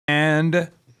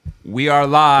And we are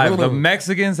live. The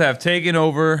Mexicans have taken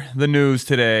over the news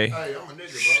today. Hey, I'm a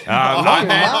nigga, bro.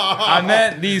 I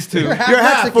meant these two. You're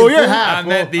half, fool. You're half. I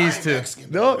meant these two.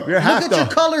 Mexican, No, you're half. Look at your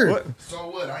color.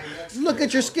 So what? I ain't Mexican. Look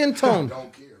at your skin tone.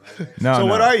 Don't care. Right? No, So no.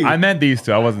 what are you? I meant these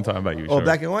two. I wasn't talking about you. Oh, sure.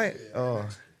 black and white. Oh,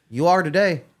 You are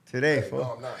today. today, No, fool.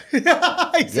 I'm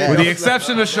not. He said, With the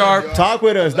exception of Sharp. talk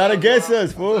with us, not against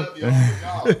us, fool. Love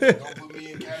y'all. No, don't put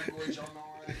me in categories y'all know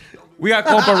I ain't. Don't do We got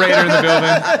Compa Raider in the building.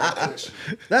 that shit.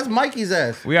 That's Mikey's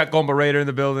ass. We got Compa Raider in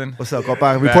the building. What's up,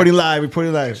 compa? Reporting live.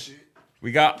 Reporting live. Shit.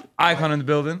 We got Icon in the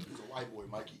building. He's a white boy,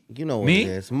 Mikey. You know what Me? it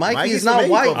is. Mikey Mikey's is not from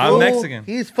white, Mexico, I'm fool. Mexican.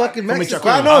 He's fucking Mexican.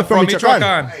 Michoacan, no, from From Michoacan.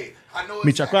 Michoacan. Hey, I know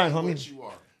Michoacan, exactly homie. what you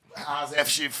are. How's that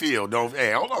shit feel? Don't.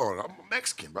 Hey, hold on. I'm a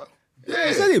Mexican, bro.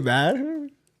 It's not even bad.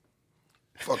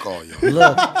 Fuck all y'all.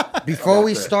 Look, before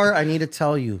we start, I need to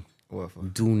tell you, What, fool?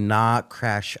 do not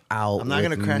crash out. I'm not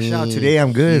gonna with crash me out today.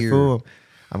 I'm good, here. fool.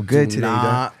 I'm good Do today, dog.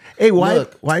 not- Hey, why?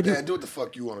 Look. Why do? Man, do what the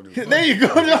fuck you want to do. There you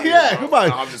go. Yeah, come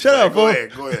on. I'm just Shut playing.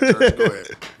 up, fool. Go ahead, Church. Go ahead.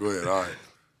 Go ahead. All right.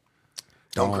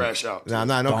 Don't crash out. Nah,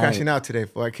 no Don't. crashing out today,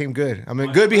 fool. I came good. I'm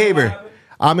in good behavior.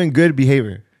 I'm in good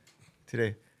behavior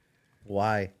today.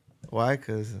 Why? Why?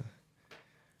 Cause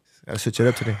gotta switch it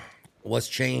up today. What's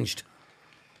changed?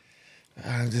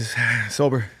 I'm just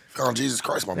sober. Found Jesus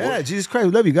Christ, my boy. Yeah, Jesus Christ,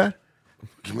 we love you, God.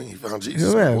 You mean you found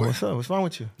Jesus, Yeah, my boy? what's up? What's wrong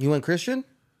with you? You went Christian?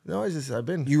 No, it's just I've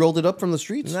been. You rolled it up from the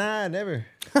streets? Nah, never.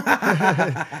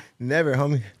 Never,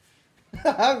 homie.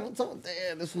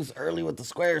 Damn, this was early with the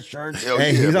squares, church. Hell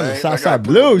Hey, yeah, he's on the man. south I gotta side put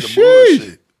up blue. with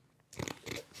the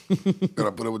Sheesh. bullshit.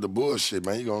 Gotta put up with the bullshit,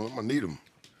 man. I'm gonna need him.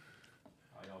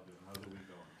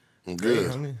 I'm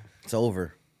good. Homie. It's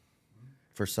over.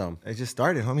 For some. It just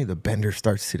started, homie. The bender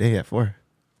starts today at 4.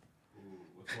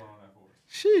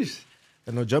 Sheesh.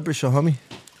 And no jumper show, homie.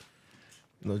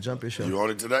 No jumper show. You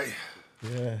on it today?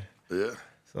 Yeah. Yeah.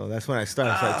 So that's when I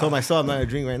started. So I told myself I'm not gonna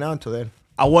drink right now until then.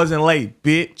 I wasn't late,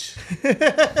 bitch.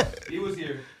 He was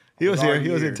here. He was here. already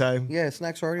He was in here. time. Yeah,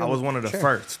 snacks already. I on was one of the chair.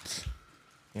 first. You know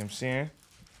what I'm saying?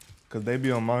 Because they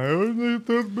be on my,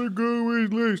 that's been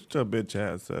good late. Shut your bitch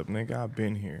ass up, nigga. I've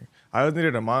been here. I just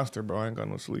needed a monster, bro. I ain't got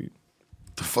no sleep.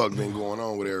 The fuck been going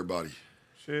on with everybody?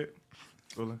 Shit.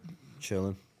 Chilling.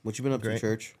 Chilling. What you been up to,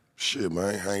 church? Shit,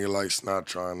 man. Hanging like snot,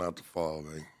 trying not to fall,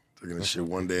 man. Taking this shit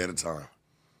one day at a time.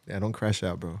 Yeah, don't crash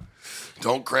out, bro.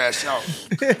 Don't crash out.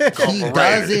 He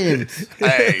doesn't.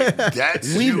 Hey,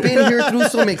 that's We've you. been here through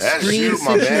some That's extreme you,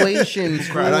 my man. situations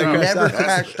where out. we never That's-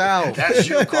 crashed out. That's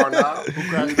you, Carnal. Who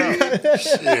crashed out?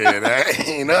 Shit, that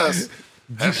ain't us.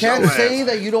 You That's can't your say ass.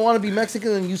 that you don't want to be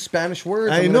Mexican and use Spanish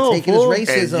words. I I'm know, going to take it fool. as And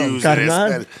racism. use it as Carnal.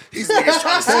 Spanish. These niggas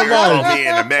trying to stereotype me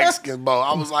and the Mexicans, bro.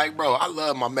 I was like, bro, I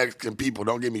love my Mexican people.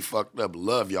 Don't get me fucked up.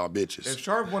 Love y'all bitches. If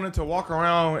Sharp wanted to walk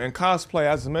around and cosplay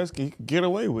as a Mexican, he could get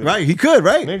away with it. Right? He could,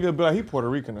 right? Nigga be like, he Puerto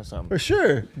Rican or something. For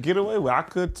sure. Get away with it. I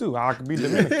could too. I could be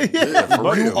Dominican. Yeah, for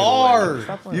real. You are.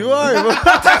 Stop playing You with me. are, bro.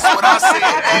 That's what I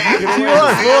said. Hey, You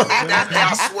are, bro.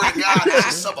 I swear to God, there's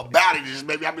just something about it. Just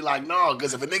maybe I'd be like, no,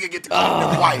 because if a nigga get to call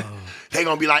them white, they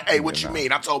gonna be like, hey, what you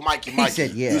mean? I told Mikey,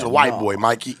 said, yeah, he's a white no. boy,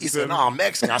 Mikey. He said, no, I'm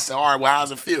Mexican. I said, all right, well, how's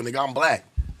it feel, nigga? I'm black.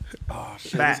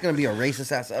 It's going to be a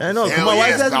racist ass episode. I know. Hell Come on, why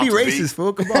yeah, does it have to be it's about to be. racist,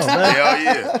 fool? Come on, man. Hell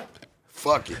yeah.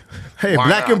 Fuck it. Hey, Why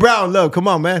black not? and brown love. Come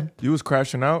on, man. You was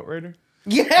crashing out, Raider?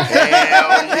 Yeah.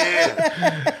 Hell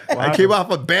yeah. I came off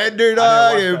a bender,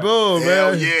 dog, watch and that. boom,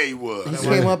 Hell man. yeah, he was. He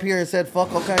came up here and said,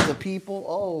 fuck all kinds of people.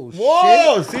 Oh,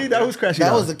 Whoa, shit. see, that was crashing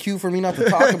That out. was a cue for me not to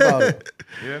talk about it.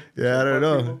 Yeah. Yeah, I don't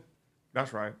know. People?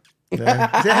 That's right.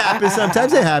 Yeah. It happens.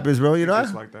 Sometimes it happens, bro. You know?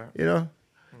 Just like that. You know?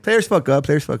 Players fuck up.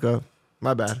 Players fuck up.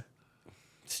 My bad.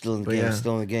 Still in the But game. yeah.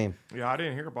 Still in the game. Yeah, I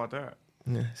didn't hear about that.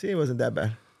 Yeah. See, it wasn't that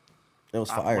bad. It was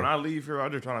When fire. I leave here, I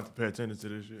just try not to pay attention to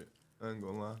this shit. I ain't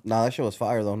gonna lie. Nah, that shit was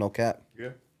fire, though. No cap. Yeah.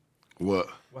 What?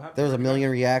 What happened? There was a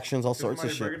million reactions, all sorts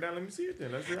of Somebody break shit. it down. Let me see it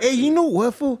then. Let's react Hey, to you it. know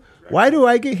what, fool? Why do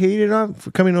I get hated on for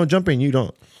coming no jumper and you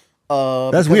don't?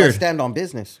 That's Because weird. I stand on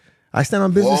business. I stand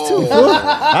on business too, Whoa. fool.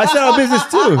 I stand on business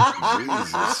too.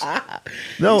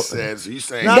 Jesus. No. He said, so you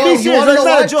saying Nah, No, I'm being you serious. wanna That's know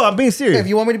not a what? joke. I'm being serious. If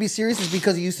you want me to be serious, it's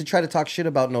because you used to try to talk shit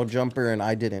about No Jumper and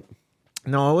I didn't.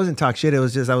 No, I wasn't talk shit. It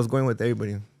was just I was going with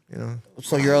everybody. You know?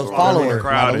 So you're a follower,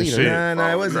 crowd not a and leader. shit.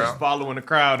 Nah, it wasn't. Just following the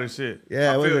crowd and shit. Yeah, I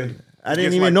it feel wasn't. you. I didn't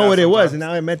Gets even like know that what it was, sometimes. and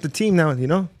now I met the team. Now you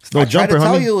know, it's no I tried jumper, to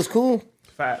tell homie. you it was cool.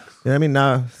 Facts. You know what I mean?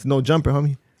 Nah, it's no jumper,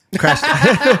 homie. Crashed.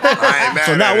 I ain't mad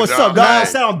So now at it, what's dog. up, dog?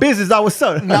 Set on business. Now what's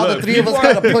up? Now the three of us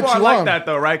gotta put People are you like on. that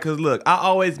though, right? Because look, I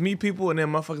always meet people and then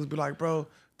motherfuckers be like, bro,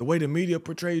 the way the media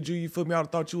portrayed you, you feel me? I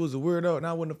thought you was a weirdo and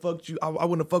I wouldn't have fucked you. I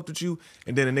wouldn't have fucked with you.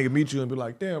 And then a nigga meet you and be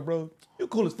like, damn, bro, you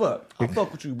cool as fuck. I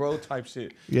fuck with you, bro, type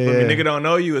shit. Yeah, Feel me? yeah. Nigga don't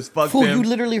know you, it's fuck Fool, them. you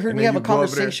literally heard And me then have a you go over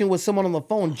there. conversation with someone on the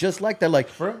phone just like that. Like,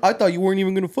 For real? I thought you weren't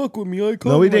even gonna fuck with me.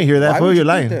 No, we didn't hear that, Why fool. would You're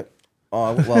you think lying. that?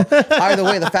 Oh well. Either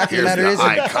way, the fact of the Here's matter the is,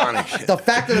 iconic. the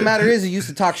fact of the matter is, you used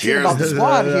to talk shit Here's about the the-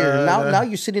 squad here. Now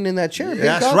you're sitting in that chair. Big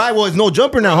That's dog. right. Well, it's no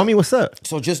jumper now, homie. What's up?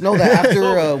 So just know that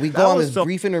after we go on was this so-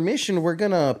 brief intermission, we're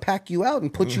gonna pack you out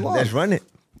and put you on. Let's run it.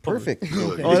 Perfect.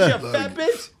 Good. Oh, that fat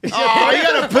bitch. Oh, you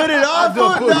gotta put it on,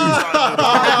 fool. I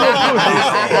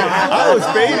was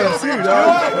fading too,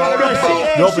 dog.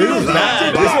 No, but this was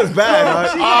bad. This was bad,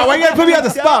 dog. Oh, why you gotta put me on the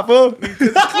spot, fool?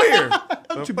 Clear.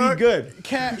 To be good.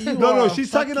 No, she's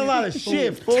talking a lot of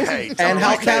shit, fool. Hey, And tell how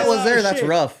me Cat that. was there, that's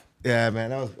rough. Yeah, man,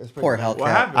 that's pretty Poor bad. Hellcat.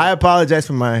 What happened? I apologize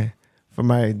for my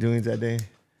doings that day.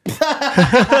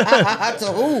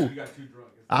 To who?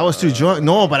 I was too drunk.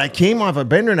 No, but I came off a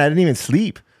bender and I didn't even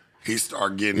sleep. He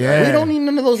started getting Yeah. We don't need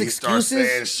none of those He started saying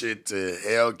excuses. shit to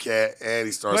Hellcat and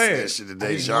he started Man. saying shit to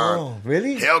Dejan. Oh,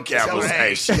 really? Hellcat was,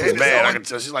 hey, she was mad. I can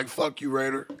tell. She's like, fuck you,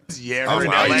 Raider. Yeah, I right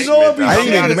didn't now.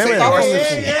 even remember that.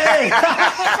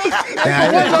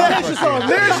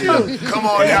 Come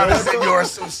on down to Senor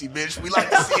Sushi, bitch. We like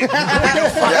to see it.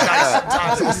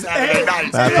 Sometimes on Saturday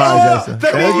nights. I apologize. Sir.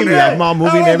 That was giving me that small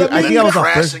movie. And I think I was on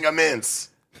first. Crashing immense.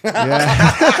 Yeah.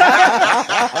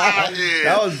 Yeah.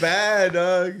 That was bad,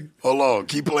 dog. Hold on,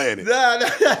 keep playing it. Nah, nah.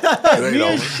 It ain't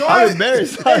over. I'm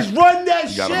embarrassed. Run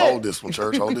that You gotta shit. hold this one,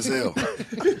 church. Hold this L.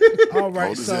 All right,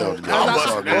 Hold this so L. as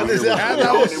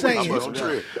I was saying, even though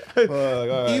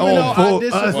I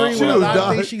disagree with a lot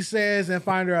of things she says and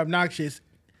find her obnoxious,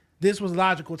 this was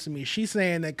logical to me. She's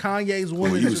saying that Kanye's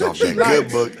women. He was off she that likes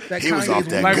good book. that He was Kanye's off that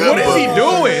women- Like, good what is he book.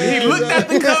 doing? He looked at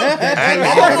the cup,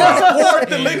 poured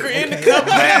the liquor in the cup, put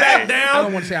that I don't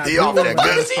down. want to say I He agree off with that her.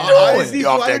 good. is he doing? He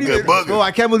off that good Bro, booger.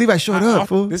 I can't believe I showed up,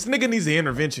 fool. This nigga needs an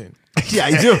intervention. Yeah,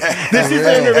 I do. This is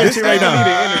the intervention right now.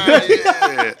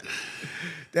 Yeah.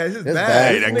 This is That's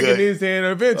bad. Hey, This that nigga good. needs an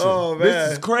intervention. Oh, man.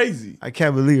 This is crazy. I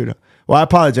can't believe it. Well, I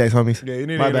apologize, homies. Yeah, you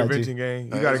need My an bad, intervention, G. gang. You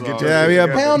That gotta was get all. your Yeah, shit yeah.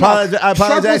 together. Hell no. I Sharp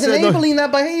apologize. was to the- enabling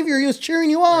that behavior. He was cheering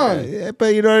you on. Yeah,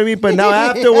 but you know what I mean? But now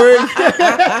afterwards,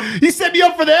 he set me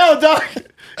up for the L, dog.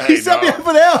 He Hey, set me dog. up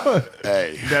for the L.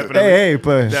 Hey, Definitely. Hey,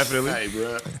 but Definitely. hey,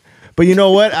 bro. But you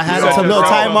know what? I had You some know little the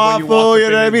time When off, you fool. walk You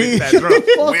up know what I in this mean? bitch that drunk.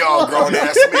 We all grown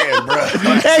ass men, bro.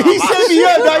 Hey, he set me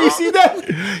up, dog. You see that?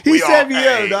 He We set all- me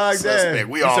hey, up, dog. suspect. Damn.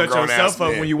 We You all set grown ass yourself up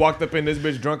men. when you walked up in this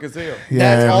bitch drunk as hell.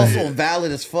 That's man. also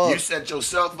valid as fuck. You set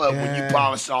yourself up when you Yeah.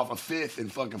 polish off a fifth in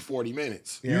fucking 40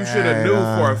 minutes. You should have knew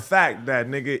Yeah. for a fact that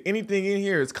nigga, anything in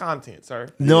here is content, sir.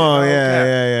 No, No yeah, cap.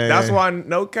 yeah. That's yeah. why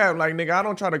no cap. Like nigga, I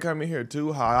don't try to come in here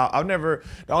too high. I've never.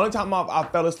 The only time I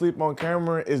fell asleep on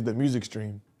camera is the music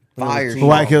stream. When it was Fire. too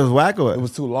Why long. kill was whack or It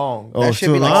was too long. Oh, That it's should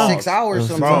too be like long. 6 hours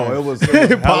Bro, sometimes. it was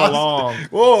hella Pause. long.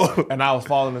 Whoa. And I was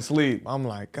falling asleep. I'm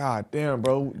like, God damn,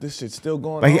 bro, this shit's still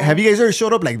going Like, on. have you guys ever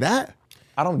showed up like that?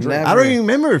 I don't drink. Never. I don't even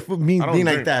remember me I don't being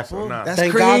like drink, that. so fool. nah. That's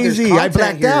Thank God there's crazy. I content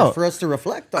blacked here out. for us to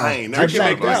reflect on. I ain't never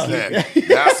Drinking showed up make like that.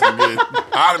 That's some good.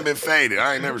 I'd have been faded.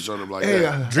 I ain't never showed up like Hey,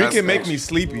 that. Drinking make That's- me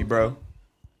sleepy, bro.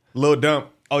 Lil Dump.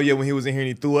 Oh yeah, when he was in here and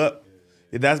he threw up.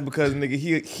 Yeah, that's because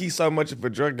nigga, he's so much of a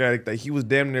drug addict that he was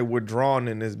damn near withdrawn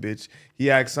in this bitch. He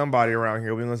asked somebody around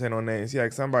here, we ain't gonna say no names. He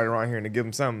asked somebody around here to give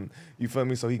him something. You feel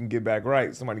me? So he can get back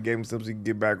right. Somebody gave him something so he can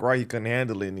get back right. He couldn't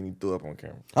handle it and then he threw up on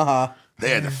camera. They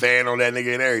had the fan on that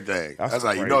nigga and everything. That's how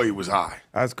you crazy. know he was high.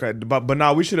 That's crazy. But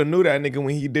nah, we should have knew that nigga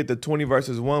when he did the 20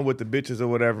 versus 1 with the bitches or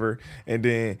whatever. And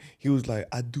then he was like,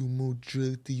 I do more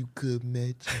drugs than you could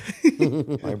match.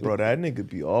 Like, bro, that nigga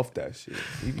be off that shit.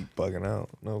 He be bugging out.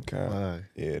 No cap.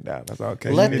 Yeah, that's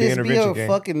okay. Let You need this the be a intervention game.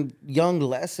 fucking young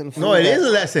lesson. For No, it that, is a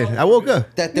lesson. I woke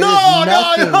up. That there is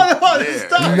nothing. Yeah.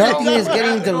 Stop. Nothing is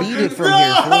getting deleted from here.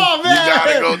 No, fool. man.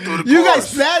 gotta go through the You guys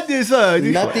course. planned this,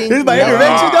 Nothing- This is my Nah.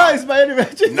 intervention, guys. This is my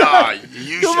intervention. Nah,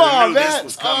 you should Come have on, knew man. this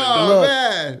was coming. Oh, dog. Look.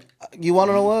 man. You want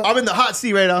to know what? I'm in the hot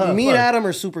seat right now. Huh? Me and Fuck. Adam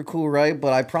are super cool, right?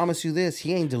 But I promise you this,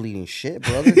 he ain't deleting shit,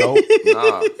 brother.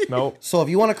 Nah. Nope. So if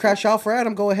you want to crash out for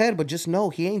Adam, go ahead. But just know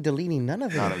he ain't deleting none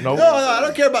of it. Nope. No, I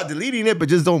don't care about deleting it, but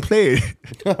just don't play it.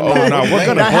 Oh, no, we're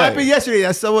gonna That play. happened yesterday.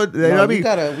 That's someone. You know what I No, mean? we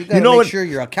gotta you know make when, sure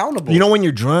you're accountable. You know when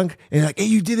you're drunk and like, hey,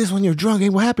 you did this when you're drunk. Hey,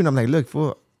 what happened? I'm like, look,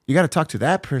 fool, you got to talk to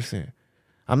that person.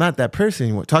 I'm not that person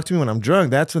anymore. Talk to me when I'm drunk.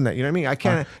 That's when that, you know what I mean? I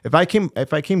can't, if I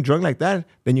came drunk like that,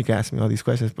 then you can ask me all these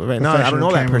questions. But right now, I don't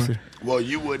know that person. Well,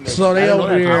 you wouldn't. So they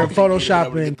over there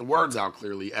photoshopping. Get the words out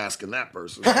clearly, asking that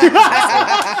person. We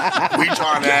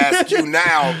trying to ask you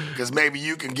now because maybe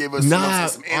you can give us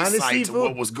some insight to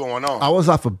what was going on. I was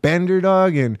off a bender,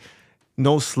 dog, and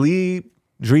no sleep,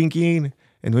 drinking,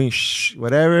 and doing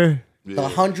whatever. The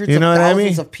hundreds of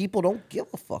thousands of people don't give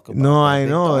a fuck about No, I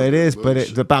know it is,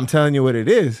 but I'm telling you what it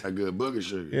is. A good booger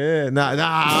sugar. Yeah,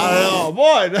 oh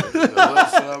boy.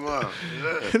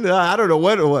 No, I don't know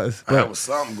what it was. That was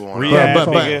something going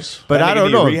on. But I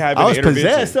don't know. I was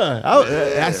possessed.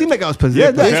 I seemed like I was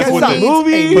possessed. I can't stop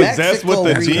moving. Possessed with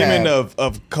the demon of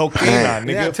cocaine,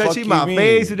 nigga. Yeah, touching my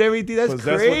face and everything. That's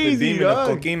crazy, dog.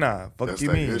 Cocaine. Fuck you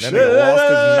mean? That nigga lost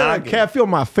his noggin. I can't feel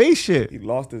my face shit. He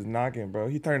lost his noggin, bro.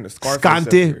 He turned to Scarface.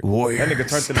 Scante warrior. That nigga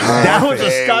turned to the That was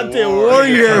a Scante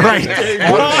warrior right there.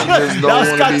 That was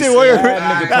Scante warrior.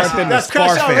 That's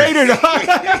Crash Out Raider, Not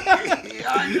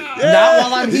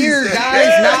while I'm here,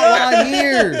 guys. Not while I'm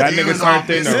here. That nigga turned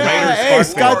into Raider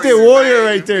Scarface. Scante warrior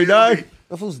right there, dog.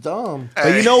 That fool's dumb.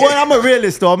 But you know what? I'm a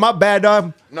realist, though. My bad,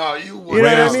 dog. No, you know what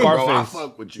I mean? Bro, I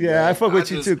fuck with you. Yeah, man. I fuck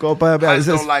with you too. Go, I just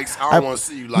don't like. I don't want to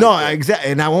see you like that. No,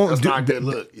 exactly. And I won't That's do. not good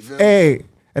look. You feel me? Hey.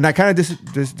 And I kind of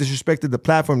disrespected the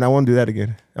platform, and I won't do that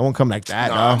again. I won't come like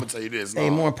that. No, I'm gonna tell you this. Hey,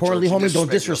 more importantly, homie, don't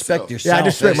disrespect yourself. Yeah, I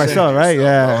disrespect myself, right?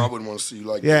 Yeah. No, I wouldn't want to see you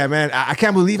like that. Yeah, man. I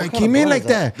can't believe I came in like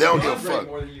that. They don't give a fuck.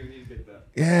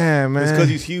 Yeah, man. It's because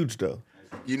he's huge, though.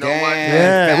 You know what?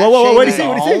 Yeah. Whoa. What do you say?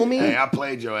 What do you say? Hey, I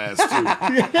played your ass too.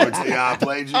 I'm gonna tell you how I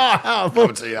played you. I'm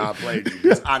gonna tell you how I played you.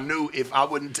 Because I knew if I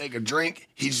wouldn't take a drink,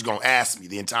 he's just gonna ask me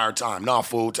the entire time. Nah,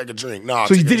 fool, take a drink. Nah,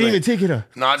 so you didn't even take it up?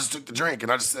 No, I just took the drink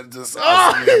and I just said it to the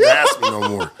side. So you never ask me no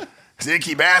more. Cause they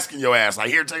keep asking your ass,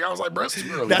 like, here, take it. I was like, bro, it's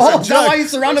too early. That's why you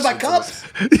surrounded by cups?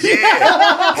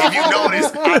 Yeah. If you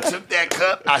notice, I took that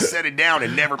cup, I set it down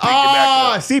and never picked it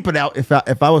back up. See, but now, if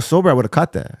I was sober, I would have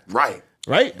caught that. Right.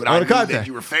 Right? But I knew that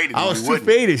you were faded. I was too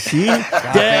faded, see?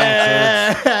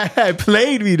 Damn.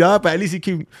 Played me, dog, but at least he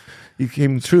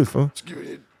came truthful. You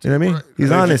know what I mean?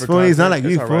 He's honest, fool. He's not like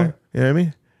you, fool. You know what I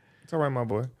mean? It's all right, my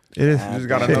boy. It is. You just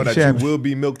gotta know that you will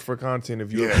be milked for content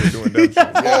if you're doing dumb shit.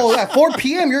 Oh, at 4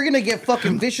 p.m., you're gonna get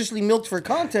fucking viciously milked for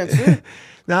content, sir.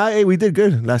 Nah, hey, we did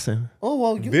good last time. Oh,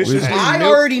 well, I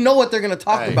already know what they're gonna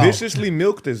talk about. Viciously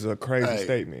milked is a crazy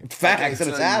statement. Facts,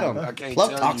 and it's Adam. I can't Club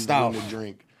tell talk you style. when to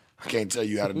drink. I can't tell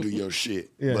you how to do your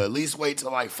shit. Yeah. But at least wait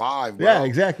till like 5, bro. Yeah,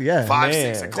 exactly. Yeah. 5,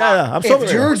 6 o'clock. Yeah, I'm sober.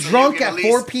 If you're drunk at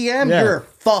 4 p.m., you're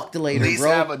fucked later, at least bro.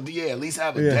 Have a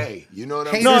day. You know what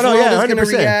I'm saying? No, yeah, 100%. Gonna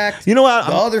react. You know what?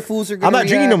 The other fools are gonna I'm not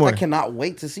drinking no more. I cannot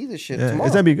wait to see this shit tomorrow.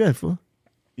 It's gonna be good, fool.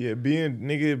 Yeah,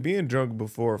 being drunk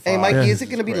before 5. Hey, Mikey, is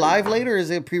it gonna be live later or is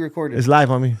it pre-recorded? It's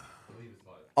live on me.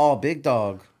 Oh, big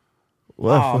dog.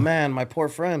 What, oh man, my poor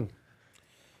friend.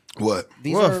 What?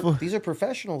 These are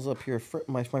professionals up here,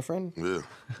 my friend. Yeah.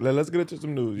 Let's get into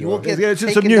some news. You won't get into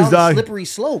taken some news, down dog. the slippery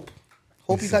slope.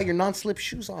 Hope you got your non-slip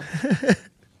shoes on.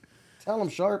 Tell him,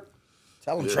 Sharp.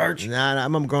 Tell him, Church. Nah,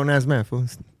 I'm a grown ass man, fool.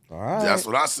 All right. That's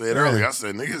what I said earlier. I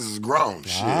said niggas is grown.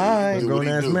 Shit. Right. Grown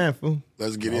ass man, fool.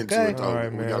 Let's get into it. All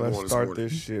right, man. Let's start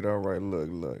this shit. All right,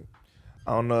 look.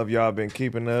 I don't know if y'all been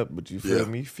keeping up, but you feel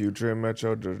me? Future and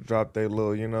Metro just dropped their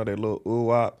little, their little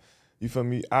ooh-wop. You feel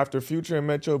me? After Future and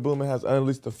Metro Boomin has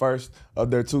unleashed the first of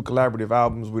their 2 collaborative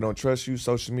albums, We Don't Trust You,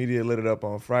 social media lit it up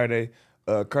on Friday,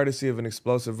 courtesy of an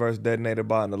explosive verse detonated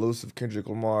by an elusive Kendrick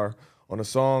Lamar. On a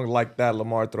song like that,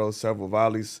 Lamar throws several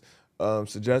volleys,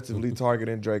 suggestively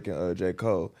targeting Drake and J.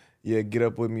 Cole. Yeah, Get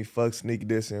Up With Me, fuck Sneak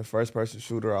Dissing, First Person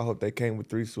Shooter, I hope they came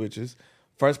with 3 switches.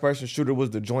 First Person Shooter was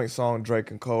the joint song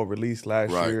Drake and Cole released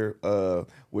last year,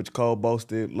 which Cole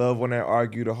boasted, love when they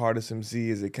argue the hardest MC,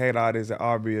 is it K-Dot, is it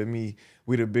Aubrey or me?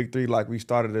 We the big 3 like we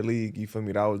started the league, you feel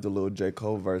me? That was the little J.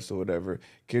 Cole verse or whatever.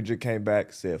 Kendrick came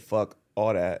back, said, fuck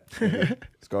all that.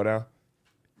 Let's go down.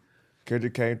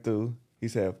 Kendrick came through. He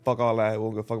said, fuck all that. We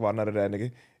don't give a fuck about none of that,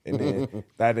 nigga. And then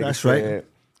that nigga said,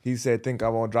 he said, think I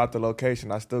won't drop the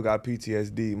location. I still got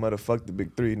PTSD. Motherfuck the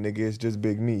big 3, nigga. It's just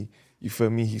big me. You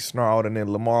feel me? He snarled, and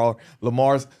then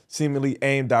Lamar's seemingly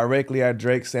aimed directly at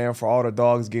Drake, saying, "For all the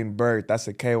dogs getting buried, that's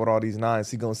a K with all these 9s.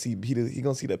 He gonna see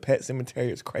the pet cemetery.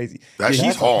 It's crazy.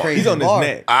 He's hard. He's on his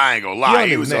neck. I ain't gonna lie.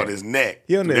 He was on his neck.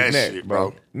 He on his neck, shit,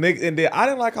 bro. Nigga, and then I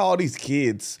didn't like how all these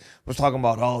kids was talking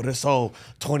about, oh, this whole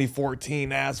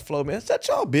 2014 ass flow, man. Shut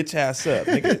y'all bitch ass up,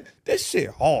 nigga. This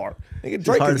shit hard. Nigga,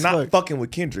 Drake is not fucking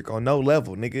with Kendrick on no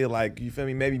level, nigga. Like, you feel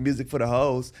me? Maybe music for the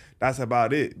hoes. That's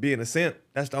about it. Being a simp,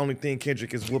 that's the only thing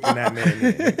Kendrick is whooping that man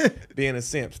in. Being a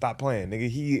simp, stop playing, nigga.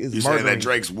 He is you murdering. saying that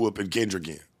Drake's whooping Kendrick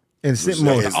in? In simp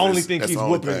mode. That's the only thing That's he's the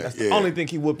only whooping. thing, That's the yeah. only thing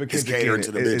he whooping It's Kendrick catering in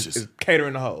to the is bitches.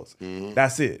 catering the hoes.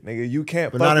 That's it, nigga. You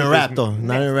can't. But fuck not in with rap this- though.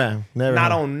 Not in rap. Never.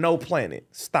 Not on no planet.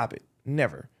 Stop it.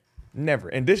 Never.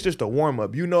 And this just a warm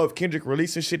up. You know, if Kendrick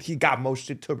releasing shit, he got more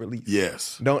shit to release.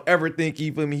 Yes. Don't ever think he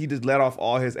just let off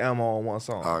all his ammo on one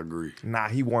song. I agree. Nah,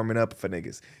 he warming up for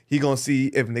niggas. He gonna see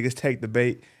if niggas take the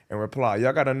bait and reply.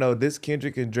 Y'all gotta know this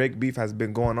Kendrick and Drake beef has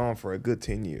been going on for a good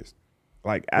 10 years.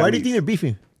 Like, at Why do you least. think they're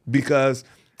beefing? Because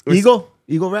Ego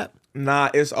rap. Nah,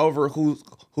 it's over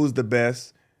who's the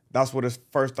best. That's what it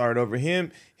first started over.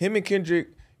 Him and Kendrick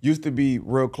used to be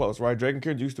real close, right? Drake and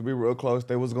Kendrick used to be real close.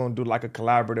 They was gonna do like a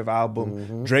collaborative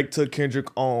album. Drake took Kendrick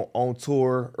on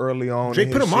tour early on. Drake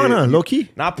in put his him on, shit. huh? Low key.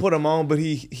 Not put him on, but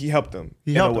he helped him.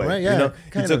 He in a helped him, way, right? Yeah, You know?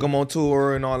 He kinda. took him on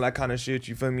tour and all that kind of shit.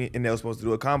 You feel me? And they were supposed to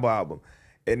do a combo album.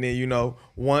 And then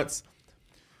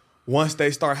once they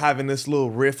start having this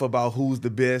little riff about who's the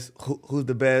best, who's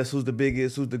the best, who's the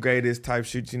biggest, who's the greatest type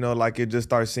shit, like it just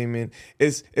starts seeming.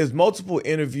 It's multiple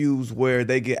interviews where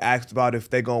they get asked about if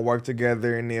they gonna work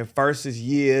together, and then first is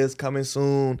years coming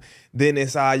soon, then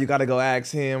it's you gotta go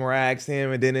ask him,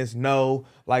 and then it's no.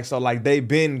 Like they've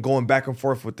been going back and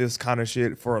forth with this kind of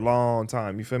shit for a long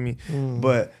time. You feel me?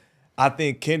 But I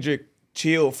think Kendrick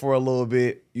chilled for a little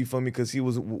bit, you feel me? Because he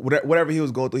was, whatever he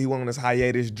was going through, he went on this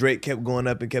hiatus. Drake kept going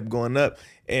up,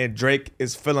 and Drake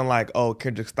is feeling like, oh,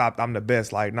 Kendrick stopped, I'm the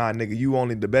best. Like, nah, nigga, you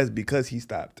only the best because he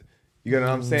stopped. You get what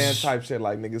I'm saying? Type shit.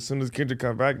 Like, nigga, as soon as Kendrick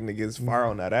come back, nigga, it's fire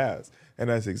on that ass. And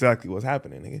that's exactly what's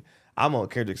happening, nigga. I'm on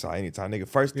Kendrick's side anytime, nigga.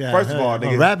 First of all,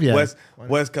 nigga, rap, yeah.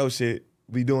 West Coast shit,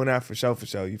 we doing that for sure,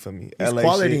 you feel me? He's LA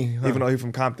quality, shit, huh? even though he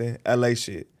from Compton, LA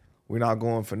shit. We're not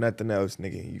going for nothing else,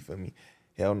 nigga, you feel me?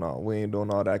 Hell no, we ain't doing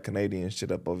all that Canadian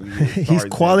shit up over here. He's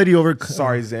quality over.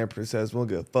 Sorry, Zan Princess. We don't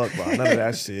give a fuck about none of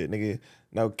that shit, nigga.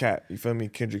 No cap. You feel me?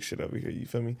 Kendrick shit over here. You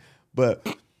feel me? But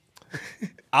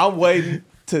I'm waiting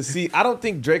to see. I don't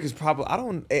think Drake is probably. I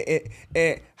don't.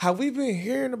 And have we been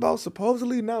hearing about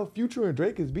supposedly now Future and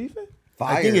Drake is beefing?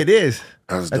 I think it is.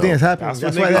 That's I think it's happening. That's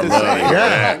That's what why. niggas say.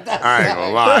 Yeah. I ain't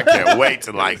gonna lie. I can't wait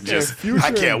to Future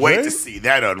I can't and wait to Drake? see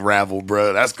that unravel,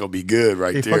 bro. That's gonna be good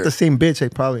right They there. fucked the same bitch. They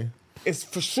probably It's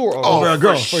for sure over a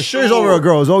girl. For sure, it's over a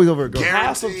girl. It's always over a girl.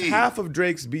 Guaranteed. Half of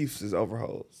Drake's beefs is over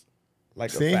hoes.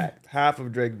 Like See? a fact. Half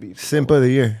of Drake beefs. is Simp over of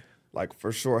the year. Like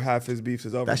for sure, half his beefs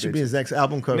is over. That should be bitches. his next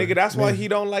album cover. Nigga, that's why Yeah. he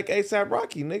don't like ASAP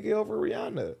Rocky, nigga, over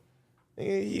Rihanna.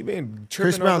 Nigga, he been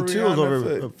Chris tripping Brown over too Rihanna is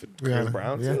over for Rihanna. Chris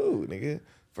Brown Yeah. too, nigga.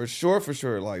 For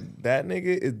sure. Like that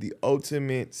nigga is the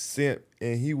ultimate simp,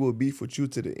 and he will beef with you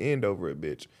to the end over a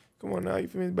bitch. Come on now, you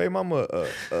feel me? Baby mama,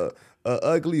 a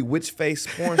ugly witch face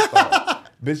porn star.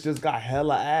 Bitch just got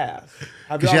hella ass.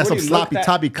 Have 'Cause she has some really sloppy looked at-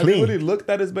 toppy Have clean. you really looked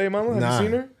at his baby mama? Have Nah. you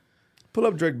seen her? Pull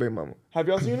up Drake baby mama. Have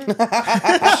y'all seen her? She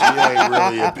ain't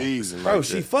really appeasing. Bro, like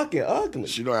she that. fucking ugly.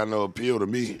 She don't have no appeal to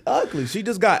me. Ugly. She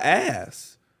just got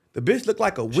ass. The bitch looked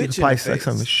like a She witch could in probably the sex face.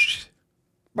 something. Shh.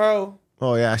 Bro,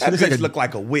 Oh yeah, she that looks bitch like a look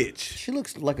like a witch. She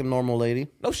looks like a normal lady.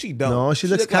 No, she don't. no. She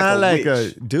looks kind of like a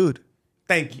witch. dude,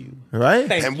 Thank you. right?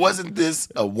 Thank And wasn't this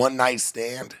a one night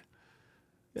stand?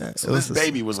 Yeah, So this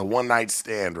baby was a one night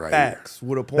stand right Facts.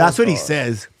 With a porn That's what he star.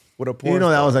 says. With a porn You know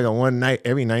that star. was like a one night,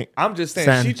 every night. I'm just saying,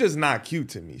 stand. she just not cute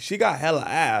to me. She got hella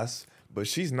ass, but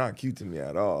she's not cute to me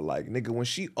at all. Like, nigga, when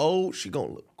she old, she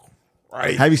gonna look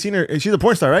right. Have you seen her? She's a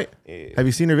porn star, right? Yeah. Have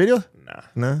you seen her video? Nah.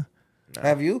 No.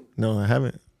 Have you? No, I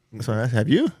haven't. That's what I asked. Have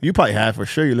you? You probably have for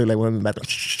sure. You look like one of them bathroom.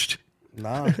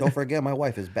 Nah, don't forget my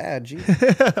wife is bad, G.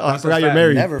 Oh, I forgot you're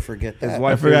married. Never forget that. His I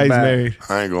wife forgot is he's bad. married.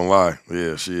 there. I ain't gonna lie.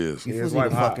 Yeah, she is. You his fools need to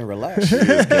wife hot. fucking relax. Hey,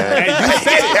 you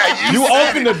said it. You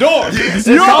opened the door. It's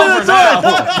You opened over the now.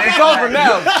 It's over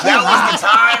now. That was the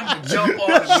time to jump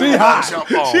on. She hot.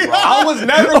 Jump on, bro. I was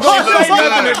never gonna say looks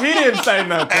nothing good. if he didn't say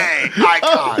nothing. Hey,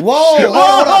 icon. Whoa,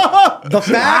 hold up. The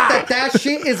fact that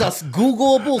shit is a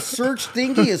Googleable search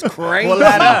thingy is crazy. Pull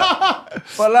that up.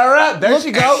 Pull her up. There Look,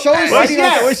 she go. show her Where's sitting she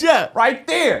at? on- Where's she at? Right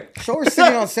there. Show her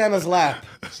sitting on Santa's lap.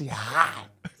 She hot.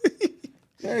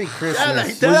 Merry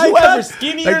Christmas. Was you ever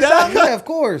skinny or something? Yeah, of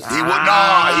course. He was.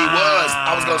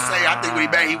 I was gonna say. I think when he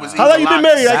married, he was. How long you been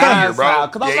married? I Skinnier, can't- bro.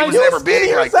 Cause I'm Yeah, he like, was you never skinny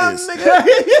big or like something, this.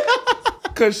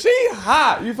 nigga. Cause she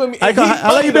hot. You feel me? And Icon, he's how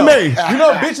long funny, you been though. married? You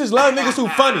know, bitches love niggas who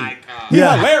funny. He's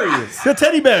Yeah. hilarious. The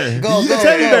teddy bear. Go, the go,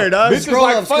 teddy go. bear, dog. Bitch, Scroll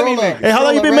like up, funny scroll up. nigga. Hey, how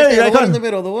long Scroll you up been right married, there, The one Icon? in the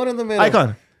middle. The one in the middle.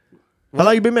 Icon. How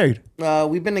long you been married?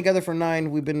 We've been together for 9.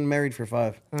 We've been married for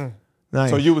 5. Nice.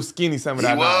 So you was skinny some of He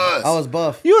that. was. I was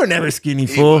buff. You were never skinny,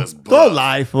 He fool. was buff. Don't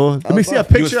lie, fool. Let me see a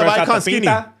buff. You was picture of fresh out Icon the skinny.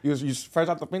 pinta? You was fresh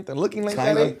out the pinta, looking like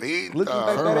Kinda. that. Looking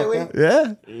like that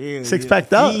way. Yeah. Six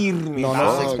packed out. Firme, No, dog.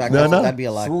 no six pack. No, no. That'd be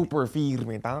a lie. Super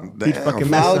firme, dog.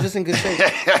 Damn. I was just in good shape.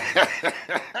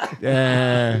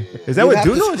 Yeah. Is that You what have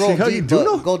to Duno? Is scroll she hugging deep, but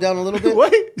Duno? Go down a little bit.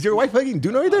 Wait, is your wife hugging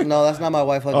Duno either? No, that's not my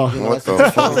wife. Hugging What the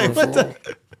that's fuck?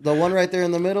 the one right there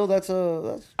in the middle. That's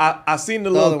I seen the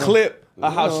other little one. clip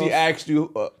of how she asked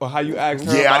you, or how you asked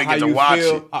her Yeah, I about didn't how get to you watch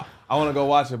feel. it. I want to go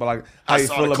watch it, but like how I you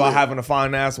saw feel the about clip. having a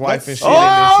fine ass wife and shit. Oh, and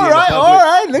then she all in the right, public. all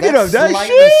right. Look at him. That's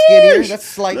slightly skinnier. shit. That's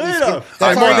slightly Look at skinnier. him.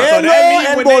 That's Hey,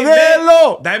 all right.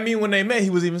 So that mean when they met, he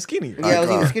was even skinnier. Yeah, I was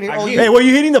even skinnier. Oh, Hey, were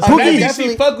you hitting the That pookie? means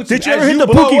definitely- she fuck with you. Did you As ever hit the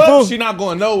blow pookie, up, fool? She not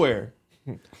going nowhere.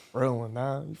 Real one,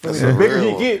 nah. You feel me? That's The a bigger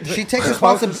real he get, She takes the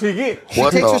closer responsibility. she get. She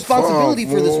What takes the responsibility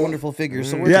fuck, for this fool? wonderful figure.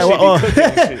 So we're Yeah, just well,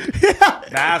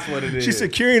 That's what it is. she's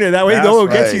securing it. That way, That's no one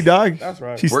gets right. you, dog. That's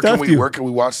right. She Where can stuffed we you.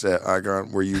 watch that,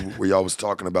 Icon? Where y'all was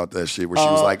talking about that shit? Where she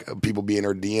was like, people be in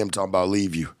her DM talking about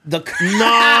leave you. the That's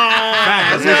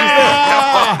what she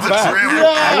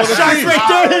said. Sharp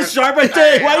right there. Sharp right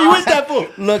there. Why you with that fool?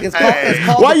 look. It's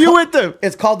called. Why the you Co- with them?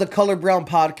 It's called the Color Brown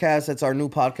Podcast. It's our new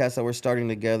podcast that we're starting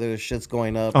together. The shit's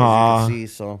going up, as Aw. you can see.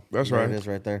 So That's there right. It is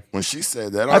right there. When she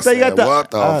said that, I thought you got the,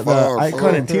 what the fuck?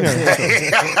 Icon and Tina. What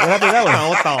happened to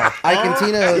that one? Ike and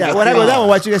Tina. Yeah, what happened with that one?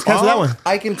 Why'd you guys cancel that one?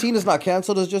 Ike and Tina's not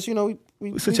canceled. It's just we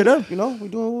Switch it up. You know, we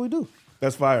doing what we do.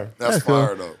 That's fire. That's cool.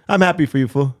 fire though. I'm happy for you,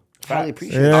 fool. Highly You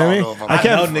appreciate know it. what I I mean? don't know if I'm I happy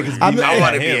can't. for niggas I'm, be mad I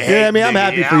want to at be him. a yeah, I mean, I'm nigga.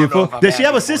 happy Yeah, for I you, don't know fool. if I'm Does she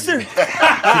have a happy for sister? you. She does.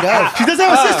 She does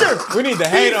have a sister. We need to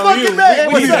hate on fucking you. mad.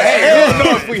 We What's need to up? hate. We don't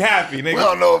know if we happy, We nigga.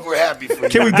 don't know if we're happy for you.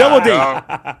 Can we double date?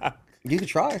 You can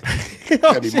try.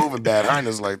 Can't be moving bad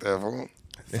highness like that, fool.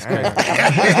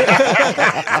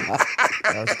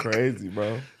 That's crazy,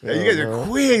 bro. Yeah, you guys are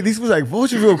quick. These was like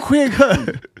vultures real quick, huh?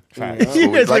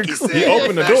 You guys Like are you quick. said, He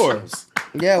opened the door.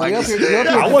 Yeah, Like we up you here. We up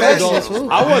said. here. I with wasn't professionals, gonna,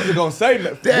 fool. I wasn't gonna say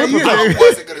nothing. Yeah, you- I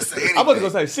wasn't gonna say anything. I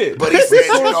wasn't gonna say shit. But he said, Soon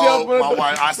you as she know, opened my the-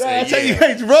 wife, I I said, tell you, yeah.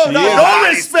 guys, bro, no I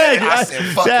respect. said,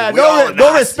 fuck Yeah, it. We all no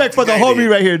know respect for the I said, homie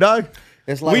right here, dog.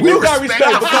 It's like We do got respect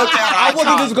respect the because fuck out of I wasn't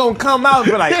Icon. just gonna come out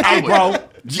and be like, hey, bro.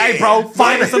 Hey, bro,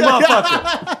 find us a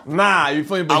motherfucker. Nah, you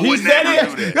feel me? But I he would said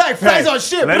never it. do that. Like fries on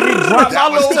shit. Let me drop my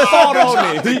That was little Tom. salt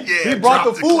on it. Yeah, He brought drop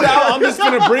the the food clip. out. I'm just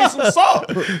gonna bring some salt.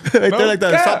 Right there, like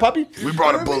that. cap. Salt puppy. We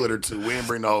brought a bullet or two. We didn't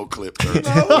bring the whole clip. We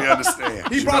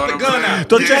understand. He You brought know the what gun I'm saying? out.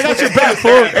 Don't you? I got your back,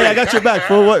 fool. Hey, I got your back,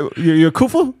 fool. What? You're cool,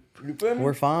 fool? You feel me?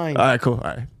 we're fine. All right, cool.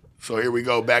 All right. So here we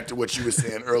go back to what you were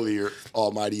saying earlier,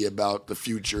 Almighty, about the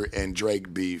Future and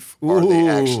Drake beef. Are they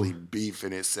actually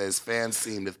beefing? It says fans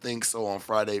seem to think so. On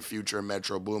Friday, Future and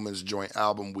Metro Boomin's joint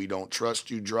album "We Don't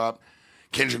Trust You" dropped.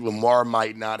 Kendrick Lamar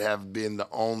might not have been the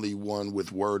only one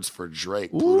with words for Drake.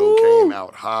 Pluto came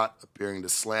out hot, appearing to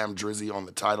slam Drizzy on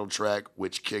the title track,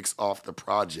 which kicks off the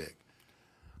project.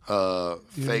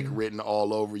 Fake written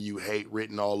all over you, hate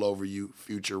written all over you.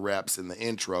 Future raps in the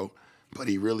intro. But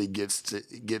he really gets to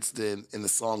in the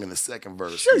song in the second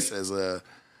verse.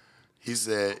 He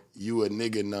said, "You a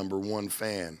nigga #1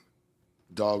 fan.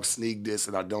 Dog sneak this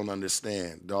and I don't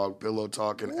understand. Dog pillow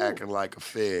talking, acting like a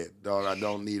fed. Dog, I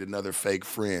don't need another fake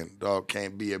friend. Dog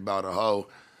can't be about a hoe.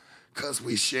 Cause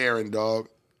we sharing, dog.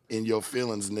 In your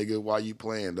feelings, nigga. Why you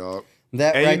playing, dog?"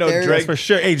 That And right you know there. Drake- For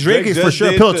sure. Hey, Drake is for just sure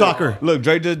a did pillow the- talker. Look,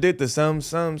 Drake just did the some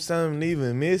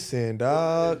even missing,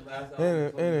 dog.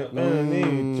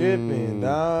 Tripping,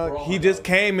 dog. He just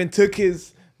came and took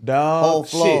his dog Whole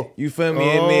flow. shit. You feel me?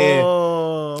 And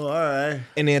all right.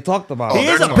 then talked about He it.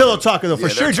 is they're a pillow talking- talker, though. For yeah,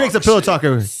 sure, they're Drake's a talking pillow shit.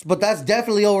 talker. But that's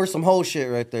definitely over some whole shit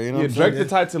right there. You know Yeah, what I'm Drake saying? the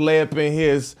type to lay up in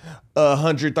his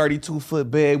 132-foot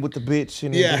bed with the bitch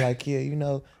and Yeah. be like, yeah, you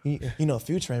know,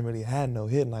 Future ain't really had no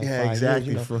hit in like Yeah, 5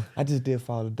 exactly, years. fool. I just did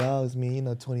Follow the Dogs. Me,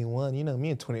 21. Me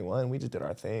and 21, we just did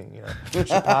our thing.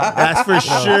 That's for Me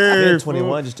sure. and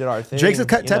 21 just did our thing. Drake's the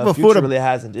type of Future fool to- really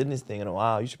hasn't did this thing in a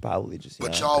while. You should probably just.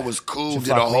 But y'all was cool, Just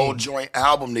did a fuck whole me. joint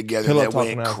album together Pillow that went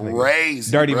talking ass nigga.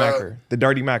 crazy. Dirty bruh. Macker. The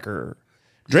Dirty Macker.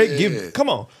 Drake Yeah. come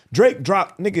on. Drake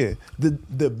dropped, nigga.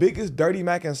 The biggest Dirty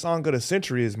Mackin song of the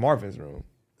century is Marvin's Room.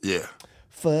 Yeah.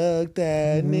 Fuck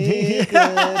that nigga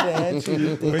that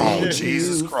you think Oh, you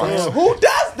Jesus fuck. Christ. Who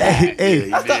does that? Hey,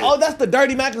 Yeah, he did. That's the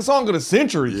Dirty Mackin song of the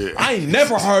century. Yeah. I ain't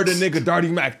never heard a nigga Dirty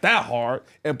Mac that hard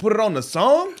and put it on the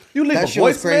song. You leave That a shit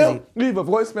was voicemail. crazy. Leave a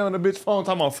voicemail on the bitch phone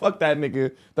talking about fuck that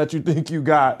nigga that you think you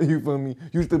got. You feel me?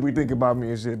 You still be thinking about me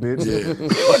and shit, bitch. Yeah.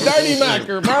 But Dirty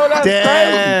Macker, bro, that's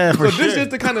Damn, crazy. for So this sure. is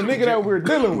the kind of nigga that we're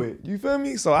dealing with. You feel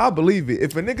me? So I believe it.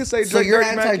 If a nigga say Drake, So you're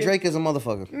Dirty Mackin, anti-Drake as a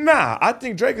motherfucker. Nah, I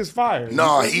think Drake is fire.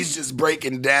 No, he's just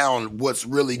breaking down what's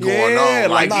really going Yeah,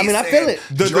 on. like, I he mean, I said, feel it.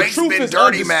 The Drake's truth been is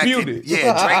dirty undisputed. Macking.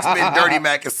 Yeah, Drake's been dirty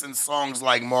macking since songs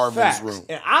like Marvin's Room.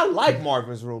 And I like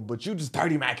Marvin's Room, but you just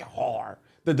dirty macking hard.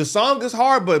 The song is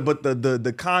hard, but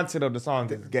the content of the song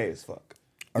is gay as fuck.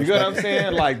 You get what I'm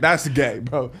saying? Like, that's gay,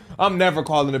 bro. I'm never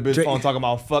calling a bitch phone talking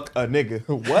about fuck a nigga.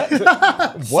 What?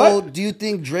 What? So, do you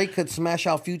think Drake could smash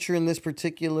out Future in this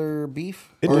particular beef?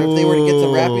 Or if they were to get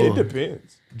to rapping? It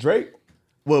depends. Drake.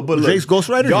 Well, but Drake's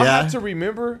ghostwriter? Y'all have to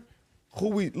remember who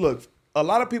we look. A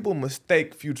lot of people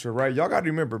mistake Future, right? Y'all got to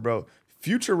remember, bro.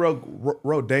 Future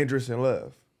wrote "Dangerous in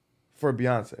Love" for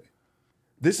Beyonce.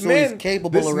 This man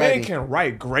can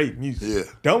write great music.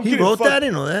 Yeah. Don't he get wrote it fucked. that? I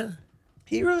didn't know that.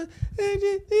 He wrote.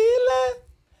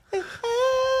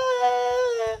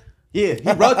 Yeah,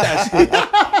 he wrote that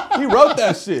shit. He wrote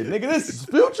that shit. Nigga, this is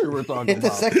Future we're talking Hit the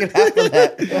about. second half of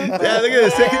that. Yeah, look at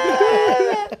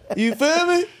the second. You feel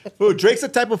me? Bro, Drake's the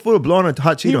type of fool to blow on a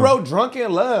hot Cheeto. He wrote Drunk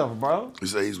in Love, bro. You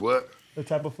say he's what? The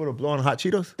type of fool to blow on hot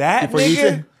Cheetos? That Before you nigga,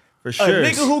 say? For sure. a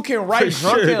nigga who can write For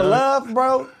Drunk sure, in dog. Love,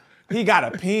 bro, he got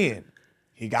a pen.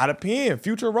 He got a pen.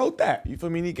 Future wrote that. You feel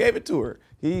me? He gave it to her.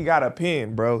 He got a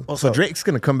pen, bro. Oh, so Drake's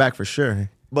going to come back for sure.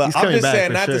 But He's I'm coming just back saying,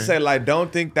 for not sure. to say, like,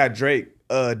 don't think that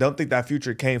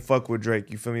Future can't fuck with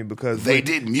Drake. You feel me? Because They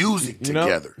did music you know,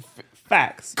 together.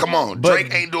 Facts. Come on, But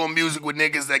Drake ain't doing music with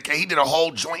niggas that can. He did a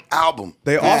whole joint album.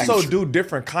 They also do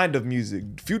different kind of music.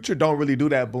 Future don't really do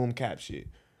that boom cap shit.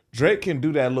 Drake can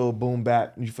do that little boom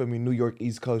bap, you feel me, New York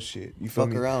East Coast shit. You feel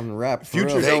Fuck me? around and rap. For Future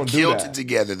real. They don't do killed that. it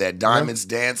together. That Diamonds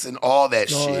Dancing, all that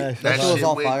shit. that That shit was shit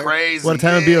all went fire. crazy. What a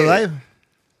time to be alive?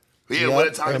 Yeah, what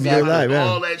a time to be Be alive. alive, yeah.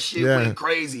 All that shit Yeah. went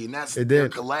crazy, and that's It their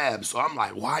did. collab. So I'm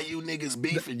like, why you niggas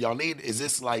beefing? Y'all is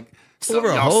this like something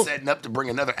Over a y'all whole- setting up to bring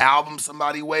another album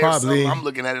somebody way or Probably. something? I'm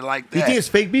looking at it like that. You think it's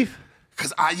fake beef?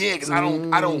 Cause I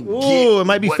don't Ooh, get it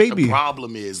might be what fake the beef.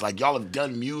 problem is. Like y'all have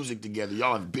done music together.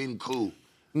 Y'all have been cool.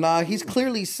 Nah, he's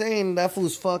clearly saying that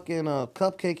fool's fucking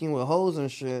cupcaking with hoes and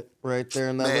shit right there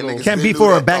in that Man, little. niggas Can't been be knew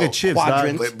for a that, bag though. of chips, dog.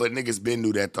 Quadrant. But niggas been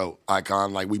knew that though,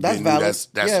 Icon. Like we That's been knew valid.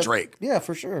 that's Yeah, Drake. Yeah,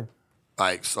 for sure.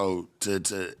 Like so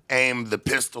to aim the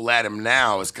pistol at him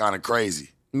now is kind of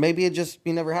crazy. Maybe it just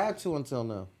he never had to until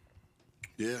now,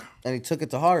 Yeah. and he took it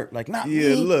to heart. Like, nah.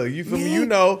 Yeah, look, you feel me? You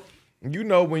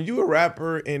know when you a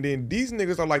rapper, and then these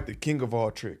niggas are like the king of all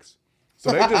tricks.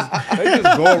 So they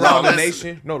just go around the listen.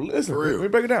 nation. No, listen, For real. let me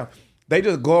break it down. They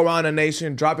just go around the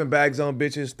nation, dropping bags on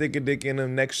bitches, stick a dick in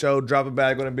them. Next show, drop a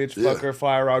bag on a bitch, fuck her,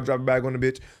 fire out, drop a bag on a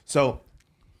bitch. So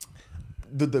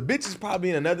the bitch is probably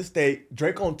in another state.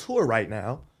 Drake on tour right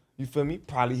now. You feel me?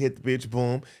 Probably hit the bitch,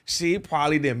 boom. She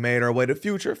probably done made her way to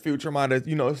Future. Future might have,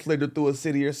 slid her through a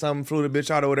city or something, flew the bitch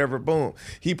out or whatever, boom.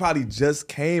 He probably just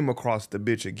came across the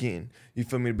bitch again. You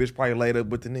feel me? The bitch probably laid up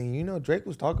with the nigga. Drake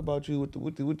was talking about you with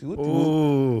the.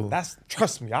 Ooh. That's,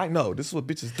 trust me, I know. This is what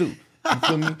bitches do. You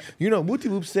feel me? Wooty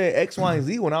Whoop said X, Y, and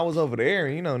Z when I was over there,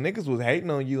 and niggas was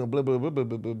hating on you and blah, blah, blah, blah,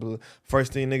 blah, blah, blah.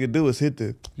 First thing nigga do is hit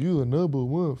the, you a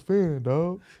 #1 fan,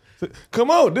 dog. Come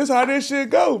on, this how this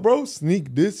shit go, bro.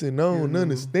 Sneak this and I don't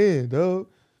understand, dog.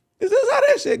 This is how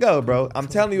that shit go, bro. I'm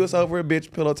telling you, it's over a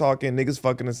bitch, pillow talking, niggas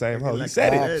fucking the same hoe. He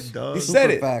said it. Dog. He said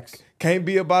Super it. facts. Can't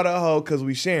be about a hoe because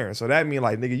we sharing. So that mean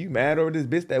like, nigga, you mad over this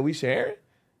bitch that we sharing?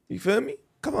 You feel me?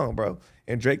 Come on, bro.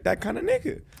 And Drake that kind of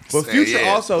nigga. But Say Future yeah.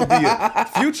 also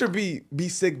Future be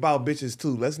sick about bitches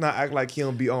too. Let's not act like he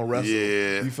don't be on Russell.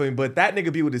 Yeah. You feel me? But that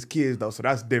nigga be with his kids though, so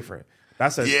that's different.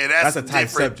 That's a that's a tight different.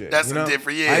 subject. That's you a know?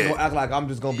 different, I ain't yeah. gonna act like I'm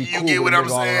just gonna be You cool get with what I'm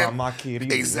nigga all saying? around my kid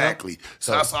either, Exactly. You know?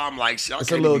 So that's why I'm like, y'all It's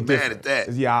a can't little be mad different. at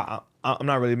that. Yeah, I'm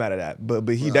not really mad at that. But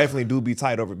he definitely do be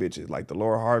tight over bitches. Like the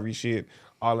Laura Harvey shit,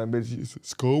 all them bitches.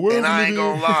 School And I ain't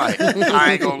gonna lie.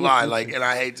 I ain't gonna lie. Like, and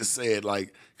I hate to say it,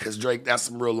 like, cause Drake, that's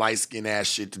some real light skin ass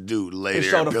shit to do. To lay It there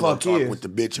sure and the pillow fuck talk is. with the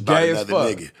bitch about Gay as another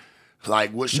fuck. nigga.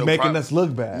 Like, what's your making us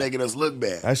look bad. Making us look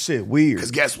bad. That shit weird. Cause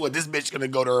guess what? This bitch gonna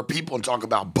go to her people and talk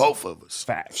about both of us.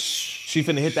 Facts. She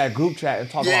finna hit that group chat and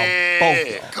talk about Yeah,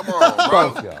 both y'all. come on, bro.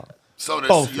 Both y'all. So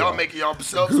Both y'all y'all. making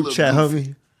yourselves Group look chat, goofy.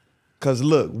 homie. Cause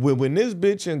look, when this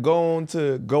bitch and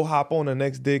go hop on the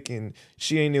next dick and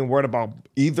she ain't even worried about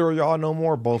either of y'all no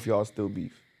more, both y'all still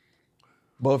beef.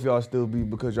 Both y'all still beef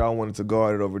because y'all wanted to go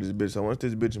at it over this bitch. So once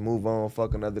this bitch move on,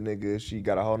 fuck another nigga, she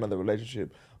got a whole nother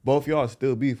relationship, both y'all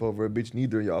still beef over a bitch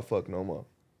neither of y'all fuck no more.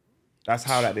 That's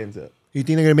how that ends up. You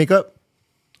think they're gonna make up?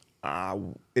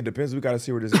 It depends. We gotta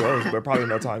see where this goes, but probably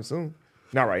no time soon.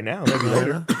 Not right now. Maybe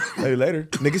later. Maybe later.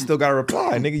 Nigga still gotta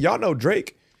reply. Nigga, y'all know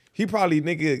Drake. He probably,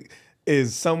 nigga,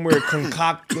 is somewhere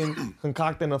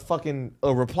concocting a fucking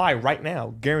reply right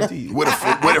now, guaranteed. With a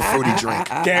fruity drink,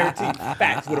 Guaranteed.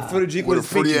 Facts. With a fruity drink with a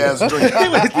fruity ass drink,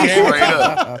 straight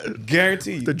up.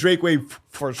 Guaranteed. The Drake wave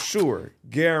for sure.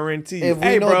 Guaranteed. If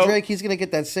we know Drake, he's gonna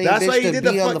get that same bitch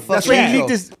to be on the fucking That's why you show. need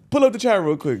this. Pull up the chat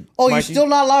real quick. Oh, Mikey. you still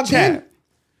not logged in?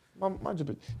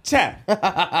 Chat.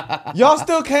 Y'all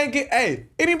still can't get. Hey,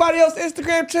 anybody else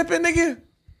Instagram tripping, nigga?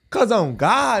 Cause on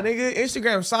God, nigga,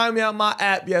 Instagram signed me out my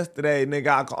app yesterday, nigga.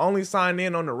 I can only sign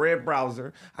in on the red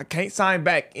browser. I can't sign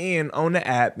back in on the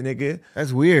app, nigga.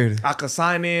 That's weird. I could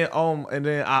sign in on, and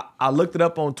then I looked it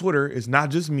up on Twitter. It's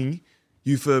not just me.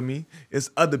 You feel me? It's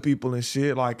other people and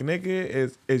shit. Like,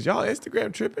 nigga, is y'all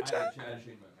Instagram tripping, chat?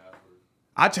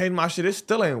 I changed my shit. It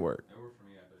still ain't work.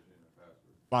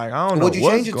 Like, I don't know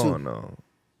what's going on.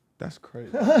 That's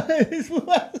crazy. He was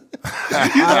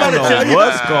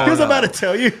about to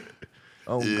tell you.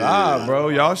 Oh God, bro,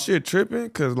 y'all shit tripping?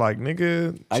 Cause like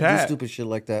nigga, I chat, do stupid shit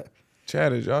like that.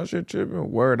 Chat, is y'all shit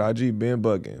tripping? Word, IG been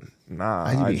bugging.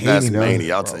 Nah, that's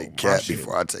mania. I'll take cat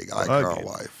before I take icon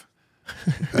wife.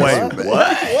 Wait,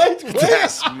 what?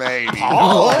 That's mania.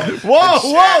 Whoa!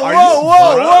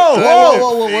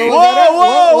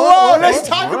 Let's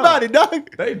talk about it, dog.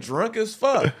 They drunk as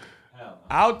fuck.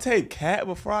 I'll take cat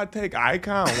before I take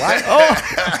icon. What?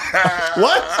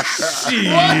 What?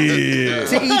 Shit.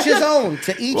 To each his own.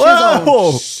 To each his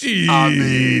own. Shit. I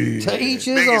mean, to each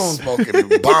his niggas own.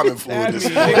 smoking bombing fluid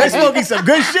this morning. They're smoking some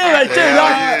good shit right there,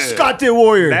 dog. Scott the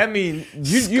Warrior. That mean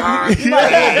you might as well go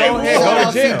ahead,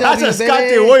 go to jail. That's a Scott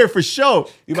the Warrior for sure.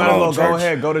 You might as well go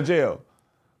ahead, go to jail.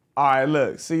 All right,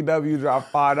 look, CW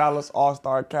dropped $5.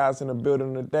 All-Star cast in the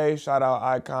building today. Shout out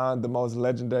Icon, the most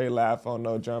legendary laugh on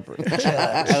No Jumper.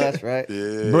 That's right.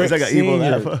 Brick like an evil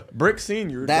Senior, laugh. Brick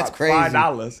Senior That's dropped crazy.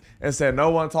 $5 and said,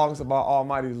 no one talks about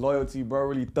Almighty's loyalty, bro.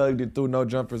 Really thugged it through No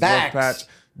Jumper's rough Facts. patch.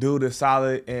 Dude is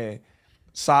solid and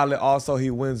solid. Also,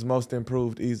 he wins most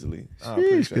improved easily. I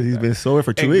appreciate Because he's that. been sober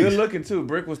for 2 And weeks. good looking too.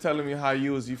 Brick was telling me how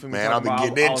you was, you feel me? Man, I've been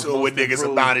talking getting about I was into it with most niggas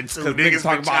improved. about it too. 'Cause Niggas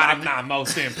talking been about trying I'm not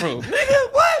most improved.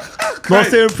 Nigga, what?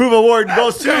 Most improved award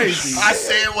goes to Crazy. I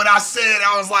said what I said.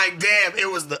 I was like, damn, it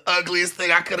was the ugliest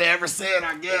thing I could have ever said,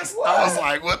 I guess. I was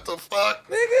like, what the fuck?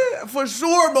 Nigga, for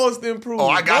sure most improved. Oh,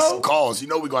 I got bro. some calls. You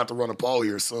know we're going to have to run a poll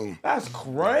here soon. That's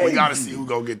crazy. We got to see who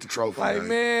going to get the trophy. Like,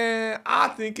 man, I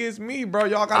think it's me, bro.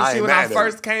 Y'all I got to see ain't when I mad at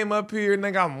first came up here,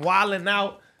 nigga, I'm wilding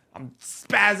out. I'm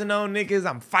spazzing on niggas.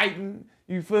 I'm fighting.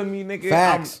 You feel me, nigga?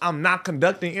 Facts. I'm not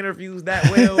conducting interviews that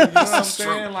well. You know what I'm is true.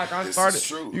 saying? Like I This started. is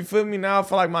true. You feel me? Now I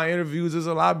feel like my interviews is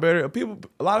a lot better.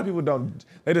 A lot of people don't.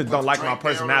 They just don't like my Drink down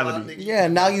a personality. lot, nigga. Yeah,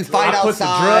 now you fight I put the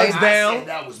outside. drugs down. I said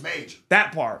that was major.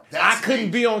 That part. That's I couldn't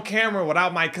major. be on camera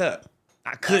without my cup.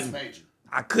 I couldn't. major.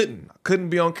 I couldn't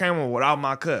be on camera without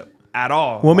my cup at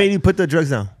all. What made you put the drugs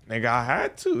down? Nigga, I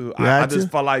had to. had I just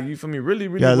to? felt like, you feel me, really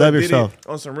Yeah, what love did yourself. it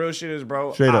on some real shit is,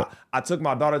 bro. Straight up. I took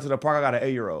my daughter to the park. I got an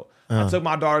 8-year-old. I took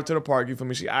my daughter to the park, you feel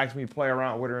me? She asked me to play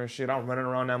around with her and shit. I'm running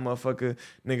around that motherfucker,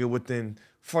 nigga, within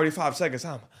 45 seconds.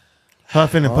 I'm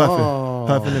Huffing and puffing.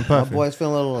 Huffing and My puffing. boy's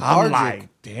feeling a little I'm lethargic. like,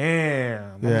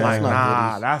 damn. Yeah. I'm like, That's not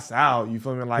nah, good. that's out. You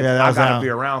feel me? Like, Yeah, that I was gotta out. be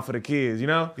around for the kids, you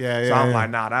know? Yeah, So yeah, I'm yeah. like,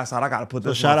 nah, that's out. I gotta put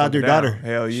this shout out to your motherfucker down. daughter.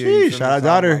 Hell yeah. Sheesh, you feel shout me? out So I'm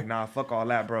daughter. like, nah, fuck all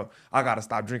that, bro. I gotta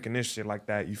stop drinking this shit like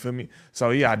that. You feel me?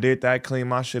 So yeah, I did that, clean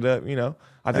my shit up, you know.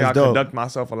 I think That's I dope. conduct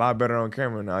myself a lot better on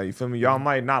camera now. You feel me? Y'all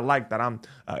might not like that I'm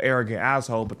an arrogant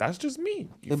asshole, but that's just me.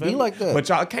 You It feel be me? like that. But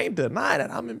y'all can't deny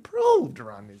that I'm improved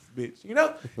around this bitch. You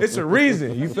know? It's a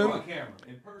reason. You feel me? camera,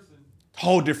 in person.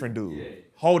 Whole different dude.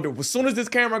 As soon as this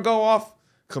camera go off,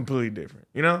 completely different.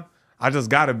 You know? I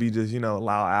just gotta be just, you know,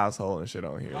 loud asshole and shit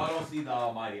on here. I don't see the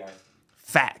almighty.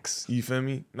 Facts. You feel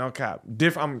me? No cap.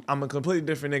 Different. I'm a completely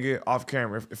different nigga off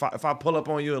camera. If I pull up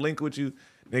on you, a link with you,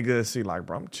 nigga see like,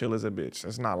 bro, I'm chill as a bitch.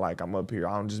 It's not like I'm up here.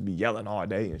 I don't just be yelling all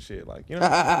day and shit. Like, you know,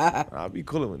 I'll be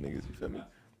cooler with niggas. You feel me?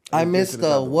 I missed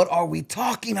what are we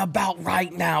talking about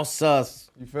right now, sus?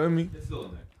 You feel me? It's still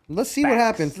in there. Let's see what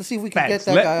happens. Let's see if we can Facts.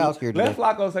 get that guy out here Let today.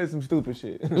 Flacco say some stupid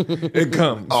shit. It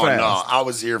comes. Oh fast. no, I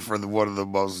was here for one of the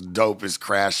most dopest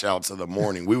crash outs of the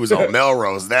morning. We was on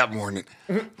Melrose that morning.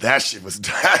 That shit was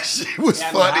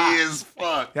funny as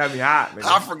fuck. You had me hot, nigga.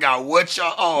 I forgot what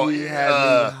y'all. Oh You had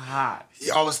yeah, me hot.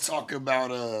 y'all was talking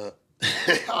about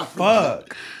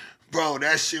Fuck. Bro,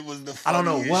 that shit was the funniest I don't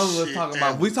know what we was talking about.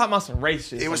 ever. We talking about some race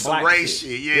shit. It was some race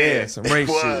shit, yeah. Yeah, some race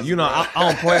shit. You know, I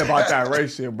don't play about that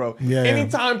race shit, bro. Yeah.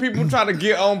 Anytime people try to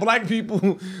get on black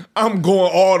people, I'm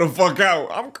going all the fuck out.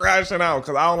 I'm crashing out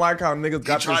because I don't like how niggas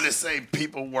got trying to this. say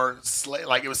people weren't slaves,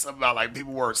 like it was something about like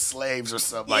people weren't slaves or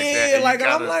something like that. Yeah, and like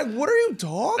gotta, I'm like, what are you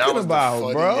talking was the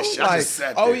about, bro? funniest shit. I Like, just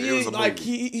sat oh there. It yeah, was a like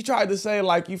movie. he tried to say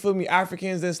like, you feel me?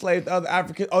 Africans enslaved other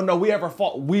Africans. Oh no,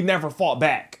 we never fought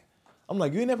back. I'm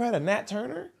like, you never had a Nat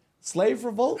Turner slave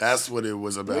revolt? That's what it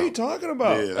was about. What are you talking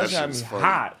about? Yeah, that shit got was me funny.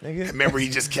 hot, nigga. Remember, he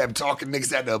just kept talking.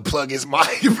 Niggas had to unplug his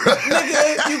mic, bro.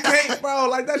 Nigga, you can't, bro.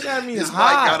 Like that got me His mic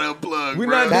hot. got unplugged, We're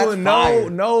bro. not That's doing fire.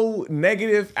 no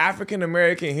negative African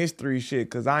American history shit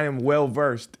because I am well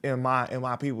versed in my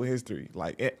people's history,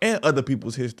 like and other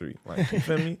people's history. Like you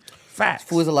feel me? Facts.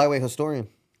 Fool is a lightweight historian.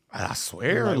 I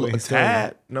swear, Lightweight it's historian.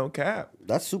 hat, no cap.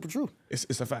 That's super true.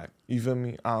 It's a fact. You feel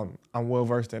me? I'm well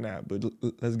versed in that. But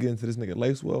let's get into this nigga.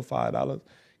 Lacewell, $5.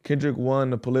 Kendrick won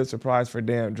the Pulitzer Prize for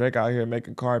Damn. Drake out here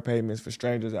making card payments for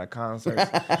strangers at concerts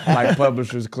like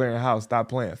Publishers Clearing House. Stop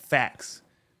playing. Facts.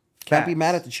 Can't be Facts.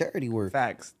 mad at the charity work.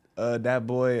 Facts. That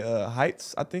boy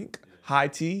Heights, I think. High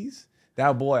T's.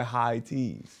 That boy High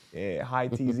T's. Yeah, High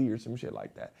TZ or some shit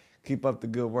like that. Keep up the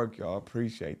good work, y'all.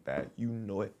 Appreciate that. You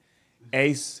know it.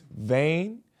 Ace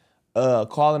Vane.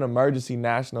 Call an emergency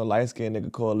national light-skinned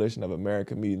nigga coalition of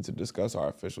America meeting to discuss our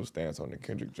official stance on the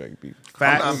Kendrick Drake beef.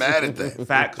 Facts. I'm not mad at that.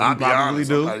 Facts. I'll We be probably honest.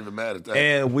 do. I'm not even mad at that.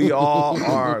 And we all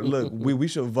are. Look, we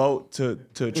should vote to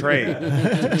trade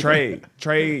Kendrick. Trade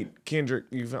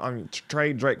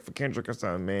Drake for Kendrick or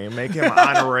something, man. Make him an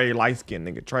honorary light skinned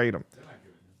nigga. Trade him.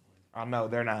 I know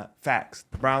they're not. Facts.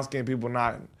 Brown skinned people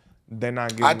they're not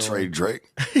getting. I trade Drake.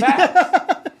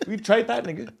 Facts. We trade that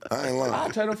nigga. I ain't lying. I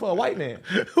trade him for a white man.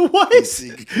 What? I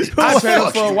trade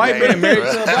him for a white man married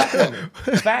to a black woman.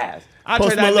 Fast. I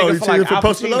Post trade that Malone. nigga You for trade like him for Al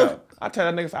Post Malone? Pacino. I trade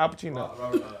that nigga for Al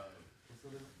Pacino.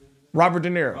 Robert De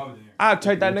Niro. I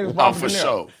trade that nigga for Robert for De Niro.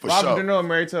 sure, for Robert sure. De Niro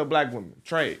married to a black woman.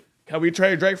 Trade. Can we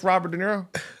trade Drake for Robert De Niro?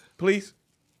 Please?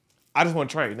 I just want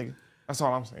to trade, nigga. That's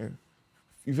all I'm saying.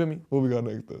 You feel me? What we got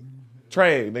next though?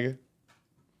 Trade, nigga.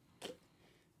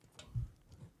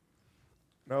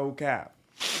 No cap.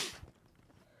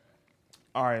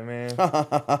 All right, man.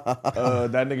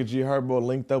 That nigga G Herbo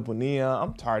linked up with Neon.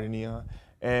 I'm tired of Neon.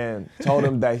 And told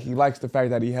him that he likes the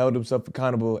fact that he held himself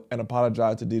accountable and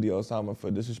apologized to Didi Osama for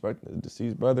disrespecting his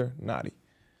deceased brother, Naughty.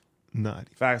 Naughty.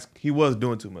 Facts, he was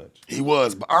doing too much. He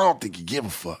was, but I don't think he give a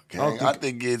fuck. Gang. I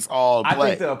think it's all I play.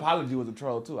 think the apology was a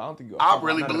troll too. I don't think you. I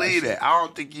really believe that. I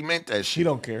don't think he meant that shit. He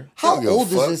don't care. How don't give a old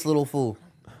is fuck. this little fool?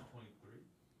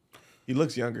 He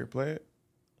looks younger. Play it.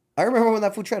 I remember when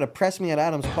that fool tried to press me at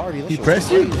Adam's party. That He shit was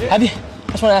pressed you? crazy. Have you?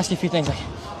 I just want to ask you a few things. Like,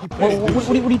 what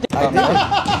do you think? I did.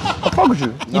 I fuck with you.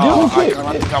 You No, do?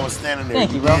 I think I was standing there.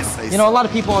 Thank you, bro. did say You know, a lot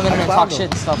of people on the internet clowned talk him.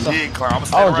 shit and stuff. So something. Yeah, clown. I was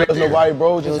standing right there. nobody,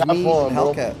 bro. It Just was have me fun, and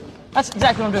bro. Hellcat. that's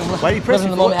exactly what I'm doing. Why do you press Living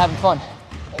in me the for? moment, having fun.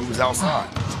 He was outside.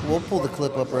 We'll pull the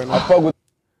clip up right I now. fuck with.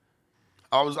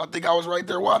 I think I was right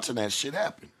there watching that shit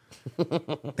happen.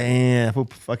 Damn, who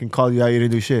fucking called you out? You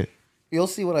didn't do shit. You'll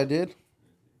see what I did.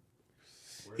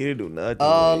 He didn't do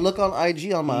nothing. Look on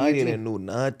IG on my He IG. didn't do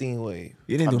nothing. Way.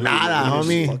 You didn't do nada,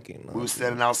 homie. We was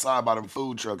standing outside by them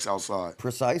food trucks outside,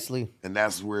 Precisely. and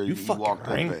that's where You he fucking walked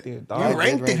up ranked at. it, You dog. ranked it,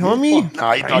 ranked it. homie.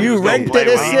 Nah, he thought he You was gonna ranked play it,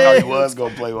 with. that's He thought it. he was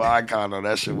gonna play with Icon. Though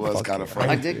that shit was kind of I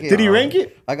funny. did get. Did he rank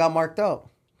it? I got marked out.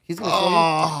 He's gonna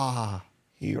Ah.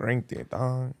 He ranked it,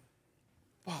 dog.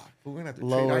 We're gonna have to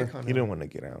Lower. trade Icon. He didn't want to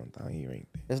get out, dog. He ranked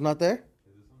it. show you. It's not there?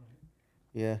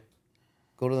 Yeah.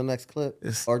 Go to the next clip.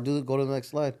 It's- Or go to the next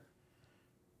slide.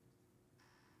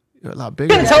 You're a lot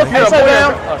bigger.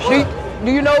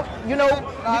 Do you know?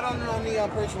 I don't know Neon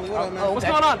personally. What up, man? What's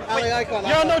going on? LA Icon.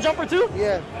 You're on No Jumper too?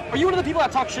 Yeah. Are you one of the people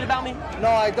that talk shit about me? No,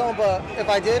 I don't, but if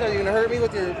I did, are you gonna hurt me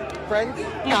with your friends?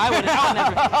 No, I wouldn't. I would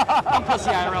never. I'm pussy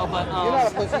IRL, but You're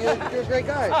not a pussy. You're a great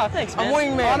guy. Oh, thanks, man. I'm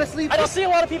wingman. Honestly, I just see a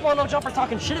lot of people on No Jumper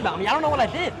talking shit about me. I don't know what I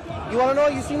did. you wanna know?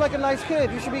 You seem like a nice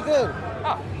kid. You should be good.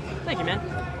 Oh, thank you, man.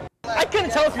 I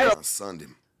couldn't tell if you're. I sunned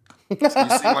him. You seem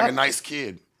like a nice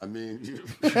kid. I mean,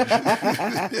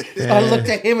 I looked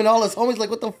at him and all his homies like,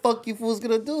 what the fuck you fools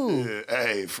gonna do?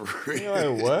 hey, for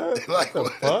real. Like, what? Like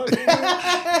what? Fuck?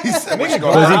 He said, "What you Nigga,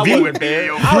 gonna I do would've with me,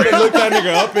 your I would have friend?" looked that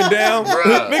nigga up and down.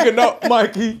 Bruh. Nigga, no,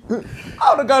 Mikey. I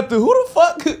would have got the who the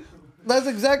fuck? That's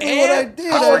exactly what I And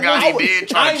did. I forgot he did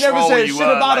try I to ain't never troll said you shit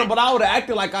up, about like- him, but I would have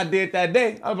acted like I did that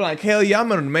day. I'd be like, hell yeah, I'm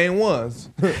one of the main ones.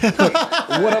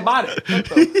 What about it? What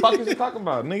the fuck is you talking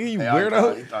about? Nigga, you Hey,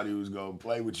 weirdo. He thought he was gonna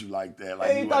play with you like that. Like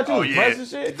Hey, he thought you was pressing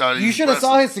shit? He thought he You was should have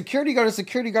saw pressing. his security guard. His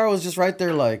security guard was just right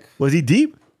there like, Was he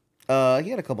deep? he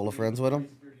had a couple of friends with him.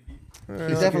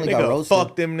 He's definitely got roasted.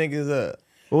 Fuck them niggas up.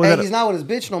 Hey, he's not with his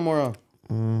bitch no more.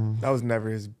 That was never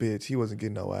his bitch. He wasn't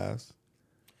getting no ass.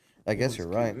 I guess you're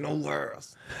right. No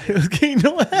worse. He was getting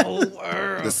no ass. No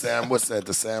worse. The Sam, what's that?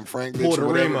 The Sam Frank bitch Puerto or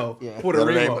whatever? Remo. Yeah. Puerto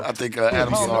Remo. I think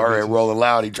Adam saw her at Rolling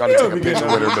Loud. He tried to take a picture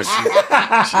with her, but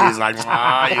she's like,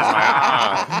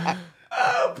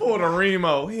 Puerto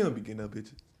Remo. He don't be getting no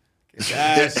bitches.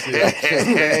 That shit.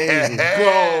 Crazy.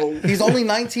 Go. He's only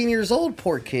 19 years old,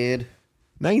 poor kid.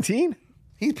 19?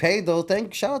 He's paid though.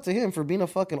 Shout out to him for being a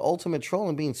fucking ultimate troll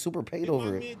and being super paid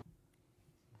over it.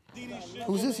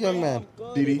 Who's this young man?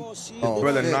 Didi. Oh,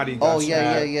 Brother shit. Naughty. Oh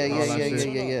yeah.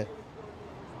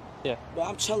 Yeah. But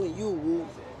I'm telling you, Woo,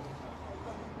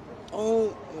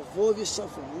 don't involve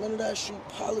yourself in none of that street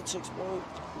politics, bro.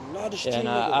 You're not a street nigga.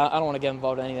 I don't want to get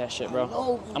involved in any of that shit,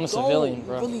 bro. I'm a civilian,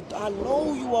 bro. Really, I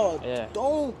know you are. Yeah. You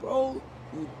don't, bro.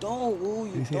 You don't, Woo.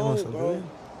 You don't, bro.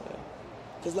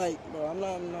 Cause like, bro, I'm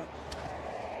not.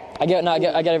 I get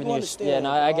everything. Yeah,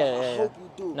 no, I get it. I Yeah. hope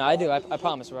you do. No, I do. I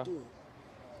promise, bro.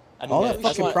 I do All get that it.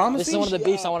 fucking promises? This is one of the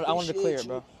beefs I wanted to clear,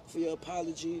 bro. For your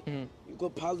apology, you go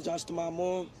apologize to my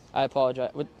mom. I apologize.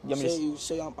 What, You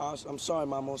say I'm sorry,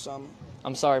 Mama Osama.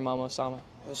 I'm sorry, Mama Osama.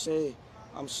 And say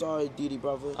I'm sorry, Didi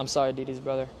brother. I'm sorry, Didi's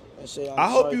brother. And say I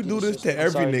hope sorry, you do Didi this sister. to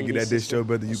every sorry, nigga Didi's that this sister. your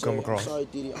brother you come I'm across. sorry,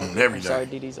 Didi. every I'm sorry,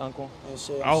 day. Didi's uncle. And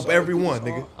say, I hope sorry, everyone,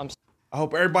 Didi's nigga. aunt. I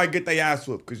hope everybody get their ass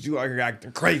whooped because you out here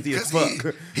acting crazy as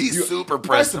fuck. He's super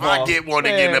pressed. If I get one to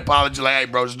get an apology, like, hey,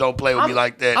 bro, just don't play with me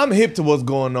like that. I'm hip to what's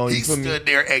going on. He You feel me? stood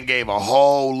there and gave a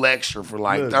whole lecture for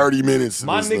like 30 minutes. To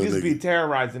My this little niggas be nigga.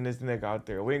 terrorizing this nigga out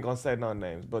there. We ain't gonna say no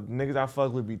names, but the niggas I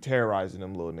fuck with be terrorizing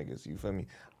them little niggas. You feel me?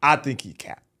 I think he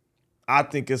cap. I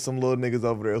think it's some little niggas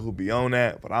over there who be on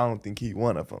that, but I don't think he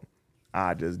one of them.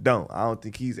 I just don't. I don't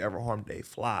think he's ever harmed a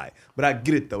fly. But I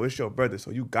get it though. It's your brother, so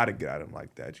you gotta get at him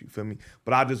like that. You feel me?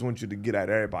 But I just want you to get at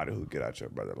everybody who get at your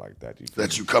brother like that. You feel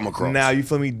That me? you come across. Now you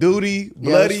feel me? Duty, Yeah,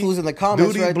 bloody. this fool's in the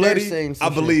comments Duty, right there bloody. saying some I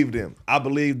shit. believe them. I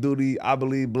believe Duty. I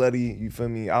believe bloody. You feel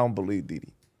me? I don't believe Didi.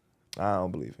 I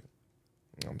don't believe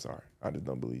him. I'm sorry. I just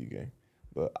don't believe you, gang.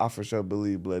 But I for sure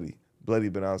believe bloody. Bloody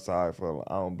been outside for.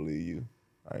 I don't believe you.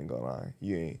 I ain't gonna lie.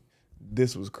 You ain't.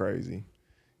 This was crazy.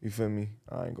 You feel me?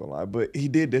 I ain't gonna lie. But he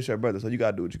did dish your brother, so you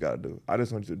gotta do what you gotta do. I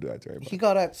just want you to do that to everybody. He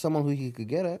got at someone who he could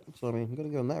get at. So I mean, you gotta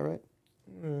give him that, right?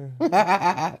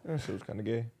 That shit was kind of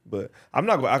gay. But I'm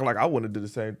not gonna act like I wouldn't have did the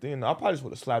same thing. I probably just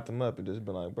would have slapped him up and just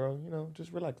been like, bro, you know,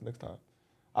 just relax next time.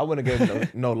 I wouldn't have gave him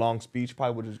no long speech.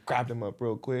 Probably would have just grabbed him up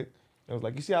real quick. I was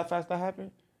like, you see how fast that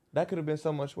happened? That could have been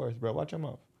so much worse, bro. Watch your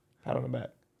mouth. Pat on the back.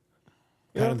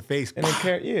 Pat on the face. And then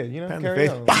carry, Pat on the carry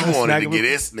face. on. He wanted to get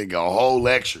this nigga a whole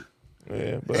lecture.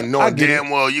 Yeah, but And knowing damn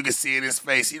well you can see in his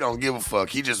face, he don't give a fuck.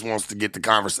 He just wants to get the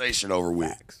conversation over with.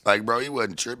 Facts. Like, bro, he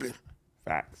wasn't tripping.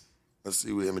 Facts. Let's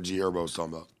see what him and G Herbo was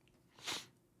talking about.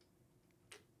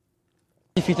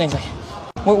 A few things like,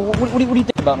 what do you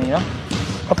think about me, you know?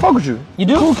 I fuck with you. You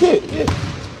do? Cool kid, yeah.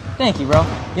 Thank you, bro.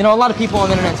 You know, a lot of people on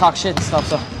the internet talk shit and stuff,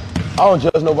 so I don't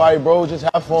judge nobody, bro. Just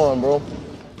have fun, bro.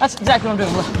 that's exactly what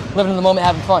I'm doing. Living in the moment,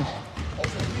 having fun.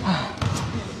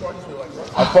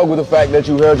 I fuck with the fact that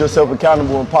you held yourself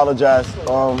accountable and apologized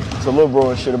to Lil Bro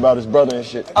and shit about his brother and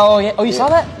shit. Oh, yeah. Oh, you saw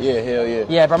that? Yeah, hell yeah.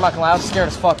 Yeah, bro, I'm not gonna lie. I was scared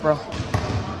as fuck, bro.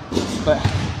 But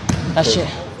that shit.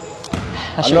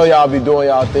 I know y'all be doing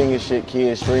y'all thing and shit,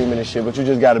 kids streaming and shit, but you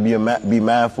just gotta be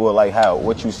mindful of like how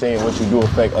what you say and what you do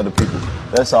affect other people.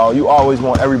 That's all. You always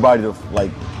want everybody to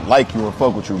like you and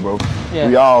fuck with you, bro. Yeah.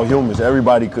 We all humans.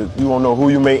 Everybody you don't know who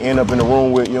you may end up in the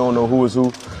room with. You don't know who is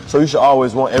who. So you should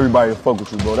always want everybody to fuck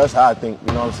with you, bro. That's how I think.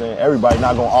 You know what I'm saying? Everybody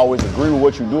not gonna always agree with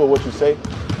what you do or what you say,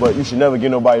 but you should never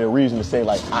give nobody a reason to say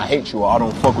like I hate you or I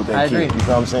don't fuck with that I kid. agree. You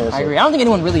know what I'm saying? I agree. I don't think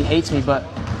anyone really hates me, but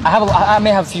I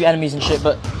may have a few enemies and shit,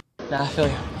 but nah, I feel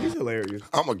you. He's hilarious.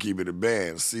 I'm gonna keep it a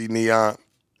band. See, Neon,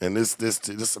 and this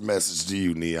a message to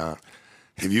you, Neon.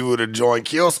 If you would have joined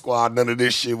Kill Squad, none of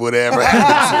this shit would have ever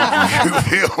happened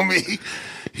to you. You feel me?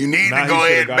 You need Nah, to go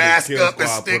he ahead and should've got his mask Kill up and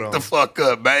Squad stick put the on. fuck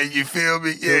up, man. You feel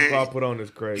me? Kill Yeah. Squad put on is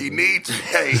crazy. He needs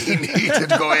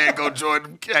to go ahead and go join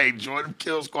them. Hey, join them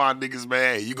Kill Squad niggas,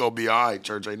 man. Hey, you gonna be all right,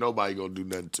 church. Ain't nobody gonna do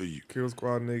nothing to you. Kill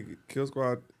Squad nigga. Kill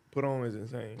Squad put on is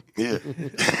insane. Yeah.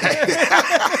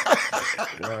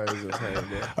 Why is insane,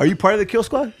 bro? Are you part of the Kill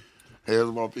Squad?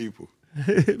 Here's my people.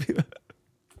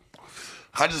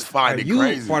 I just find it You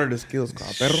crazy. part of the Kill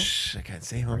Squad, perro. I can't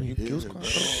say, homie. Kill Squad,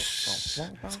 perro.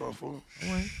 That's my fault.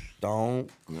 Don't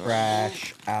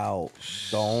crash out.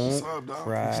 Don't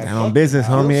crash. Stand on business,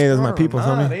 homie. Hey, those my people,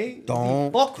 homie.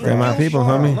 Don't They're my people,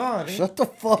 homie. Shut the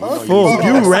fuck up. Fool,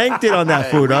 you ranked it on that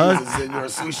food, dog. Senor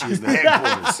Sushi is the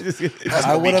headquarters.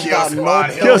 I would have got no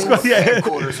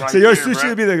headquarters right So your there, sushi bro.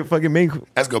 would be the fucking main.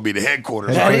 That's gonna be the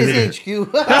headquarters. That right is there.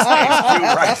 HQ. That's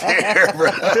HQ right there,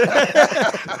 bro.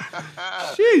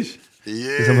 Sheesh. Yeah.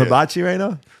 Is some hibachi right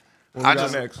now? What we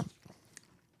got next?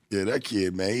 Yeah, that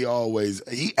kid, man.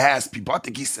 He asked people. I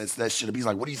think he sets that shit up. He's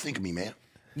like, "What do you think of me, man?"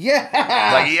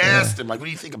 Yeah. Like he asked him, like, "What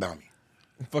do you think about me?"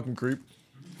 Fucking creep.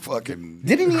 Fucking.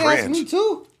 Didn't he cringe. ask me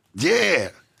too? Yeah.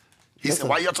 He said,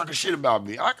 "Why y'all talking shit about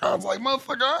me?" I was like,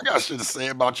 "Motherfucker, I got shit to say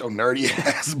about your nerdy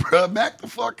ass, bro. Back the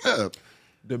fuck up."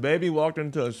 The baby walked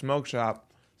into a smoke shop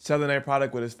selling their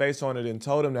product with his face on it and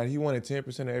told him that he wanted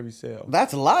 10% of every sale.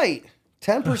 That's light.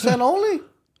 10% only?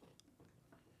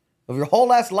 Of your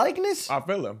whole ass likeness? I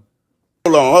feel him.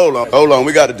 Hold on.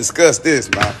 We got to discuss this,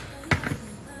 man.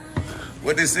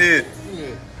 What this is?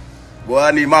 Boy,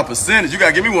 I need my percentage. You got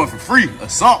to give me one for free or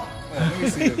something.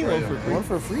 One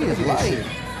for free is light.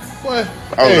 What?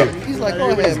 Hey, he's like,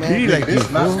 go ahead, man. It's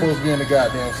not supposed to be in the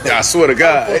goddamn store. Yeah, I swear to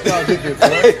God.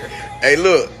 Hey,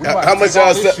 look. How much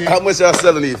y'all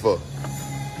selling these for?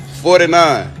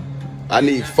 $49. I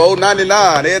need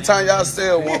 $4.99. Every time y'all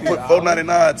sell one, put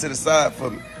 $4.99 to the side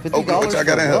for me. Okay, what y'all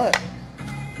got in here?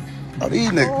 Oh, these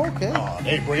niggas. Oh, okay.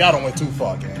 Hey, bro, y'all don't went too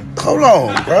far, gang. Hold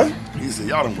on, bro. He said,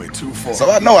 "Y'all done went too far." So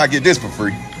I know I get this for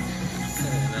free.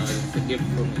 It's a gift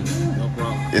for me. No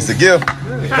problem. It's a gift.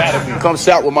 Come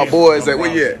shop with my boys at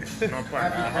where you at? Happy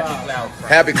Clouds.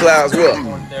 Happy Clouds, what?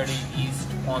 430 East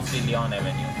Ponce de Leon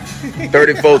Avenue.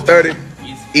 3430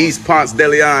 East Ponce de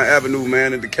Leon Avenue,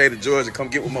 man, in Decatur, Georgia. Come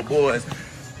get with my boys.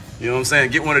 You know what I'm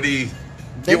saying? Get one of these.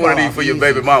 Get one of these for your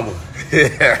baby mama.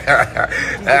 Get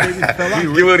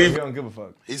one of these. He don't give a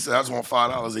fuck. He said, "I just want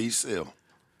 $5 each sale."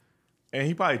 And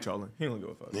he probably trolling. He don't give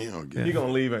a fuck. He don't give. He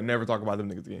gonna leave and never talk about them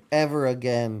niggas again. Ever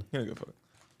again. He don't give a fuck.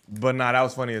 But nah, that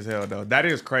was funny as hell though. That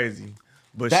is crazy.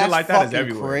 But That's shit like that is fucking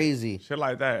everywhere. crazy. Shit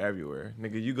like that everywhere.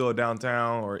 Nigga, you go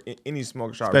downtown or any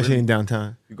smoke shop. Especially really, in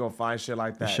downtown. you gonna find shit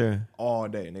like that sure. all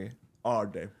day, nigga. All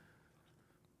day.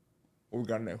 What we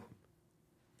got now?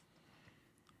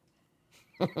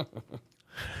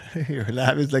 Your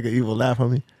laugh is like an evil laugh,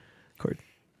 homie. Court.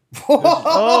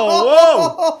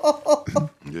 Oh, whoa!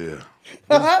 Yeah.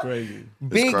 That's crazy.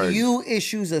 Big crazy. U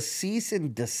issues a cease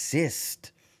and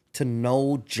desist to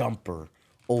No Jumper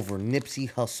over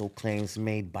Nipsey Hussle claims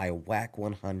made by Whack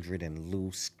 100 and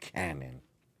Loose Cannon.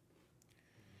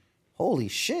 Holy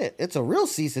shit, it's a real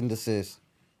cease and desist.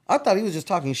 I thought he was just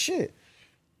talking shit.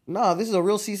 Nah, this is a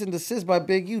real cease and desist by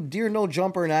Big U. Dear No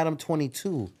Jumper and Adam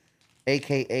 22,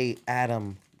 a.k.a.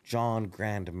 Adam John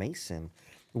Grand Mason.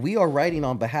 We are writing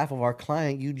on behalf of our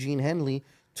client, Eugene Henley,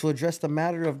 to address the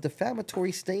matter of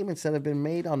defamatory statements that have been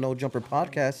made on No Jumper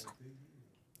Podcast,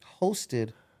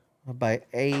 hosted by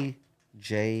AJG.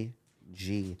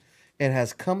 It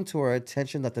has come to our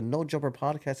attention that the No Jumper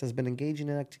Podcast has been engaging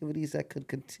in activities that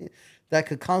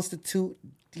could constitute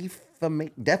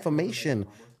defamation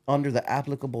under the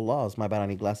applicable laws. My bad, I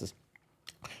need glasses.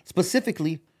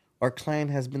 Specifically, our client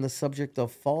has been the subject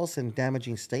of false and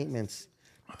damaging statements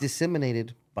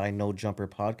disseminated by No Jumper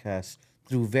Podcast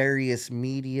through various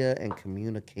media and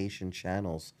communication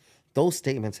channels. Those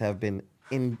statements have been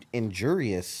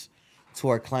injurious to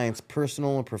our client's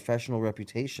personal and professional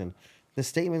reputation. The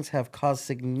statements have caused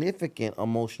significant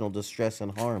emotional distress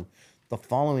and harm. The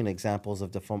following examples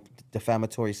of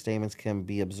defamatory statements can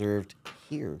be observed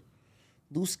here.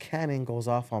 Loose Cannon goes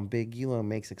off on Big U and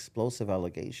makes explosive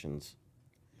allegations.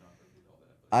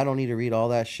 I don't need to read all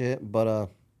that shit, but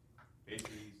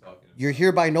you're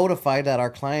hereby notified that our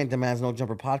client demands No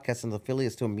Jumper Podcast and the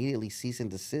affiliates to immediately cease and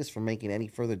desist from making any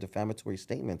further defamatory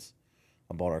statements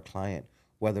about our client,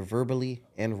 whether verbally,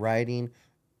 in writing,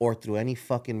 or through any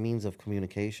fucking means of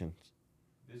communication.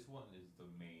 This one is the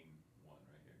main one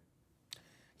right here.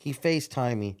 He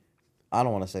FaceTimed me. I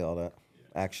don't want to say all that,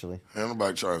 actually. Ain't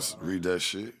nobody trying to read that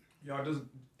shit. Y'all just,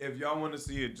 if y'all want to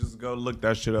see it, just go look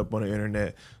that shit up on the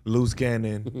internet. Loose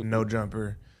Cannon, No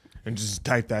Jumper, and just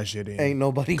type that shit in. Ain't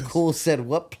nobody cool said,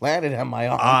 what planet am I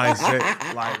on? I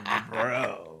said, like,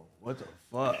 bro, what the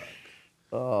fuck?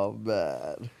 Oh,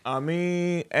 man. I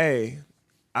mean, hey,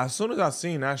 as soon as I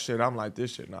seen that shit, I'm like,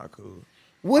 this shit not cool.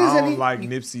 What is I don't any- like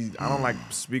Nipsey. I don't like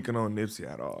speaking on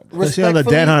Nipsey at all. Bro. Especially on the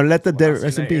dead, huh? Let the When I dead seen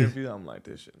rest in that peace. interview, I'm like,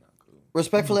 this shit not cool.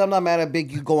 Respectfully, I'm not mad at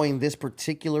Big U going this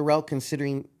particular route,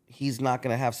 considering he's not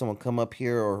going to have someone come up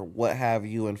here or what have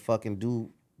you and fucking do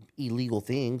illegal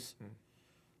things.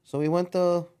 So he went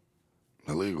the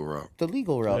legal route. The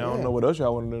legal route. I don't know what else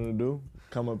y'all wanted them to do.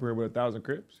 come up here with 1,000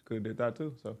 Crips. Could have did that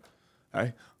too. So,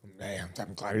 hey, damn,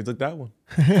 I'm glad he took that one.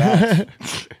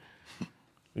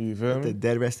 You feel me? The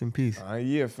dead rest in peace.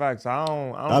 Yeah, facts. I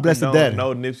don't God bless the condone dead.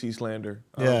 no Nipsey slander.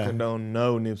 I don't condone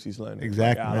no Nipsey slander.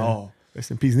 Exactly. Like, at all.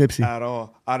 Rest in peace, Nipsey. At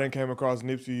all. I didn't came across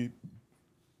Nipsey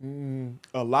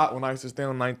a lot when I used to stay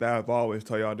on 9th Ave. I always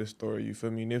tell y'all this story. You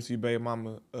feel me? Nipsey baby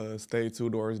mama stayed 2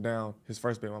 doors down. His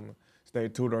first baby mama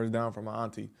stayed 2 doors down from my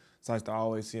auntie. So I used to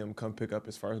always see him come pick up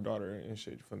his first daughter and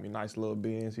shit. You feel me? Nice little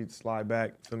Benz. He'd slide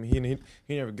back. You feel me?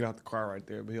 He never get out the car right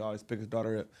there, but he always pick his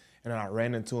daughter up. And then I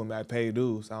ran into him at Paid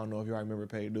Dues. I don't know if y'all remember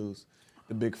Paid Dues,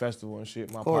 the big festival and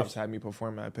shit. My pops had me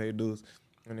perform at Paid Dues.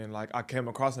 And then, like, I came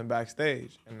across him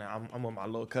backstage, and I'm with my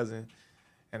little cousin,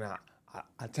 and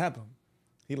I tap him.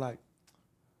 He like,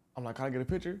 I'm like, can I get a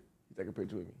picture? He take a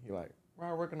picture with me. He like, where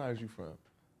I recognize you from?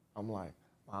 I'm like,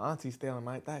 my auntie stay on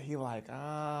like that. He like, you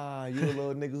a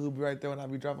little nigga who be right there when I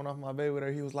be dropping off my baby with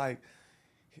her. He was like,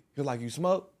 you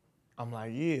smoke? I'm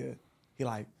like, yeah. He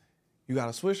like, you got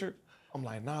a Swisher? I'm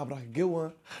like, nah, but I can get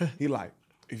one. He like,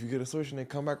 if you get a Swisher, then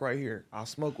come back right here. I'll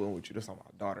smoke one with you. That's on my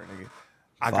daughter, nigga.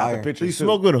 I got the picture. So you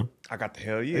smoke with him? I got the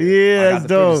hell yeah. Yeah, that's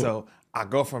dope. So I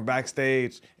go from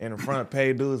backstage in front of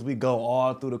Paid Dues. We go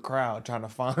all through the crowd trying to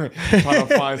find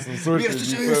some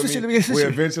swishers. You feel me? We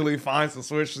eventually find some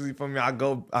swishers. You feel me? I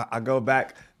go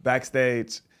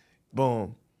backstage.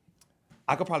 Boom.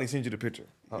 I could probably send you the picture.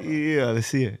 Yeah, let's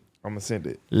see it. I'm gonna send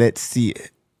it. Let's see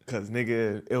it. Cause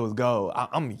nigga, it was gold.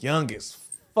 I'm young as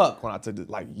fuck when I took it.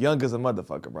 Like young as a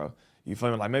motherfucker, bro. You feel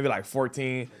me? Like maybe like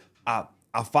 14.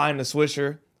 I find the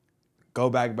swisher, go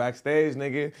backstage,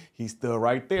 nigga. He's still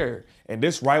right there. And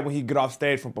this right when he get off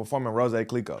stage from performing Rose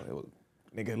Clico. It was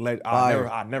nigga.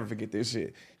 I'll never forget this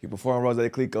shit. He performed Rose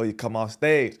Clico. He come off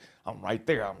stage. I'm right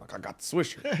there. I'm like, I got the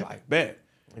swisher. Like bet.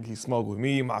 Nigga, he smoked with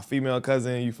me, my female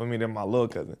cousin. You feel me? Then my little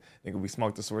cousin. Nigga, we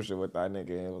smoked the swisher with that nigga.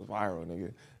 And it was viral,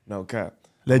 nigga. No cap.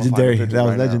 Legendary. That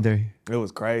was legendary. It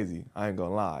was crazy. I ain't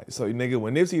gonna lie. So, nigga,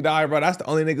 when Nipsey died, bro, that's the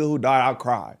only nigga who died. I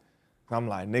cried. I'm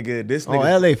like, nigga, this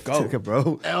nigga's LA the GOAT,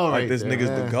 bro. Like, this nigga's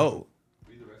the GOAT.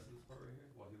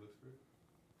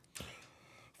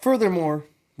 Furthermore,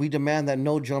 we demand that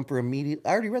No Jumper immediately...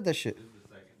 I already read that shit.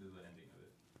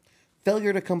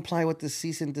 Failure to comply with the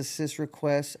cease and desist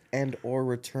request and or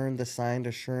return the signed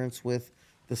assurance within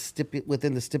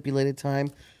the stipulated time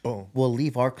will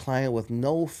leave our client with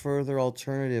no further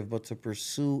alternative but to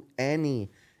pursue any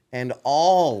and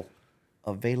all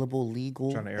available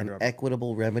legal and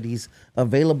equitable remedies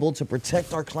available to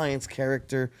protect our client's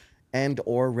character and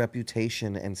or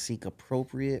reputation and seek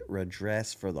appropriate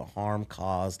redress for the harm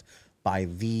caused by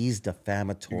these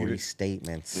defamatory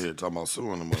statements. Yeah, talking about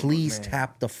suing them. Please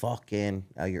tap the fuck in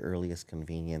at your earliest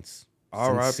convenience.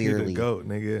 R.I.P. the GOAT,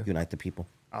 nigga. Unite the people.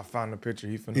 I found the picture.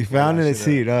 He found it. Let's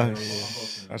see it.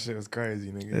 That shit was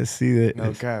crazy, nigga. Let's see that.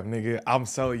 No cap, nigga. I'm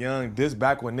so young. This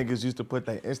back when niggas used to put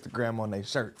their Instagram on their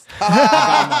shirts. I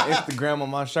got my Instagram on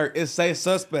my shirt. It say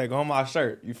suspect on my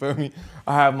shirt. You feel me?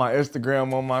 I have my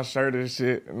Instagram on my shirt and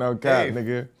shit. No cap,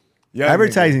 nigga. Young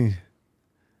advertising. Nigga.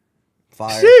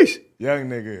 Fire. Sheesh. Young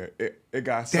nigga. It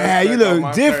got suspect. Damn, you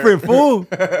look different, fool.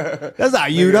 That's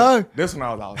not you, dog. This one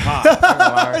I was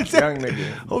outside. Young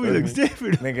nigga. Hope he looks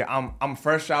different. Nigga, I'm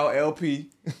fresh out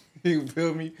LP. You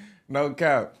feel me? No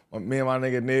cap. Me and my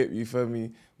nigga Nip, you feel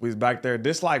me? We was back there.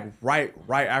 This like right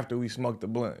after we smoked the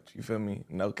blunt. You feel me?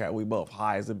 No cap. We both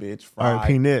high as a bitch.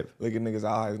 R.I.P. Nip. Look at niggas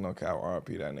eyes. No cap.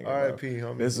 R.I.P. that nigga. R.I.P.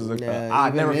 homie. This is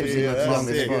I never forget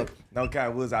this. No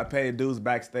cap. I paid dudes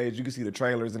backstage. You can see the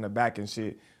trailers in the back and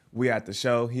shit. We at the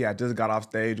show. He had just got off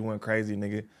stage, went crazy,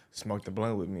 nigga. Smoked the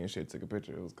blunt with me and shit. Took a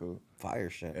picture. It was cool. Fire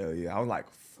shit. Hell yeah. I was like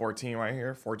 14 right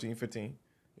here. 14, 15.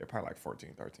 Yeah, probably like 14,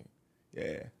 13.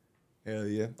 Yeah. Hell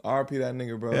yeah. RP that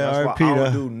nigga, bro. Yeah, that's RP why I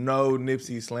don't do no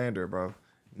Nipsey slander, bro.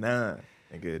 None.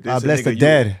 Nigga. God bless the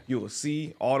dead. You will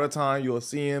see all the time. You will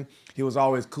see him. He was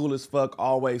always cool as fuck.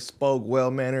 Always spoke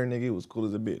well-mannered, nigga. He was cool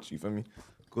as a bitch. You feel me?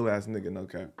 Cool ass nigga, no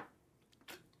cap.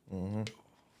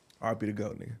 RP the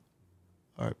GOAT, nigga.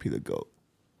 R.I.P. the GOAT.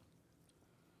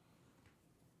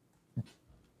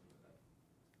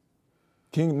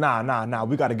 King, nah.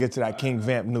 We got to get to that King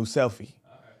Vamp new selfie.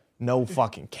 No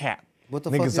fucking cap. What the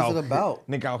fuck is it about?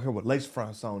 Nigga out here with lace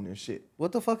fronts on and shit.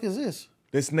 What the fuck is this?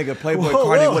 This nigga Playboy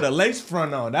Cardi with a lace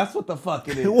front on. That's what the fuck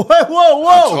it is. Whoa.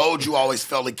 I told you I always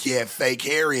felt like he had fake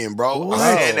hair in, bro.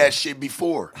 I said that shit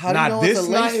before. How do you know this it's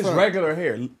a not lace his front? regular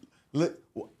hair. Look,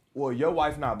 well, your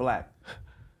wife not black.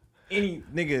 Any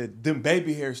nigga, them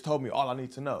baby hairs told me all I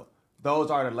need to know. Those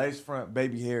are the lace front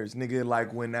baby hairs, nigga.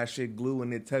 Like when that shit glue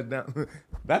and it touch down.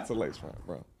 That's a lace front,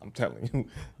 bro. I'm telling you.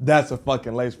 That's a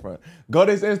fucking lace front. Go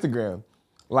to his Instagram.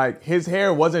 Like his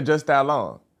hair wasn't just that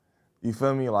long. You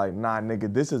feel me? Like, nah,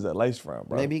 nigga, this is a lace front,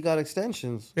 bro. Maybe he got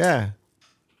extensions. Yeah.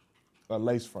 A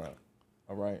lace front.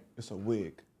 All right? It's a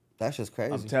wig. That's just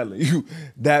crazy. I'm telling you,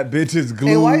 that bitch is glued.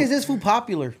 Hey, why is this fool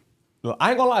popular? Look, I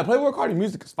ain't gonna lie. Playboy Cardi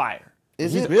music is fire.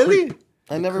 Is He's it? Really?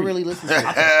 I never really listened to it.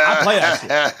 I play that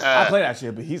shit. I play that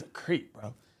shit, but he's a creep,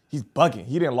 bro. He's bugging.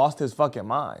 He didn't lost his fucking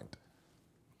mind.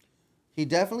 He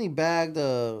definitely bagged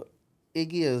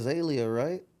Iggy Azalea,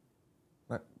 right?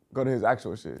 Go to his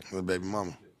actual shit. The baby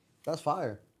mama. That's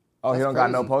fire. Oh, That's he don't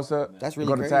crazy. got no post up? That's really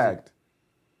Go to crazy. tagged.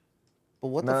 But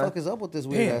what the fuck is up with this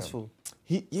weird ass fool?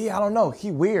 I don't know.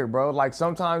 He weird, bro. Like,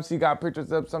 sometimes he got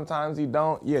pictures up, sometimes he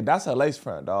don't. Yeah, that's a lace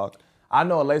front, dog. I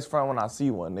know a lace front when I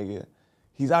see one, nigga.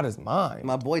 He's out his mind.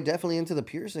 My boy definitely into the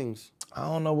piercings. I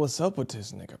don't know what's up with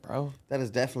this nigga, bro. That is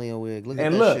definitely a wig. Look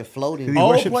And at that shit floating.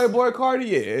 Old Playboy Cardi,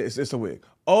 yeah, it's a wig.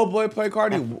 Old boy Play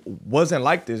Cardi wasn't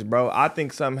like this, bro. I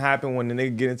think something happened when the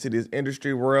nigga get into this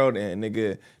industry world and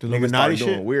niggas start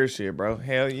doing weird shit, bro.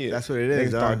 Hell yeah. That's what it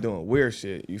is, Niggas start doing weird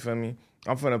shit. You feel me?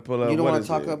 I'm finna pull up. You don't want to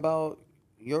talk about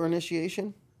your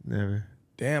initiation? Never.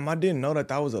 Damn, I didn't know that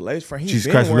was a lace front. He's Jesus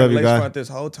been Christ, wearing love a you, lace God. front this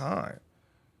whole time.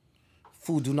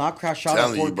 Fool, do not crash out at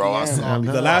Telling 4 you, bro, I p.m. saw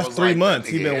The last 3 months,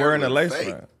 he been wearing a lace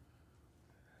front.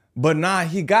 But nah,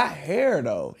 he got hair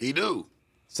though. He do.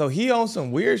 So he on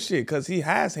some weird shit because he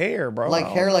has hair, bro. Like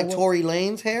hair like Tory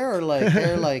Lane's hair, or like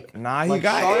hair like Nah, he like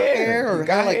got sharp hair. or He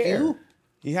got hair like hair. you?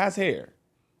 He has hair.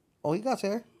 Oh, he got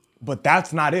hair. But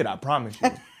that's not it, I promise you.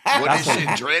 What is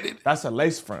shit dreaded? That's a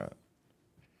lace front.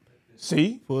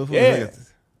 See? Full Yeah.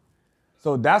 lace.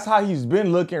 So that's how he's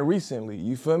been looking recently.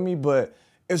 You feel me? But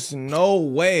it's no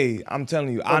way. I'm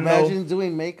telling you. I Imagine know.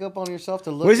 doing makeup on yourself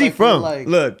to look. Where's he like you're, from? Like,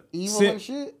 Look, evil and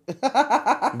shit.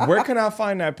 Where can I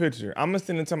find that picture? I'm gonna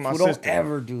send it to my Fool, sister. don't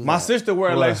ever do that. My sister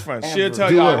wear a lace front. She'll Ever. tell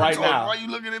Do y'all it. right now. Why you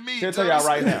looking at me? She'll tell y'all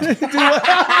right now. What you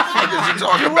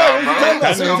talking about, bro?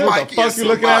 That nigga, what the fuck you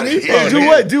looking at me for? Yeah, Do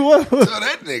what? Do what? Tell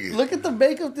that nigga. Look at the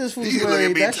makeup this fool's You look wearing.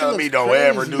 at me That shit telling me looks don't crazy.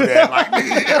 ever do that. Like,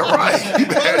 nigga, yeah, right. You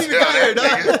better tell that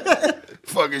nigga.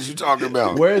 Fuck is you talking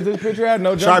about? Where is this picture at?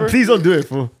 No Sorry, jumper? please don't do it,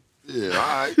 fool. Yeah, all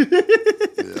right.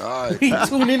 Yeah, all right. He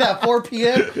tuned in at 4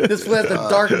 p.m. This fool has the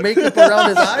dark makeup around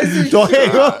his eyes. And Don't shit.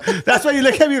 hate, bro. That's why you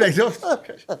look at me like, yo.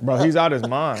 Bro, he's out his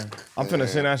mind. I'm finna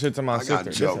send that shit to my I sister. got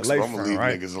This jokes, a but lace I'm gonna front, leave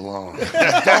right? niggas alone.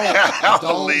 I'm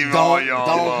gonna leave all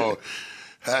y'all alone.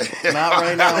 Not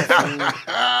right now.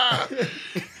 Fool.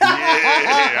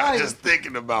 Yeah, I'm just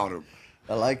thinking about him.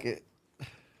 I like it.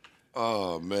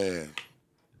 Oh man.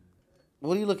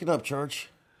 What are you looking up, Church?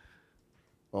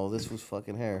 Oh, this was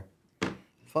fucking hair.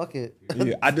 Fuck it.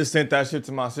 Yeah, I just sent that shit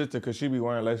to my sister because she be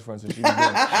wearing lace fronts and she be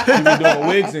doing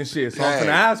wigs and shit. So I'm Dang.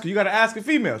 finna ask her. You gotta ask a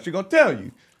female. She gonna tell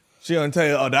you. She gonna tell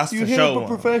you, oh, that's You for hit sure. up a one.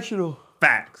 professional.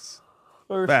 Facts.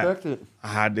 I respect it. I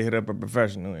had to hit up a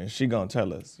professional and she gonna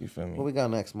tell us. You feel me? What we got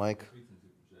next, Mike?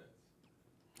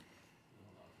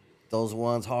 Those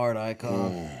ones hard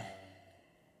icon.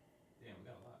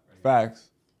 Facts.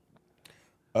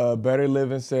 Better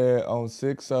Living said on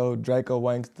 6-0, Draco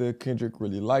Wankster, Kendrick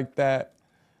really liked that.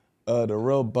 The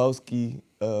real Boski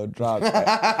dropped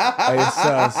hey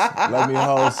sus, let me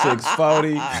hold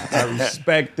 640. I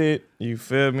respect it. You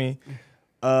feel me?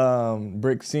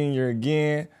 Brick Senior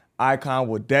again. Icon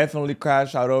will definitely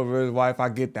crash out over his wife. I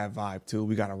get that vibe too.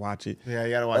 We gotta watch it. Yeah, you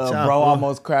gotta watch out. Bro fool.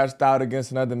 almost crashed out against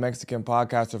another Mexican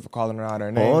podcaster for calling her out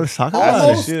her name. Oh, let's talk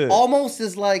about it. Almost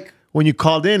is like. When you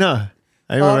called in, huh?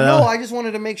 I remember No, that. I just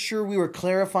wanted to make sure we were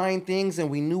clarifying things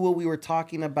and we knew what we were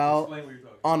talking about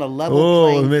on a level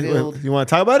Oh, playing field. you want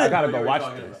to talk about it? I gotta go watch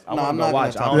this. I No, wanna I'm go not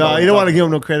watch. gonna I talk No, about you don't want to give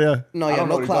him no credit. No, I yeah, don't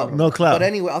know no what clout. he's No clout. But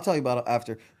anyway, I'll tell you about it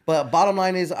after. But bottom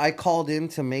line is, I called in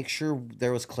to make sure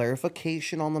there was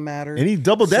clarification on the matter. And he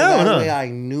doubled so down, that huh? way I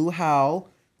knew how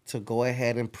to go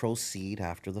ahead and proceed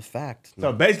after the fact.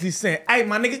 So basically saying, hey,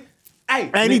 my nigga, hey.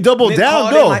 And he doubled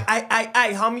down, called though. in Like,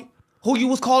 hey, homie, who you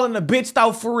was calling a bitch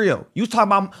though for real? You was talking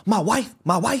about my wife,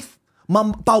 my wife, my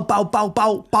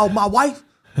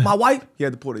my wife. He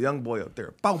had to put a young boy up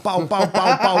there. Bow,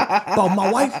 my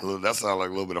wife. That sounds like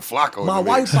a little bit of Flacco. My in the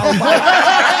wife, mix.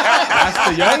 That's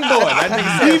the young boy. That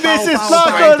nigga He said, misses bow,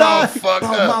 Flacco, Bow, dog. fuck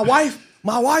up.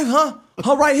 my wife, huh?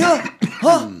 Her right here,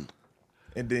 huh?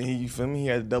 And then you feel me? He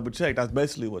had to double check. That's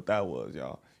basically what that was,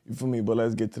 y'all. You feel me? But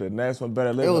let's get to the next one.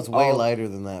 Better It Living. was way lighter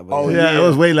than that. But Yeah, it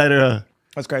was way later, huh?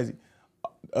 That's crazy.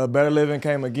 Better Living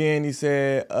came again. He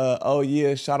said, oh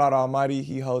yeah, shout out Almighty.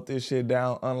 He hold this shit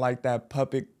down, unlike that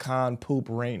puppet con poop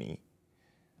Rainy.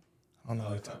 I don't know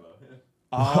what you're talking about.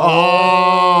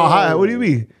 Oh, hi, what do you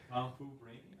mean?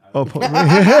 Oh, why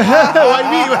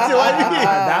me? Why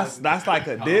me? That's like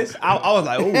a diss. I was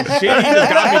like, oh shit, he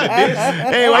just got me the diss.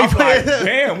 Hey, why you I'm put like, it?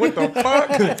 damn, what the fuck?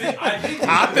 I think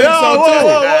Yo, so whoa, too.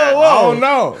 whoa, whoa, I don't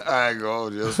know. I ain't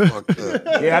gonna just fucked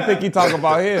up. Yeah, I think he talking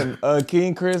about him.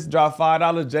 King Chris dropped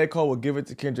 $5. J. Cole would give it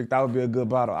to Kendrick. That would be a good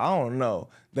battle. I don't know.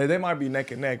 They might be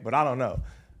neck and neck, but I don't know.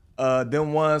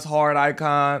 Them ones, hard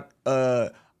icon. I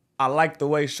like the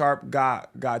way Sharp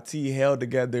got T held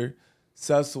together.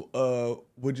 Sus,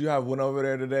 would you have went over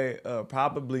there today?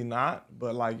 Probably not,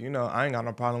 but like, you know, I ain't got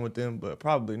no problem with them, but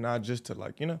probably not, just to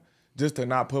like, you know, just to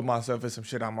not put myself in some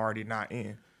shit I'm already not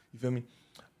in. You feel me?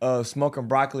 Smoking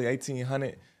Broccoli,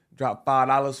 1800, dropped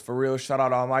 $5 for real. Shout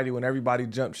out Almighty when everybody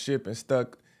jumped ship and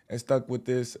stuck with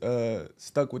this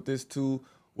too.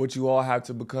 What you all have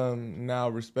to become now,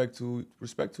 respect to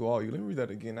all you. Let me read that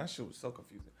again. That shit was so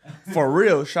confusing. For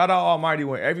real, shout out Almighty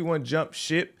when everyone jumped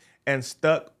ship and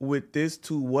stuck with this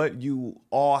to what you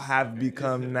all have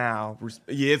become now.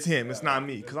 Yeah, it's him. It's not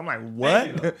me. Because I'm like,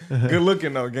 what? Good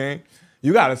looking, though, gang.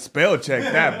 You got to spell check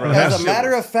that, bro. As a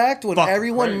matter of fact, when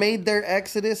everyone made their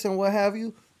exodus and what have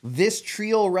you, this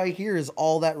trio right here is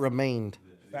all that remained.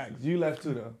 Facts. You left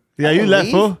too, though. Yeah, you left,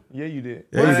 fool. Yeah, you did.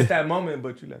 Yeah, not at that moment,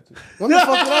 but you left too. When the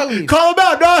fuck did I leave? Call him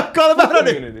out, dog. Call him out on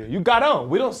it. You got on.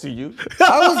 We don't see you.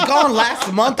 I was gone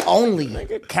last month only.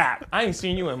 Nigga, cap. I ain't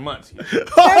seen you in months. That's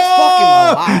fucking a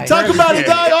lie. Talk about it,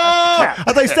 dog. Oh,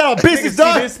 I thought you said on business,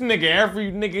 dog. This nigga,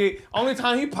 every nigga, only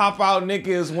time he pop out, nigga,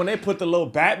 is when they put the little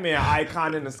Batman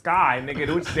icon in the sky,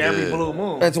 nigga, which is every blue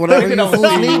moon. That's whenever you don't fools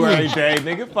see need you me. every day,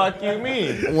 nigga. Fuck you,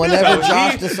 mean. Whenever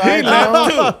Josh decides, he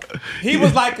left too. He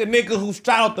was like a nigga who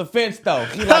straddled the fence, though.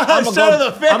 He like, I'm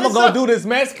gonna go do this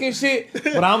Mexican shit,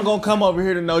 but I'm gonna come over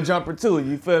here to No Jumper too.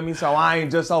 You feel me? So I ain't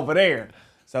just over there.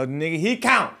 So nigga, he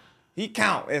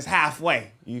count as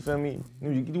halfway. You feel me?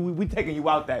 We taking you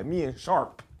out that me and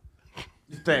Sharp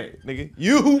thing,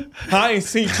 nigga. I ain't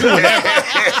seen you.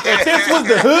 If this was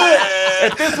the hood,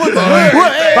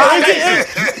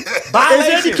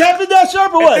 violation. Is he capping that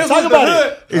Sharp or what? Talk about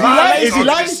it. Is he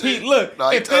lying? Look,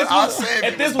 if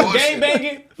this was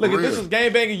gangbanging, look, if this was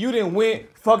gangbanging, you didn't win.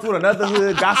 Fucked with another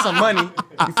hood, got some money.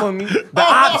 You feel me? The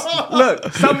ops,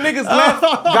 look, some niggas left,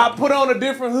 got put on a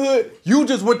different hood. You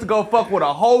just went to go fuck with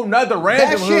a whole nother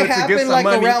random hood to get some like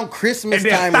money. Around Christmas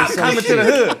and then time stop coming to the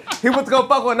hood. He went to go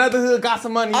fuck with another hood, got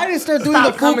some money. I didn't start doing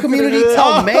the full community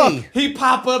till May. He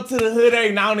pop up to the hood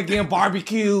every now and again,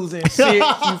 barbecues and shit.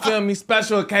 You feel me?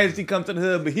 Special occasions he come to the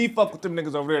hood, but he fuck with them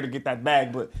niggas over there to get that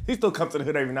bag, but he still comes to the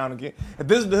hood every now and again. If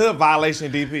this is the hood,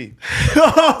 violation DP.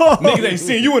 Niggas ain't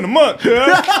seen you in a month,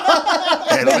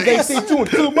 niggas ain't seen you in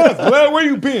 2 months. Well, where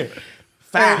you been?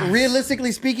 And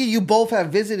realistically speaking, you both have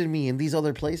visited me in these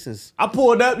other places. I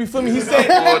pulled up, you feel me? He said,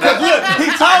 look, he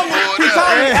told me,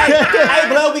 hey,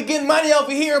 bro, we getting money over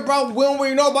here, bro. We don't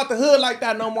really know about the hood like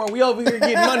that no more. We over here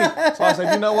getting money. So I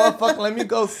said, you know what, fuck, let me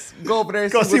go over there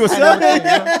and see what's happening.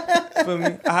 You know? Feel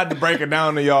me? I had to break it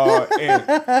down to y'all in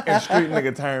street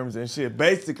nigga terms and shit.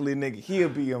 Basically, nigga, he'll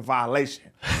be in violation.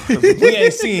 Because we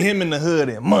ain't seen him in the hood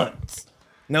in months.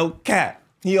 No cap.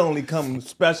 He only come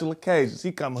special occasions.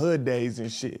 He come hood days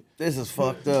and shit. This is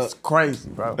fucked up. It's crazy,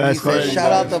 bro. That's crazy.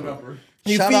 Shout out the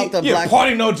Black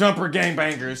party no jumper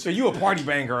gangbanger. So you a party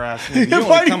banger ass nigga. You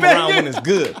only come around when it's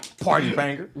good. Party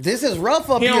banger. This is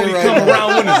rough up here. He only come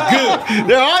around when it's good.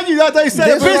 They're arguing out there.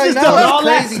 Said This business right now though. is All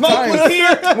that crazy smoke times. was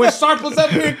here when Sharp was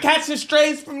up here catching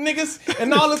strays from niggas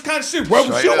and all this kind of shit. Where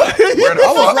was you at? Where the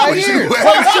I was fuck right was here. you Where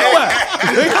was you at?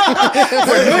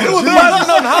 When nigga was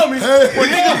busting on the homies, when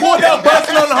nigga pulled up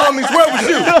busting on the homies, where was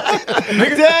you?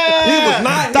 Nigga, he was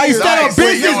not Thought you here. said on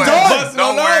business, dog. Busting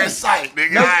on the Nowhere in homies. sight,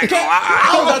 nigga. No, I ain't gonna lie.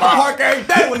 I was at the park every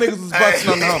day when niggas was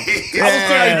busting on the homies. I was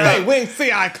there every day. We ain't see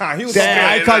Icon. He was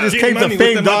Damn, Icon just came to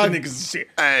fame, dog. Niggas and shit.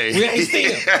 Hey. We ain't see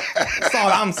him. That's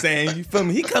all I'm saying. You feel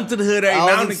me? He come to the hood every I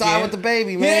now was and inside again. with the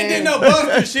baby, He man. ain't did no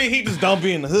buster shit. He just don't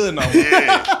be in the hood no more.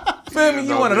 Yeah. Feel me? He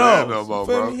Don't one of do that those. no more,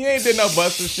 Feel bro. me? He ain't did no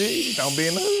buster shit. He don't be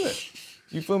in the hood.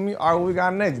 You feel me? All right, what we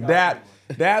got next?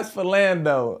 That's for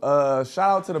Lando. Shout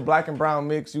out to the Black and Brown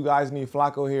mix. You guys need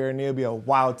Flacco here, and it'll be a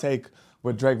wild take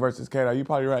with Drake versus Kato. You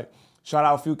probably right. Shout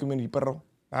out Few Community, bro.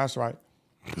 That's right.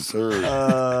 Yes, sir.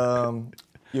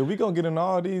 Yeah, we gonna get in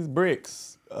all these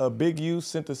bricks. Big U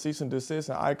sent the cease and desist,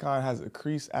 and Icon has a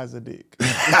crease as a dick.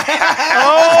 Nigga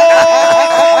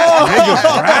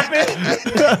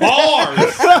rapping?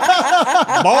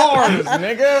 Bars,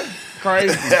 nigga.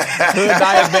 Crazy. Hood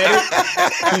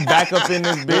diabetic. He back up in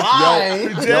this bitch. Why?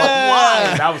 Yo,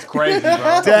 why? That was crazy,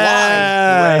 bro.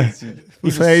 Damn. Crazy. He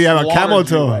say you have a camel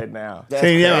slaughtered you toe. right now.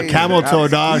 Saying you have a camel toe,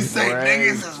 dog. You say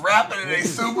niggas is rapping and they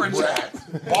super chat.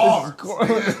 Bars.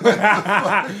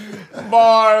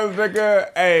 Bars, nigga.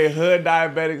 Hey, hood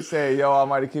diabetic say, yo,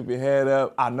 Almighty, keep your head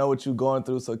up. I know what you going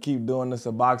through, so keep doing this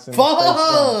in boxing.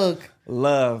 Fuck.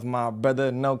 Love, my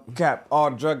brother, no cap.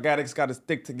 All drug addicts got to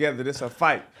stick together. This a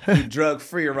fight. We drug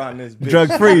free around this bitch.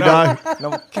 Drug free, dog.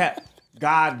 No cap.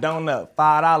 God donut,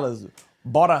 $5.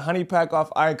 Bought a honey pack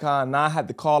off Icon. Now I had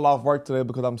to call off work today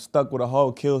because I'm stuck with a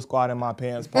whole kill squad in my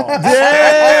pants. Pause.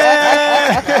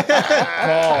 Yeah.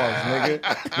 Pause, nigga.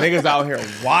 Niggas out here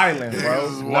wilding,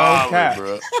 bro. No cap.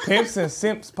 Bro. Pimps and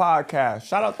Simps podcast.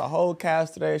 Shout out the whole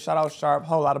cast today. Shout out Sharp.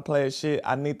 Whole lot of player shit.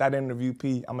 I need that interview,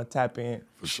 P. I'm going to tap in.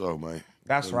 For sure, man.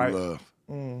 That's right. Love.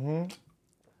 Mm-hmm.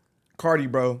 Cardi,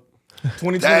 bro.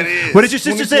 2020. That is. What did your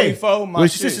sister say? What did your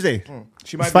sister say?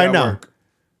 She might Let's be find at out. work.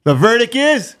 The verdict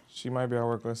is? She might be at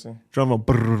work. Let's see. Drum roll.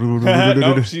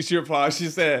 No, she replied. She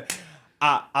said,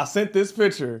 I sent this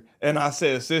picture and I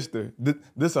said, sister,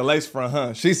 this a lace front,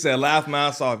 huh? She said, laugh my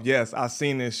ass off. Yes, I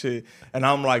seen this shit. And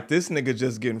I'm like, this nigga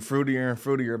just getting fruitier and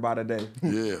fruitier by the day.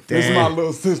 Yeah. This is my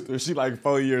little sister. She like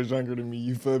 4 years younger than me.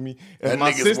 You feel me? That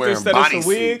my nigga's sister wearing said it's a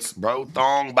wig. bodysuits, bro.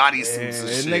 Thong bodysuits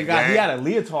and shit, nigga he had a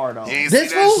leotard on.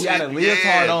 This fool? He had a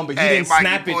leotard on, but he didn't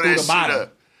snap it through the bottom.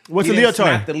 What's he the leotard?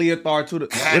 Snap the leotard to the.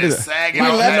 What is it? Sagging You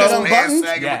on left that it pants, unbuttoned?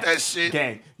 sagging with that shit.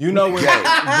 Gang. You know when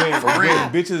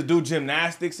bitches do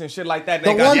gymnastics and shit like that.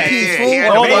 The one piece, fool.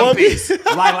 Yeah, the one piece.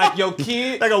 like your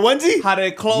kid. Like a onesie? How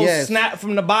their clothes snap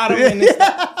from the bottom. And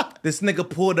this nigga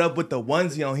pulled up with the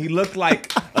onesie on. He looked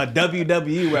like a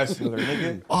WWE wrestler,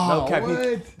 nigga. No cap.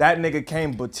 That nigga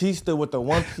came Batista with the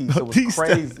one piece. It was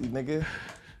crazy, nigga.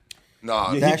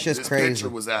 Nah, that's just this crazy. picture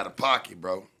was out of pocket,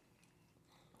 bro.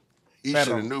 He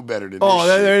Better. should have knew better than Oh,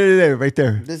 this shit. there, right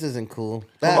there. This isn't cool.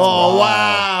 That's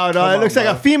Wow, dog. It looks like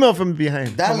a female from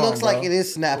behind. That looks like it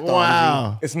is snapped on.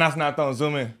 Wow. It's not snapped on.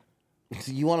 Zoom in.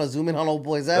 You want to zoom in on old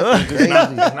boy's ass? It's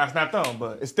not snapped on,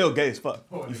 but it's still gay as fuck.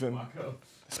 You feel me?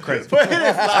 It's crazy. Still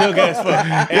gay as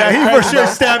fuck. Yeah, he for sure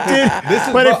stamped it. This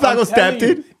is But bro, if Flaco I'm stamped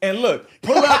telling it. you. And look,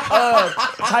 pull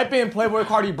up, type in Playboy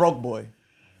Cardi Broke Boy.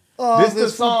 Oh, This the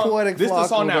song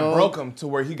Flacco, that dog. broke him to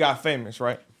where he got famous,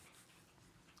 right?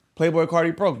 Playboy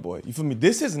Cardi Broke Boy. You feel me?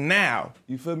 This is now.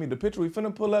 You feel me? The picture we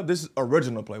finna pull up, this is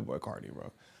original Playboy Cardi,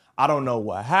 bro. I don't know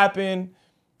what happened.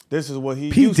 This is what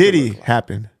he P. used to Diddy look like.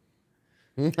 happened.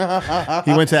 He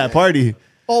went to that party.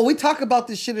 Oh, we talk about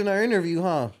this shit in our interview,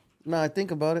 huh? No, I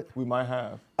think about it. We might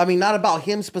have. I mean, not about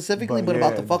him specifically, but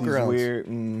about the fucker else. Weird.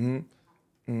 When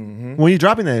you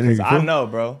dropping that interview? I know,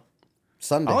 bro.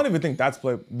 Sunday. I don't even think that's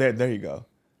play. There you go.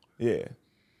 Yeah,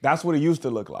 that's what it used to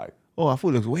look like. Oh, I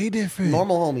fool looks way different.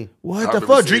 Normal homie. What I the remember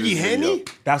fuck? seeing Drinky this Henny? video.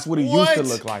 That's what it used to What?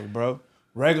 look like, bro.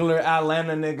 Regular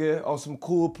Atlanta nigga on some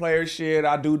cool player shit.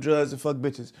 I do drugs and fuck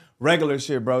bitches. Regular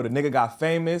shit, bro. The nigga got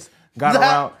famous. Got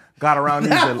around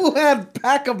these. That fool had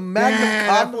pack of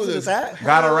Magnum condoms in his hat.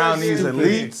 Got around these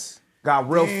elites. Got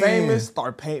real famous.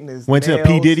 Start painting his Went to a nails,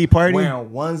 P. Diddy party? Wearing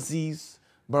onesies.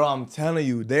 Bro, I'm telling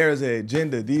you, there's an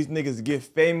agenda. These niggas get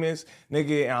famous,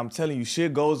 nigga, and I'm telling you,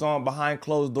 shit goes on behind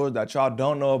closed doors that y'all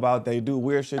don't know about. They do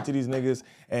weird shit to these niggas,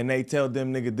 and they tell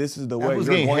them, nigga, this is the way was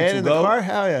you're getting going head to in the go. car?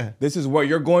 Hell yeah. This is where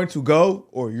you're going to go,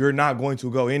 or you're not going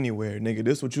to go anywhere, nigga.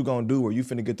 This is what you gonna do, or you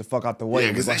finna get the fuck out the way.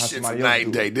 Yeah, because We're that gonna have shit's a somebody else night do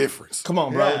and it. day difference. Come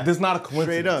on, bro. Yeah. This is not a coincidence.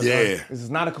 Straight up. Yeah. This is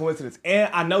not a coincidence. And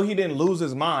I know he didn't lose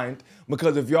his mind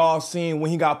because if y'all seen when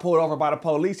he got pulled over by the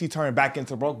police, he turned back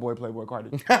into broke boy Playboy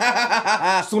Cardi.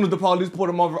 As soon as the police pulled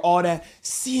him over, all that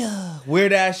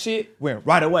weird ass shit went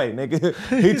right away, nigga.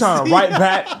 He turned right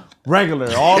back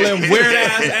regular. All them weird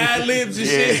ass ad libs and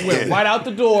shit went right out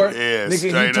the door. Yeah, nigga, he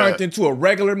straight turned up. into a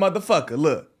regular motherfucker.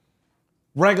 Look.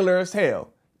 Regular as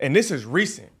hell. And this is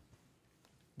recent.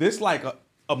 This like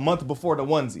a month before the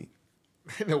onesie.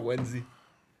 The onesie.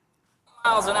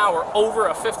 Miles an hour over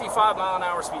a 55 mile an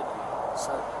hour speed limit.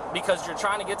 So, because you're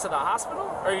trying to get to the hospital?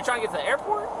 Or you're trying to get to the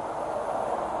airport?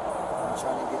 I'm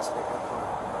trying to get to the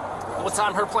airport. What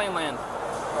time her plane landed?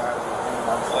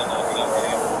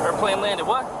 Her plane landed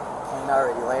what? Plane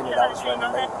already landed. I was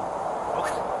running late.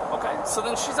 Okay, so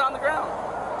then she's on the ground.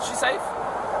 She's safe.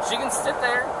 She can sit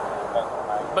there.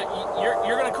 But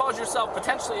you're going to cause yourself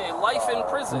potentially a life in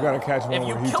prison. You gotta catch one if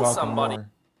you where he kill talking somebody.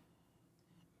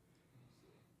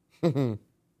 more.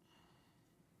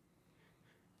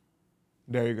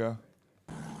 There you go.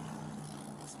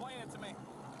 Explain it to me.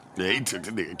 Yeah, he took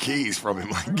the nigga keys from him.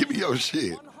 Like, give me your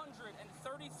shit.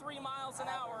 133 miles an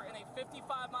hour in a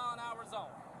 55 mile an hour zone.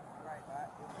 Right,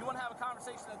 You want to have a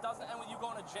conversation that doesn't end with you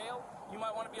going to jail? You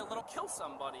might want to be a little kill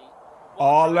somebody.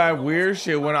 All that weird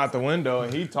shit went out the window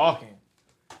and he talking.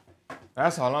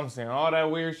 That's all I'm saying. All that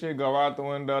weird shit go out the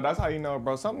window. That's how you know,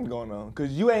 bro, something's going on. Cause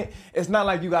you ain't, it's not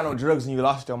like you got on drugs and you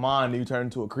lost your mind and you turned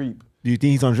into a creep. Do you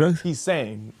think he's on drugs? He's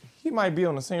sane. He might be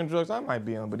on the same drugs I might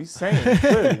be on, but he's sane,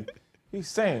 clearly. He's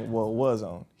sane. Well, was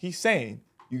on. He's sane.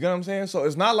 You get what I'm saying? So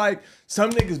it's not like some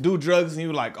niggas do drugs and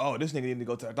you like, oh, this nigga need to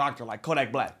go to a doctor, like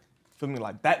Kodak Black. Feel me?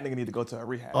 Like that nigga need to go to a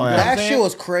rehab. Oh, yeah. That shit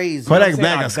was crazy. Kodak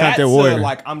Black got Scott their warrior.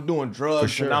 Like I'm doing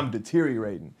drugs and I'm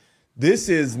deteriorating. This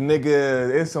is nigga,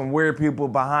 there's some weird people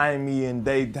behind me and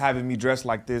they having me dressed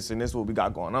like this and this is what we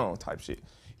got going on type shit.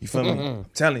 You feel me? I'm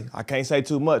telling you, I can't say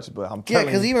too much, but I'm telling you. Yeah,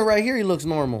 because even right here, he looks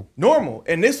normal. Normal.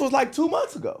 And this was like 2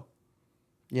 months ago.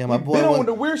 Yeah, my boy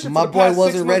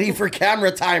wasn't ready for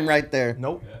camera time right there.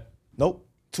 Nope. Nope.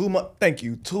 2 months. Thank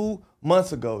you. 2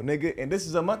 months ago, nigga. And this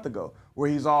is a month ago where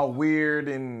he's all weird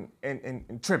and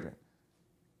tripping.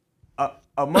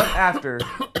 A month after,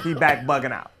 he back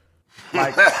bugging out.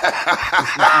 Like,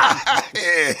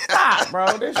 stop,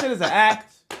 bro. This shit is an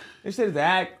act. This shit is an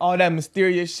act. All that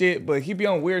mysterious shit, but he be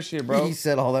on weird shit, bro. He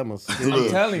said all that mysterious. I'm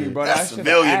telling you, bro. That's that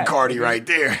civilian Cardi right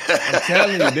there. I'm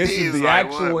telling you, this is the like,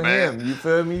 actual him. You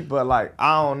feel me? But like,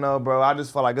 I don't know, bro. I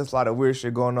just feel like there's a lot of weird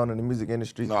shit going on in the music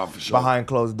industry behind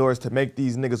closed doors to make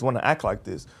these niggas want to act like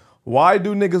this. Why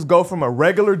do niggas go from a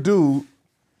regular dude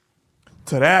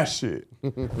to that shit?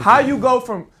 How you go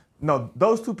from,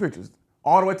 those 2 pictures,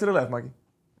 all the way to the left, Mikey,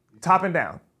 top and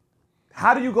down.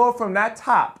 How do you go from that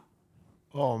top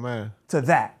to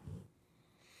that?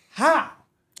 How?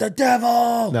 The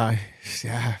devil! Nah,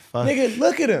 yeah, fuck. Nigga,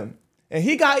 look at him. And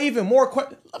he got even more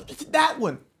questions. That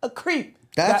one, a creep.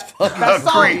 That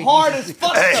song hard as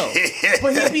fuck though.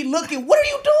 But he be looking, what are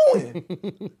you doing?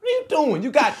 What are you doing?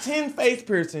 You got 10 face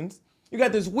piercings. You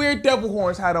got this weird devil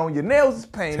horns hat on. Your nails is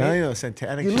painted. Tell you,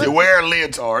 satanic. You're wearing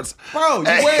leotards. Bro, you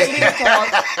wearing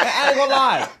leotards. And I ain't gonna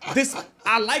lie.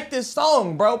 I like this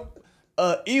song, bro.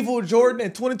 Evil Jordan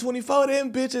in 2024,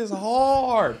 them bitches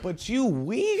hard. But you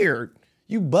weird.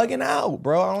 You bugging out,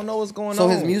 bro. I don't know what's going on. So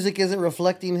his music isn't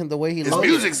reflecting him the way he looks? His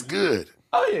music's good.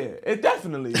 Oh yeah, it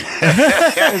definitely is.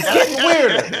 It's getting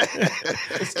weirder.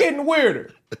 It's getting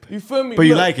weirder. You feel me? But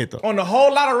you like it though. On the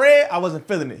Whole Lot of Red, I wasn't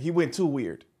feeling it. He went too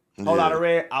weird. Whole Lot of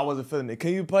Red, I wasn't feeling it.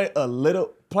 Can you play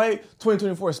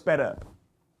 2024 sped up?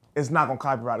 It's not gonna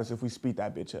copyright us if we speed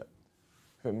that bitch up.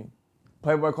 Feel me?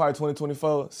 Playboy Cardi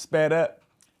 2024 sped up.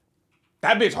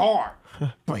 That bitch hard.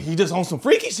 But he just on some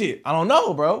freaky shit. I don't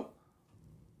know, bro.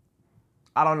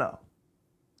 I don't know.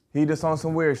 He just on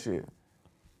some weird shit.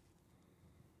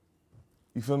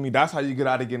 You feel me? That's how you get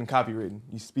out of getting copywritten.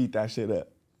 You speed that shit up.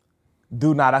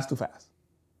 That's too fast.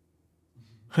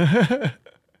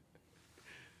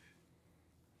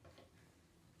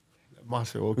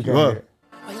 Monster woke you up.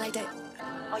 Oh, you like that?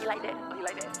 Oh, you like that? Oh, you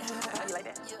like that? Oh, you like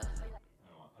that?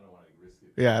 I don't want to risk it.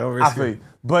 Yeah, I don't risk it.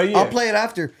 But yeah. I'll play it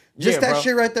after. Just that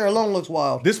shit right there alone looks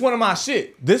wild. This one of my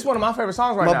shit. This one of my favorite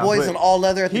songs right now. My boy's in all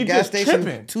leather at the gas station.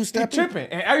 Tripping. Two-stepping. He tripping.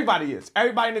 And everybody is.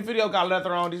 Everybody in the video got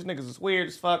leather on. These niggas is weird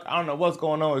as fuck. I don't know what's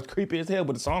going on. It's creepy as hell,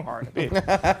 but the song hard.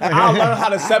 I'll learn how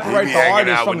to separate the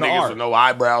artist from the art. With no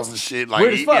eyebrows and shit. Like,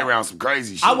 he be around some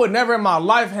crazy shit. I would never in my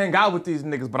life hang out with these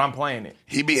niggas, but I'm playing it.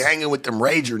 He be hanging with them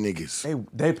Rager niggas.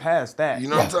 They passed that. You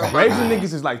know what I'm talking about? Rager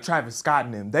niggas is like Travis Scott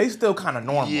and them. They still kind of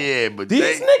normal. Yeah, but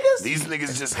these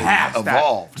niggas just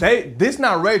evolved. This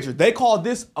not Rager. They call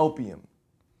this opium.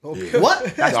 Yeah. What?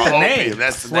 That's the name.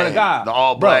 That's the Swear name. to God. The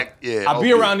all black. Yeah. I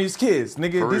be around these kids,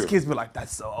 nigga. For these real. kids be like,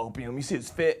 "That's so opium." You see his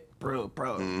fit, bro.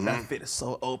 That fit is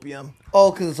so opium.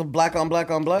 Oh, because it's a black on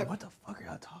black on black? What the fuck are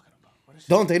y'all talking about?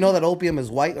 Don't they know that opium is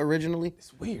white originally?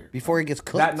 It's weird. Before it gets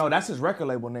cooked? That's his record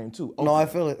label name too. Opium. No, I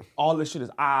feel it. All this shit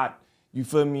is odd. You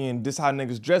feel me? And this how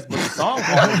niggas dress, but the song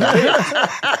hard.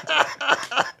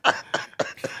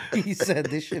 He said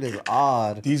this shit is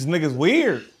odd. These niggas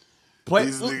weird.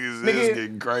 These niggas is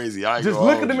getting crazy. Just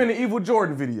look at them in the Evil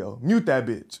Jordan video. Mute that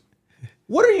bitch.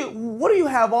 What do you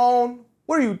have on?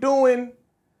 What are you doing?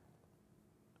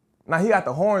 Now he got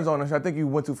the horns on him, so I think you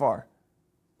went too far.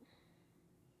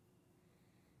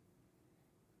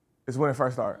 It's when it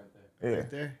first started. Yeah.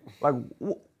 Right there. Like,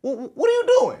 what are you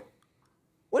doing?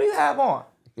 What do you have on?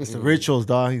 It's the rituals,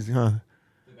 dog. He's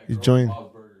joined.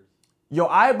 Your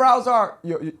eyebrows are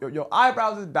your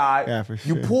eyebrows is dyed. Yeah, for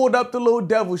sure. You pulled up the little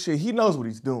devil shit. He knows what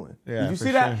he's doing. Yeah, Did you for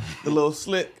see that? sure. The little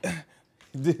slick.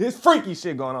 His freaky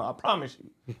shit going on. I promise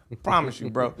you. Promise you,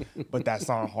 bro. But that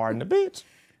song hard in the bitch.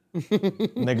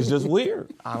 Niggas just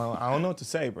weird. I don't know what to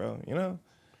say, bro. You know?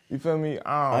 You feel me?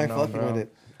 I ain't don't know, fucking bro. with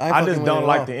it. I just don't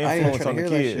like the influence on the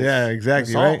kids. Yeah,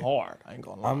 exactly. The song Right. hard. I ain't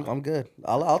gonna lie. I'm good.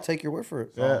 I'll take your word for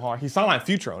it. Song hard. He sound like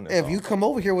Future on this If song. you come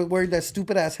over here with wearing that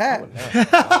stupid ass hat.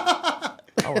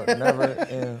 I would never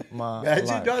in my life.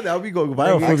 That would be going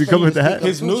viral if you come with the hat.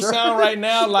 His new sound right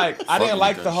now, like, I didn't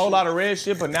like the Whole Lot of Red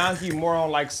shit, but now he more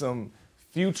on like some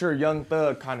Future Young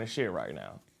Thug kind of shit right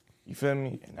now. You feel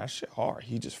me? And that shit hard.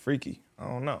 He just freaky. I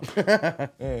don't know.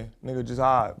 Yeah, nigga just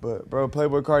odd. But bro,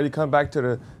 Playboy Cardi, come back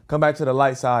to the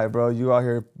light side, bro. You out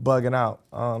here bugging out.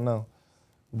 I don't know.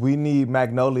 We need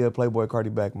Magnolia Playboy Cardi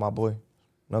back, my boy.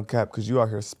 No cap, cause you out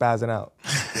here spazzing out.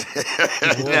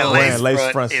 That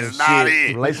lace front and is not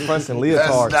shit. it. Lace fronts and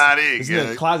leotards. That's not it. This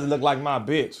nigga closet look like my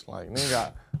bitch. Like nigga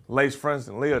got lace fronts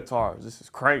and leotards. This is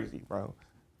crazy, bro.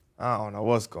 I don't know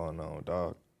what's going on,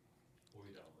 dog.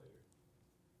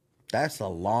 That's a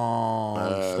long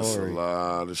story. That's a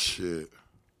lot of shit.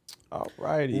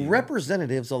 Alrighty.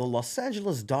 Representatives of the Los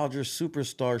Angeles Dodgers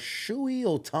superstar Shuhei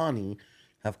Ohtani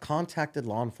have contacted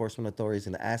law enforcement authorities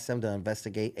and asked them to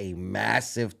investigate a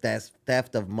massive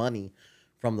theft of money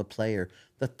from the player.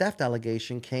 The theft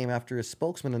allegation came after his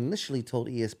spokesman initially told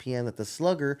ESPN that the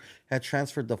slugger had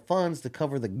transferred the funds to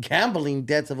cover the gambling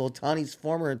debts of Ohtani's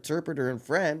former interpreter and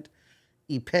friend,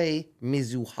 Ippei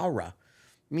Mizuhara.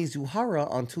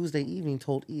 Mizuhara on Tuesday evening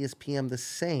told ESPN the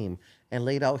same and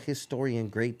laid out his story in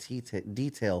great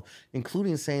detail,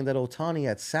 including saying that Ohtani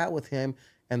had sat with him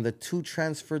and the two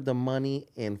transferred the money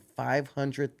in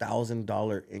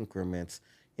 $500,000 increments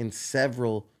in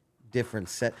several different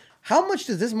sets. How much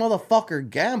does this motherfucker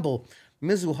gamble?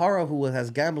 Mizuhara, who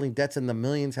has gambling debts in the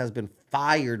millions, has been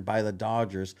fired by the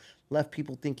Dodgers, left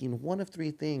people thinking one of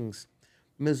three things.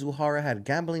 Mizuhara had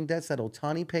gambling debts that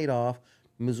Ohtani paid off,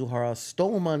 Mizuhara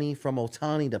stole money from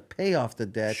Ohtani to pay off the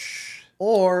debt,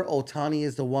 or Ohtani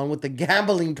is the one with the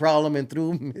gambling problem and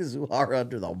threw Mizuhara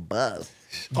under the bus.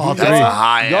 That's a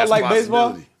high Y'all ass like baseball?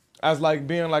 possibility. As like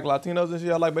being like Latinos and shit,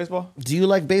 y'all like baseball? Do you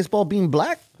like baseball being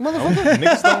black, motherfucker?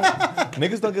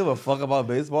 Niggas don't give a fuck about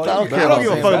baseball. I don't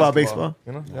give a fuck about baseball.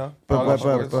 You know, yeah.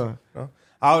 But.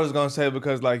 I was gonna say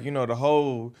because like, you know, the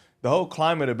whole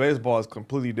climate of baseball is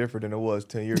completely different than it was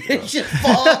 10 years ago. It's just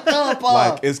fucked up.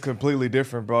 Like, it's completely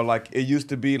different, bro. Like, it used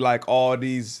to be like all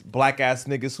these black-ass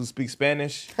niggas who speak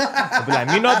Spanish. They'd be like,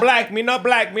 me no black, me no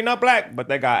black, me no black. But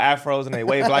they got afros and they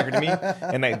way blacker than me.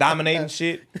 And they dominating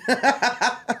shit.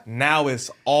 Now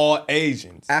it's all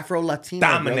Asians. Afro-Latino.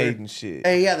 Dominating shit.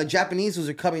 Hey, yeah, the Japanese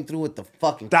are coming through with the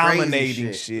fucking Dominating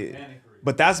crazy shit.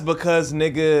 But that's because,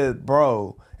 nigga,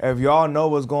 bro, if y'all know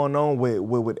what's going on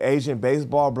with Asian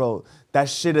baseball, bro, that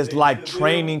shit is like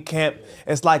training camp.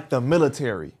 It's like the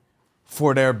military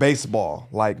for their baseball.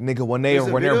 Like, nigga, when they're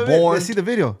born. Let's see the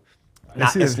video.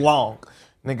 It's long.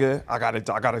 Nigga, I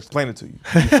gotta explain it to you.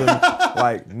 You feel me?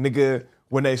 Like, nigga,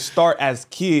 when they start as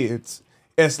kids,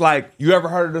 it's like, you ever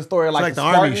heard of the story of like the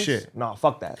Spartans? army shit. Nah,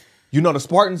 fuck that. You know the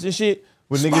Spartans and shit?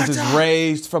 When niggas is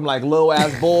raised from like little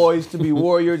ass boys to be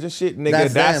warriors and shit,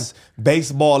 nigga, that's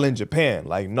baseball in Japan.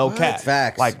 Like, no cap.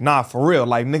 Facts. Like, nah, for real.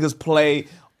 Like, niggas play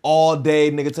all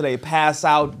day, nigga, till they pass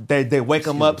out. They wake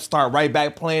them up, start right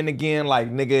back playing again.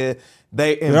 Like, nigga,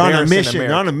 they're on a mission.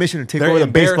 They're on a mission to take over the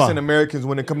baseball. They're embarrassing Americans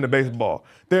when it comes to baseball.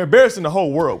 They're embarrassing the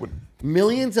whole world.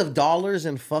 Millions of dollars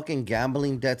in fucking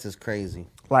gambling debts is crazy.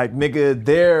 Like, nigga,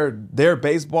 their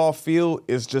baseball field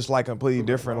is just like completely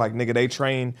different. Like, nigga, they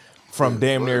train from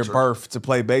damn near birth to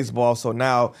play baseball. So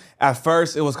now, at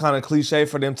first, it was kind of cliche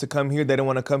for them to come here. They didn't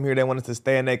want to come here. They wanted to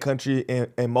stay in their country,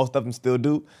 and most of them still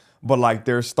do. But, like,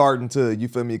 they're starting to, you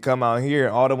feel me, come out here.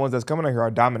 And all the ones that's coming out here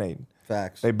are dominating.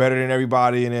 Facts. They better than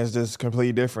everybody, and it's just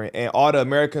completely different. And all the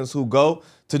Americans who go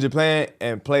to Japan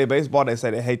and play baseball, they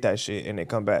say they hate that shit, and they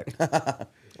come back.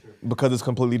 Because it's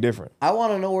completely different. I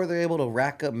want to know where they're able to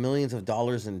rack up millions of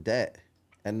dollars in debt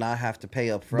and not have to pay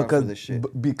up front for this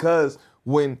shit. Because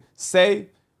when, say,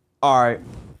 all right.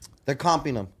 They're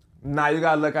comping them. Now you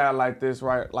got to look at it like this,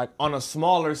 right? Like, on a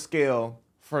smaller scale,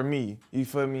 for me, you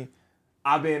feel me?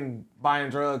 I've been buying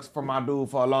drugs for my dude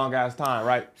for a long ass time,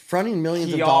 right? Fronting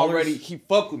millions of dollars. He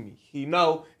fuck with me. He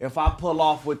know if I pull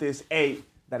off with this 8,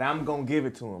 that I'm gonna give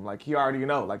it to him. Like, he already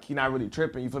know. Like, he not really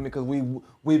tripping, you feel me? Because we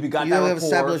got that rapport.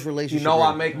 Established relationship. He know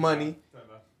I make money.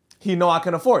 He know I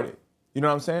can afford it. You know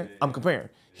what I'm saying? I'm comparing.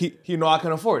 He know I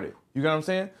can afford it. You know what I'm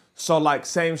saying? So, like,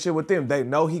 same shit with them. They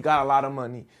know he got a lot of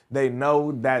money. They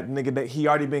know that nigga that he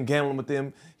already been gambling with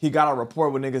them. He got a rapport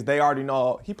with niggas. They already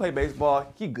know he play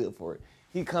baseball. He good for it.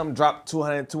 He come drop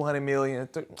 200 million.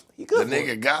 He good the for nigga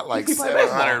it. got like He play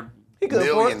 700 baseball.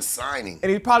 million signing.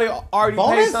 And he probably already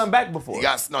paid something back before. He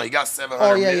got 700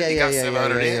 Oh, yeah, million. He got yeah,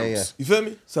 700 yeah, M's. You feel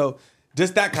me? So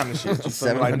just that kind of shit. You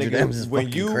feel me? Like, 700 nigga, M's is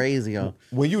fucking crazy, huh?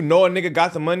 When you know a nigga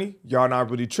got the money, y'all not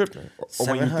really tripping. Or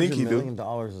when you think he do. $700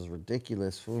 million is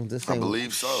ridiculous. Fool. This I thing,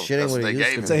 believe so. Shit ain't That's what what it they used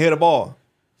gave to him. To hit a ball.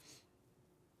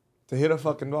 To hit a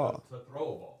fucking ball. To throw a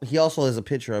ball. He also has a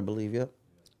pitcher, I believe, yep.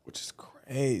 Which is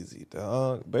crazy,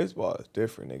 dog. Baseball is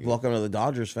different, nigga. Welcome to the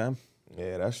Dodgers, fam.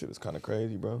 Yeah, that shit is kind of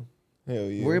crazy, bro. Hell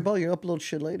yeah. Worry about your upload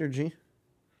shit later, G.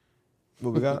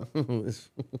 What we got?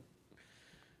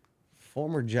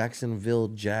 Former Jacksonville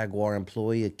Jaguar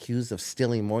employee accused of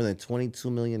stealing more than $22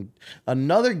 million.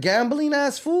 Another gambling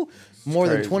ass fool? More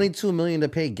than $22 million to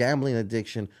pay gambling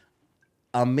addiction.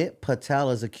 Amit Patel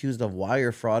is accused of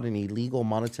wire fraud and illegal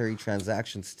monetary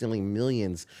transactions, stealing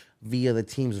millions via the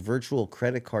team's virtual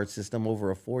credit card system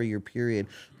over a 4-year period.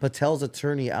 Patel's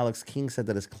attorney, Alex King, said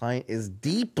that his client is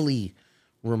deeply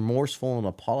remorseful and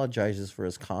apologizes for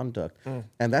his conduct.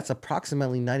 And that's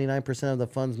approximately 99% of the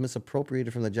funds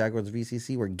misappropriated from the Jaguars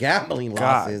VCC were gambling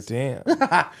losses. God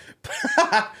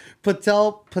damn.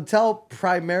 Patel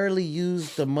primarily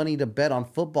used the money to bet on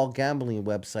football gambling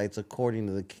websites,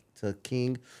 according to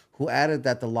King, who added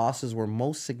that the losses were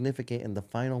most significant in the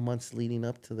final months leading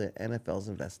up to the NFL's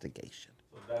investigation.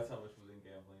 So that's how much was in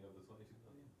gambling of the $22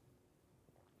 million?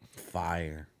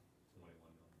 Fire.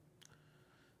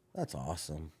 That's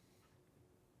awesome.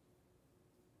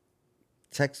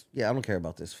 Yeah, I don't care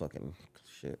about this fucking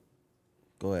shit.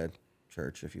 Go ahead,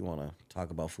 Church, if you want to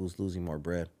talk about fools losing more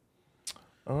bread.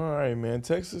 All right, man.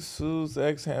 Texas sues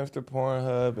ex-hamster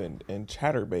Pornhub and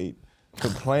Chatterbait,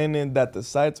 complaining that the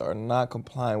sites are not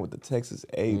complying with the Texas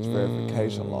age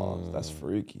verification laws. That's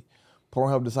freaky.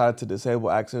 Pornhub decided to disable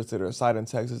access to their site in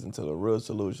Texas until a real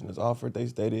solution is offered. They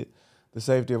stated, "The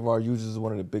safety of our users is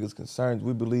one of the biggest concerns.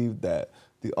 We believe that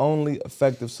the only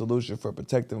effective solution for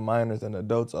protecting minors and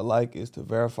adults alike is to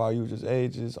verify users'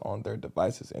 ages on their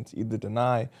devices and to either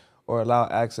deny or allow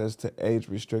access to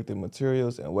age-restricted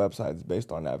materials and websites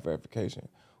based on that verification.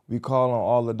 We call on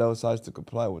all adult sites to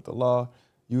comply with the law.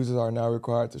 Users are now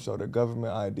required to show their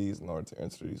government IDs in order to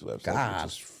enter these websites,"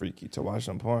 which is freaky to watch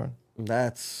some porn.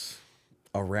 That's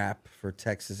a wrap for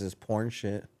Texas's porn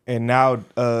shit. And now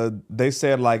they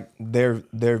said like their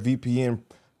VPN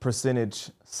percentage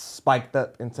spiked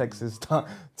up in Texas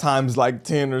times like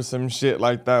 10 or some shit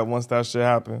like that once that shit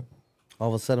happened. All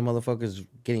of a sudden, motherfuckers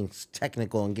getting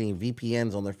technical and getting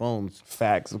VPNs on their phones.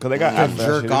 Facts, because they got that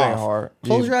jerk shit. off. It ain't hard.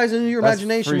 Close your eyes into your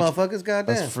imagination, freaky. motherfuckers.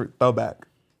 Goddamn. That's throwback.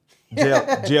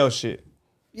 Jail shit.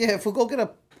 Yeah, if we go to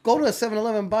a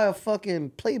 7-Eleven, buy a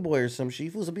fucking Playboy or some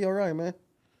shit, fools will be all right, man.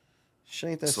 Shit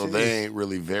ain't that So serious. they ain't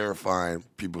really verifying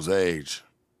people's age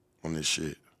on this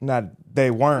shit.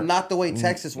 They weren't. Not the way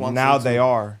Texas wants Now them they to.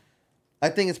 are. I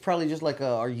think it's probably just like,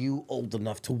 are you old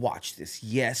enough to watch this?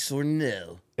 Yes or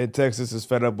no? And Texas is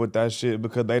fed up with that shit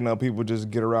because they know people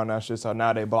just get around that shit. So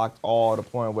now they blocked all the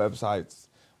porn websites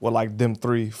with like them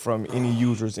 3 from any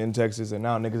users in Texas. And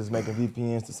now niggas is making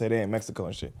VPNs to say they in Mexico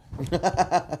and shit.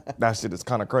 That shit is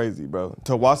kind of crazy, bro.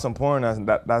 To watch some porn,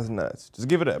 that's nuts. Just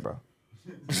give it up, bro.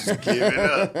 Just give it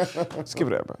up. Just give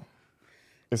it up, bro.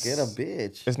 Get a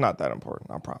bitch. It's not that important,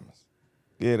 I promise.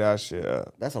 Get that shit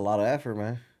up. That's a lot of effort,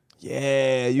 man.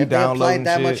 Yeah, you if they downloading applied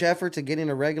that shit. much effort to getting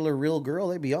a regular real girl,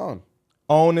 they'd be on.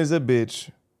 Own is a bitch.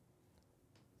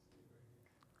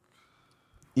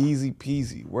 Easy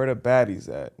peasy. Where the baddies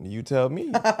at? You tell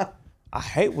me. I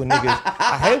hate when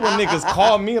niggas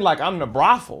call me like I'm the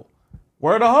brothel.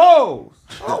 Where the hoes?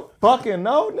 I don't fucking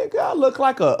know, nigga. I look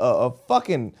like a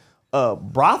fucking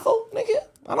brothel, nigga.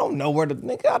 I don't know where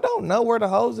the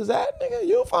hoes is at, nigga.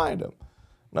 You'll find them.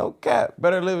 No cap.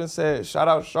 Better Living said, shout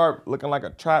out Sharp, looking like a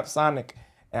Trap Sonic.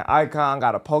 And Icon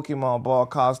got a Pokemon ball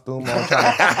costume on,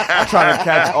 trying to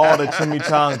catch all the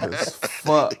chimichangas.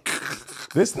 Fuck.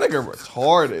 This nigga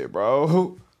retarded,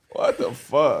 bro. What the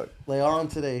fuck? They on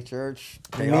today, Church.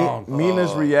 They on.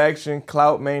 Mina's reaction,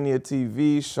 Clout Mania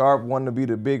TV, Sharp wanted to be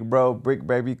the big bro, Brick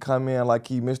Baby come in like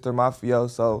he Mr.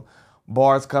 Mafioso.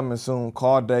 Bars coming soon,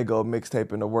 Call Dago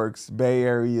mixtape in the works, Bay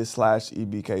Area /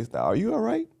 EBK style. Are you all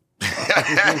right?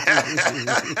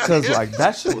 Because like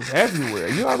that shit was everywhere.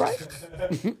 You all right?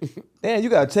 Damn, you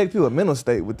gotta check people's mental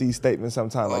state with these statements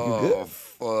sometimes. Like, you good? Oh,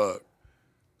 fuck.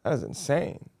 That is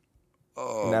insane.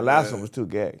 Oh, and that last one was too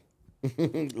gay.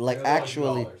 Like,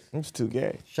 actually. It's too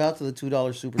gay. Shout out to the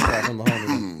 $2 super chat from the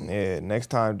homie. Yeah, next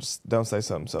time, just don't say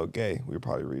something so gay. We'll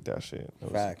probably read that shit.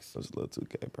 Facts. It was a little too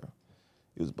gay, bro.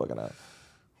 He was bugging out.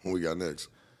 What we got next?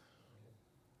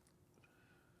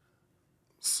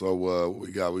 So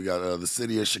we got the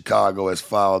city of Chicago has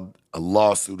filed a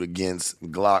lawsuit against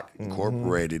Glock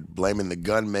Incorporated, blaming the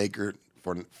gun maker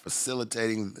for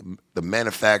facilitating the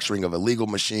manufacturing of illegal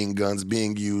machine guns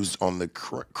being used on the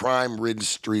crime-ridden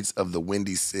streets of the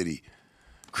Windy City.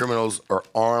 Criminals are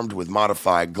armed with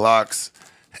modified Glocks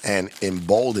and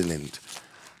emboldened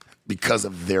because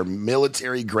of their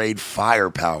military-grade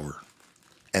firepower.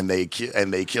 And they kill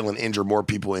and injure more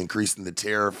people, increasing the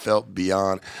terror felt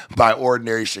by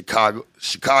ordinary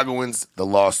Chicagoans, the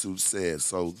lawsuit says.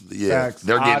 So, yeah, Facts.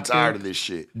 they're getting tired of this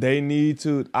shit. They need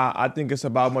to. I think it's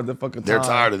about motherfucking time. They're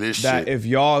tired of this that shit. If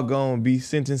y'all gonna be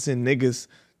sentencing niggas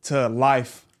to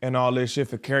life and all this shit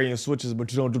for carrying switches,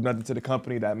 but you don't do nothing to the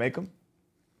company that make them?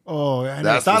 Oh, I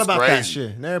never thought about that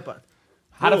shit.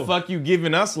 How the fuck you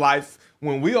giving us life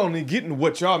when we only getting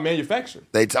what y'all manufacture?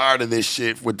 They tired of this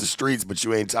shit with the streets, but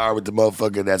you ain't tired with the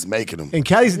motherfucker that's making them. And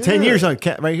Cali's 10 years on.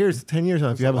 Right here is 10 years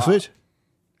on. If you have a switch.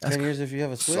 10 years if you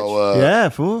have a switch? So, yeah,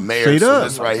 fool. Mayor, Straight up.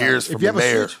 this right here is from the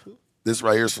mayor. This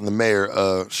right here is from the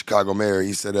mayor, Chicago mayor.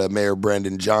 He said, Mayor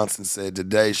Brandon Johnson said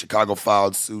today Chicago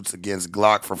filed suits against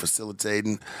Glock for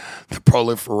facilitating the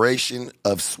proliferation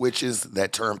of switches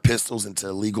that turn pistols into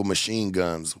illegal machine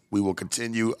guns. We will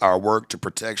continue our work to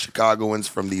protect Chicagoans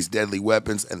from these deadly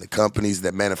weapons and the companies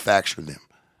that manufacture them.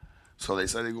 So they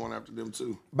say they're going after them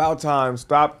too. About time.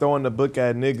 Stop throwing the book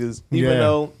at niggas. Even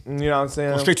though, you know what I'm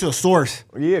saying? Go straight to the source.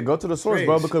 Yeah, go to the source,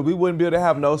 bro, because we wouldn't be able to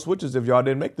have no switches if y'all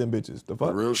didn't make them bitches. The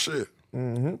fuck? Real shit.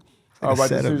 Mm-hmm. All right,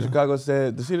 the city of Chicago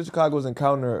said, the city of Chicago has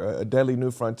encountered a deadly new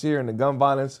frontier in the gun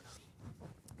violence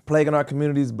plaguing our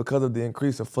communities because of the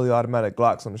increase of fully automatic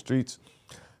Glocks on the streets.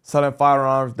 Selling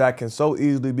firearms that can so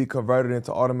easily be converted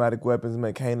into automatic weapons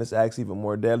make heinous acts even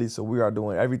more deadly, so we are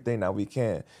doing everything that we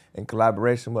can in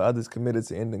collaboration with others committed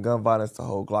to ending gun violence to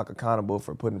hold Glock accountable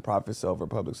for putting profits over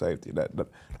public safety.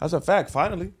 That's a fact,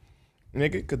 finally.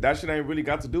 Nigga, because that shit ain't really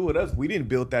got to do with us. We didn't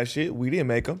build that shit. We didn't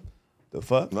make them. The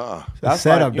fuck? Nah. That's a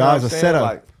setup, dog. It's a setup.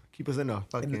 Like, keep us in there.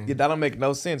 Yeah, that don't make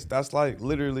no sense. That's like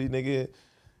literally, nigga,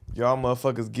 y'all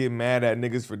motherfuckers get mad at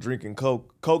niggas for drinking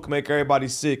Coke. Coke make everybody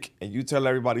sick, and you tell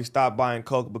everybody stop buying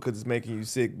Coke because it's making you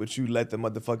sick, but you let the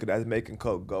motherfucker that's making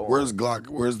Coke go on. Where's Glock?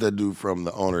 Where's that dude from,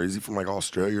 the owner? Is he from like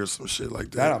Australia or some shit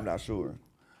like that? That I'm not sure.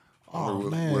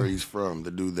 Man. Where he's from,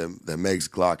 the dude that makes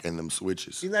Glock and them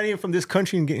switches. He's not even from this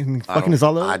country and getting fucking his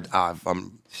all over? If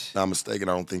I'm not mistaken,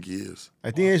 I don't think he is.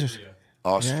 I think he's just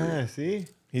Austria. Yeah, see?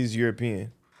 He's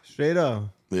European. Straight up.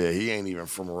 Yeah, he ain't even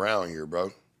from around here,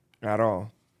 bro. At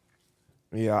all.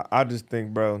 Yeah, I just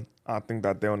think, bro, I think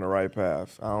that they're on the right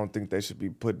path. I don't think they should be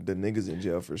putting the niggas in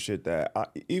jail for shit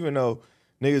that, even though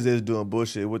niggas is doing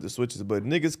bullshit with the switches, but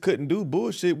niggas couldn't do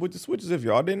bullshit with the switches if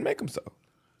y'all didn't make them so.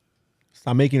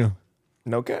 Stop making them.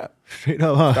 No cap. Straight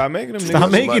up, huh? Stop making them.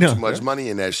 Stop making them. Too much money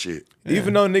in that shit. Yeah.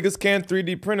 Even though niggas can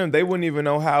 3D print them, they wouldn't even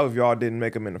know how if y'all didn't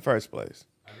make them in the first place.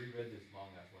 I reread this long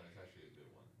ass one. It's actually a good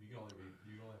one. You only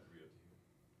have to read it.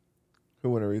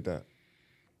 Who want to read that?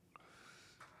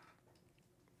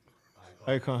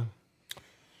 Icon.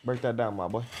 Break that down, my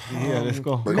boy. Yeah, let's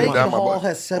go. Megan Hall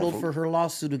has settled for her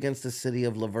lawsuit against the city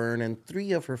of Laverne and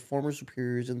 3 of her former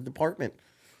superiors in the department.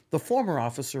 The former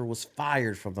officer was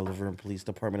fired from the Laverne Police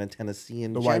Department in Tennessee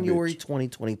in January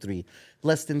 2023,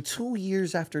 less than 2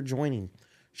 years after joining.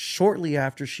 Shortly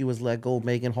after she was let go,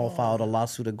 Megan Hall filed a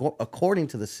lawsuit. According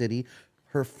to the city,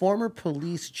 her former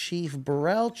police chief,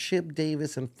 Burrell Chip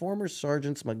Davis, and former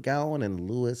sergeants McGowan and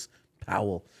Lewis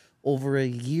Powell. Over a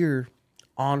year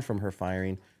on from her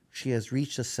firing, she has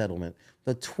reached a settlement.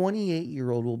 The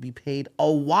 28-year-old will be paid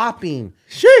a whopping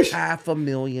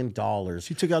 $500,000.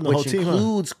 She took out the whole team, which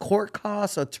includes court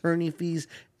costs, attorney fees,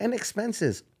 and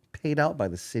expenses paid out by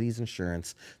the city's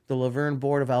insurance. The Laverne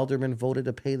Board of Aldermen voted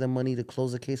to pay the money to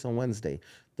close the case on Wednesday.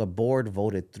 The board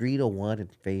voted 3-1 in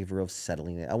favor of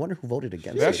settling it. I wonder who voted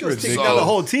against it. She was taking out the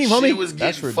whole team, homie. She was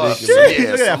getting fucked. Look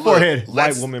at that forehead.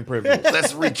 White woman privilege.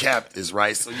 Let's recap this,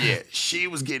 right? So, yeah, she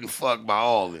was getting fucked by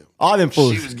all of them. All them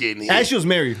fools. She was getting hit. And she was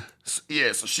married.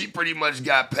 Yeah, so she pretty much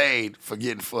got paid for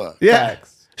getting fucked. Yeah.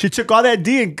 Facts. She took all that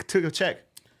D and took a check.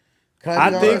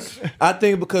 I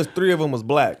think because 3 of them was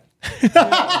black.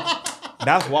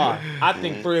 That's why. I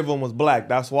think 3 of them was black.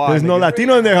 That's why. There's no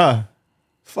Latino in there, huh?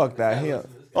 Fuck that.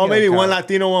 Oh, maybe one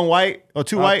Latino, one white, or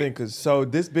 2 white. I think so.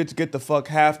 This bitch get the fuck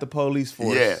half the police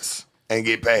force. Yes, and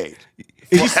get paid.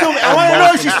 Is she still? I want to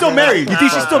know if she's still married. You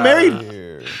think she's still married?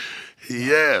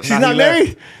 Yes. She's not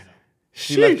married.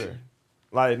 She left her.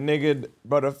 Like, nigga,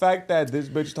 but the fact that this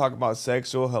bitch talking about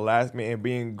sexual harassment and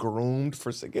being groomed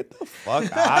for get the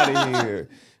fuck out of here.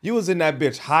 You was in that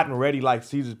bitch hot and ready like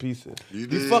Caesar's pieces.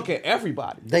 You fucking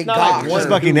everybody. They got her.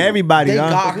 Fucking everybody. They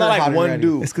got It's not her like one ready.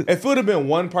 dude. If it would have been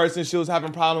one person she was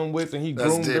having problem with and he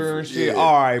groomed her and shit, yeah.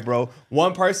 all right, bro.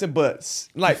 One person, but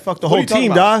like Fuck the whole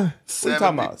team, dog. What you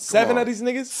talking about? 7 of these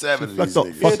niggas? 7 of these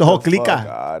niggas. Fuck the whole Get the fuck clica.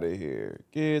 out of here.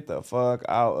 Get the fuck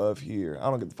out of here. I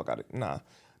don't get the fuck out of here. Nah.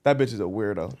 That bitch is a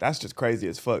weirdo. That's just crazy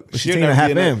as fuck. she's taking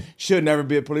half him. She'll never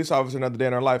be a police officer another day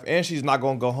in her life. And she's not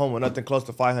going to go home with nothing close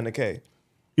to $500K.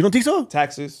 You don't think so?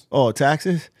 Taxes. Oh,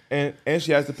 taxes. And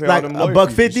she has to pay Like all them lawyer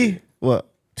 $150. fees and shit. What?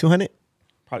 200?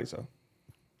 Probably so.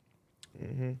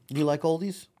 You like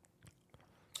oldies?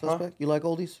 Suspect? You like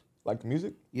oldies? Like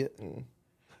music? Yeah.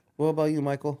 What about you,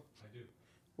 Michael? I do.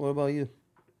 What about you?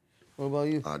 What about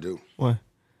you? I do. What?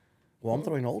 Well, I'm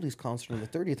throwing an oldies concert on the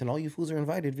 30th, and all you fools are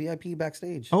invited. VIP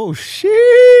backstage. Oh,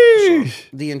 sheesh.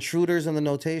 The Intruders and the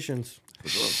Notations.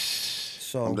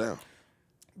 So, I'm down.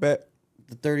 Bet.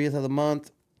 The 30th of the month,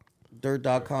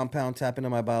 dirt.com, pound, tap into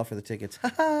my bio for the tickets.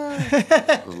 Let's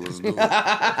do it.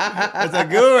 That's a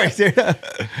good right there.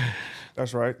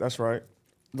 That's right. That's right.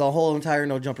 The whole entire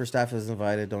No Jumper staff is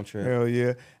invited. Don't trip. Hell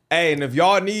yeah. Hey, and if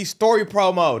y'all need story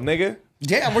promo, nigga.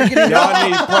 Damn, we're getting y'all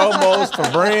need promos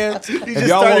for brands. If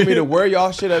y'all want me to wear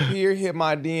y'all shit up here, hit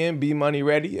my DM, be money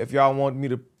ready. If y'all want me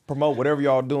to promote whatever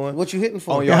y'all doing. What you hitting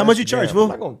for? Yeah, how much you charge, fool? I'm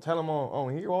not going to tell them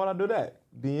on here. Why would I do that?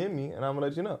 DM me, and I'm going to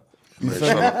let you know. Make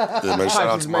shout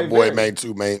out to my boy, man,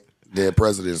 too, man. Dead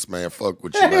presidents, man. Fuck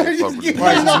with you, man. Fuck with you.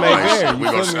 Prices may vary. We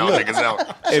gonna shout niggas out.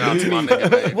 Shout out to my nigga,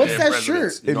 man. What's that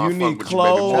shirt? If you need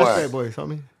clothes, boy, tell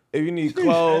me. if you need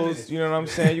clothes, you know what I'm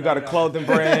saying? You got a clothing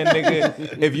brand,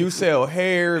 nigga. If you sell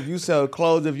hair, if you sell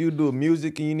clothes, if you do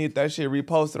music and you need that shit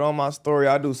reposted on my story,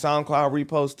 I do SoundCloud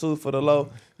repost too for the low.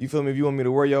 You feel me? If you want me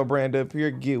to wear your brand up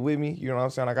here, get with me. You know what I'm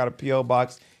saying? I got a P.O.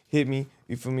 box. Hit me.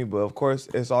 You feel me? But of course,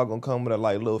 it's all gonna come with a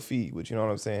like little fee, but you know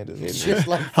what I'm saying? Just hit me. Just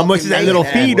like How much is that little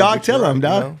fee, dog? Tell him,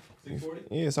 dog. You know?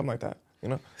 Yeah, something like that. You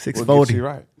know? $640. We'll get you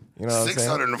right. You know what I'm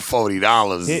saying?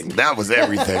 $640. That was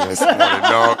everything this morning,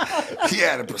 dog. He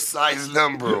had a precise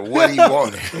number of what he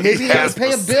wanted. Maybe you gotta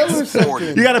pay a bill or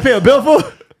something. You gotta pay a bill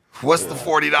for? What's the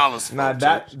 $40 for? Nah,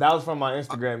 that was from my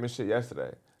Instagram and shit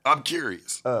yesterday. I'm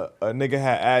curious. A nigga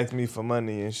had asked me for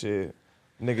money and shit.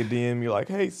 Nigga DM me like,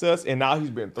 hey, sus. And now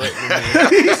he's been threatening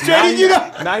me. He's trading you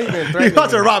now? Now he's been threatening He's about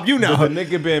to me. rob you now. But the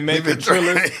nigga been making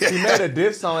trillers. He made a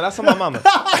diss song. That's on my mama.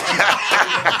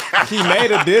 He made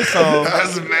a diss song.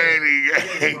 That's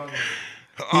amazing.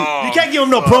 You can't give him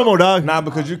no promo, dog. Nah,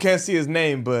 because you can't see his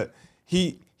name, but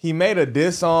he made a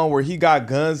diss song where he got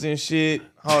guns and shit.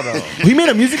 Hold on. He made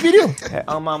a music video?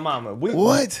 On my mama.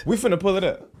 What? We finna pull it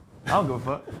up. I don't give a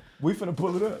fuck. We finna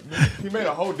pull it up. He made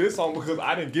a whole diss song because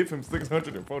I didn't give him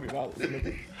 $640.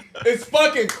 Nigga. It's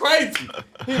fucking crazy.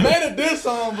 He made a diss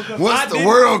song because What's the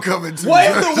world coming to? What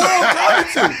is the world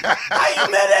coming to? How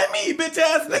you mad at me, bitch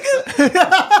ass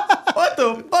nigga? What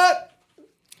the fuck?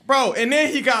 Bro, and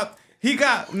then he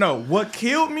got no, what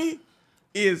killed me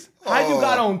is how you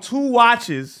got on 2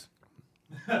 watches.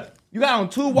 You got on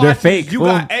 2 watches. They're fake. You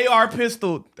got AR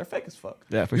pistol. They're fake as fuck.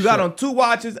 Yeah, for you sure. got on 2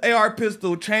 watches, AR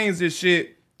pistol, chains and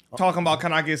shit. Talking about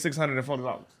can I get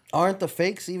 $640? Aren't the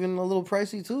fakes even a little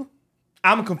pricey too?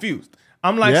 I'm confused.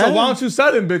 I'm like, so why don't you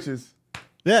sell them bitches?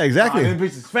 Yeah, exactly. Them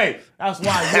bitches fake. That's why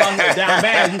you out here down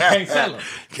bad. You can't sell them.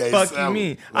 Fuck you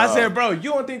mean? I said, bro,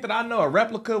 you don't think that I know a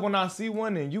replica when I see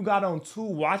one, and you got on 2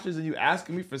 watches and you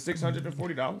asking me for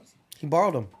 $640? He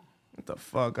borrowed them. Get the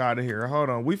fuck out of here. Hold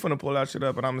on. We finna pull that shit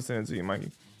up, and I'm gonna send it to you,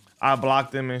 Mikey. I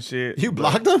blocked him and shit. You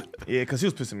blocked him? Yeah, because he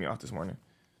was pissing me off this morning.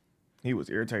 He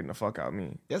was irritating the fuck out of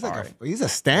me. That's like he's a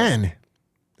stan.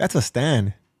 That's a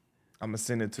stan. I'm gonna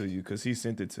send it to you because he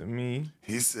sent it to me.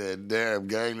 He said, damn,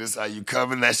 gang, this how you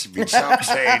coming? That should be chump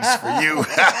change for you.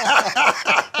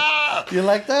 You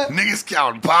like that? Niggas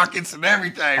counting pockets and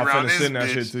everything I'm around finna this send that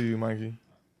bitch. shit to you, Mikey.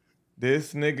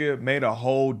 This nigga made a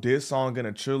whole diss song in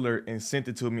a trailer and sent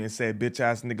it to me and said, bitch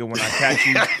ass nigga, when I catch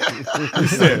you. He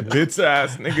said, bitch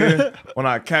ass nigga, when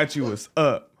I catch you, it's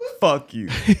up. Fuck you.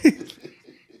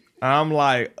 I'm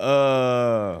like,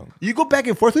 You go back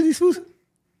and forth with these fools?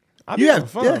 I be having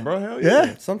fun, bro. Hell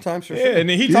yeah. Sometimes for Yeah, sure. and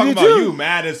then he talking about you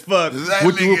mad as fuck. That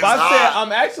With you. nigga's I said hot.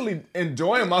 I'm actually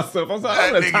enjoying myself. I'm That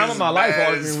having the time nigga's of my life mad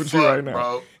arguing as with you fuck, right now.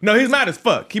 bro. No, he's mad as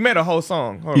fuck. He made a whole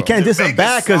song. Hold You on. can't diss him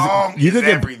back because you is could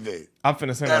get. everything. I'm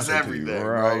finna send That's that shit to you everything,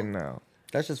 right bro. now.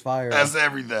 That's just fire. That's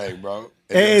everything, bro.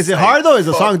 Hey, is it hard though? Is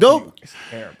the song dope? It's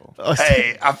terrible.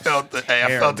 Hey, I felt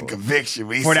the conviction.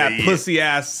 When he For said, that pussy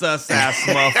ass sus ass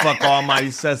motherfucker,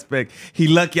 almighty suspect. He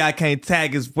lucky I can't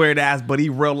tag his weird ass, but he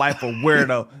real life a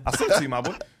weirdo. I said to you, my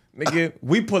boy. Nigga,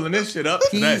 we pulling this shit up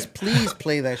today. Please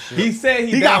play that shit. He said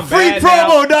He down got free bad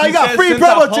promo, now. dog. He got said free since promo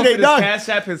I posted today,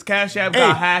 dog. His Cash App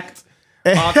got hacked.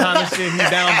 All kind of shit. He down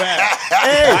bad.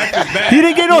 Life is bad. He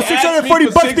didn't get no He asked me $640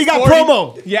 for bucks, but he got $640.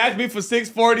 promo. He asked me for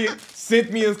 $640,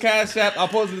 sent me his Cash App. I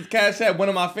posted his Cash App. One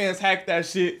of my fans hacked that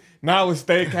shit. Now it's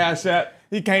stay Cash App.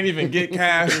 He can't even get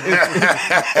cash.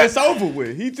 It's over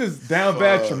with. He just down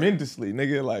bad tremendously,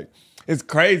 nigga. Like, it's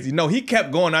crazy. No, he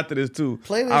kept going after this too.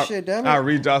 Play this shit, damn it. I'll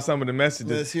read y'all some of the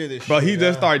messages. Let's hear this But shit, he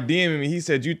just started DMing me. He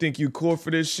said, "You think you cool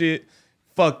for this shit?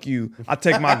 Fuck you. I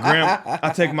take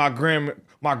my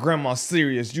grandma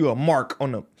serious. You a mark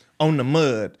on the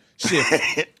mud.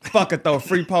 Shit. Fuck it though.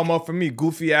 Free promo for me.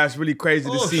 Goofy ass. Really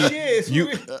crazy to see shit, you.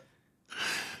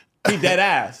 He dead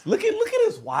ass. Look at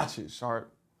his watches,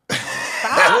 Sharp.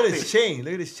 Stop Look at this chain.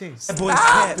 Look at this chain. That boy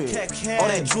cap. All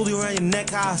that jewelry around your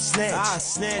neck, I'll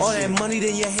snatch. All that money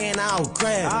in your hand, I'll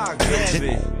grab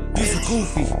it. You's a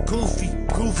goofy.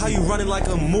 How you running like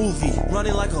a movie?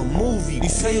 You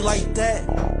say you like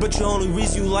that, but the only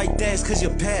reason you like that is cause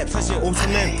your paps, cause your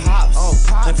ultimate pops.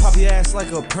 And pop your ass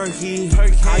like a perky. How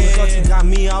you thought you got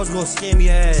me? I was gonna scam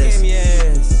your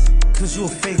ass. Cause you a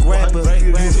fake rapper,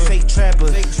 you a fake trapper,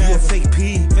 you a fake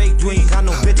P, you ain't got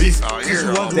no bitches.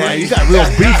 Damn, you got real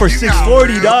beef for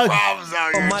 640,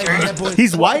 dog.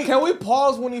 He's white. Can we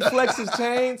pause when he flexes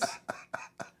chains?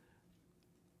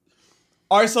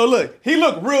 All right, so look, he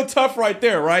looked real tough right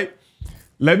there, right?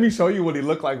 Let me show you what he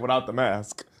looked like without the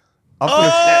mask.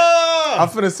 I'm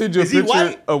finna send you a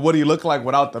picture of what he looked like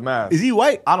without the mask. Is he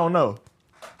white? I don't know.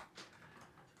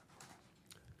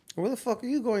 Where the fuck are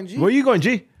you going, G? Where are you going,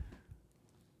 G?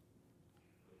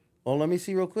 Oh, let me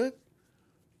see real quick.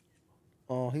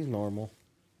 Oh, he's normal.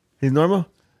 He's normal?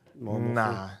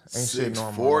 Nah, ain't shit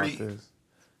normal 640. like this.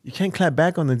 You can't clap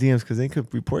back on the DMs because they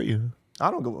could report you.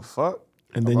 I don't give a fuck.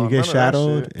 And then you get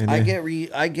shadowed. And I get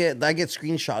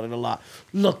screenshotted a lot.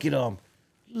 Look at him.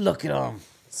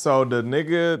 So the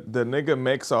nigga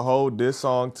makes a whole diss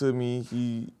song to me.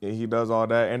 He does all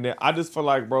that, and then I just feel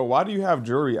like, bro, why do you have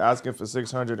jury asking for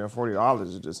 $640?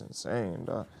 It's just insane,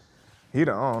 dog. I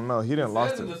don't know. He didn't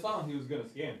lost it. In the song he was gonna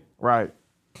scam you. Right.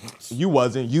 You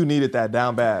wasn't. You needed that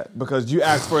down bad because you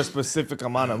asked for a specific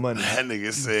amount of money. That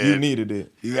nigga said you needed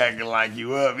it. You acting like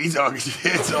you up. He talking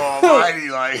shit to Almighty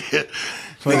like,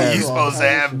 nigga, you supposed to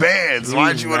have bands.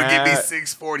 Why'd you want to give me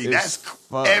 640? That's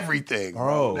everything,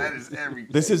 bro. That is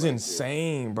everything. This is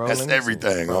insane, bro. That's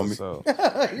everything, homie. So,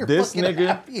 this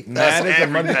nigga mad as a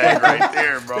motherfucker right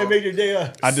there, bro. They made your day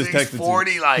up. I just texted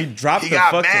 640, you. like he dropped he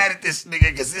got mad at this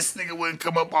nigga because this nigga wouldn't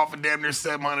come up off of damn near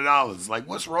 $700. Like,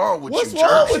 what's wrong with you, What's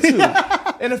wrong with you?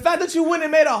 And the fact that you went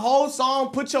and made a whole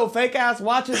song, put your fake ass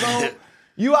watches on.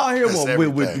 You out here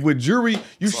with jewelry.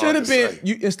 You should have been,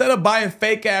 instead of buying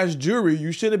fake ass jewelry,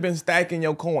 you should have been stacking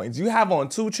your coins. You have on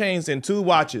 2 chains and 2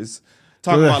 watches.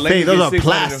 Talking about those are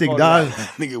plastic, dog.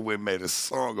 Nigga went and made a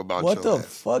song about what the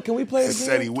fuck? Can we play it again?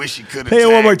 Said he wish he could have. Play it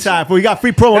one more time. We got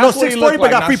free promo. No 640, but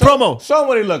got free promo. Show him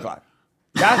what he looked like.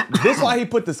 This why he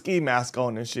put the ski mask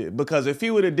on and shit. Because if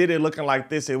he would have did it looking like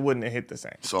this, it wouldn't have hit the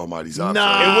same. So Almighty's out.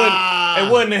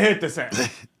 It wouldn't have hit the same.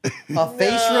 A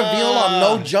face reveal on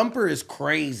No Jumper is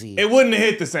crazy. It wouldn't have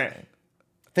hit the same.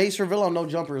 Face reveal on No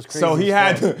Jumper is crazy. So he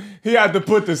had to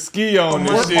put the ski on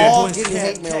and shit. All getting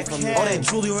hate mail from All that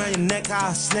jewelry around your neck,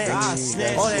 I'll snatch.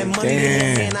 All that money in your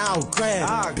hand, I'll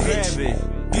grab it.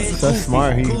 So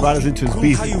smart. He brought us into his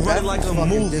beef. How you running like a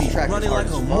movie? Running like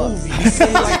a movie.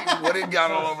 What he got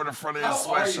all over the front of his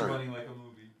sweatshirt?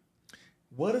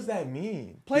 What does that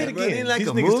mean? Play it Yeah, again. like These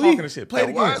a niggas movie? talking to shit. Play it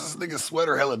again. Why is this nigga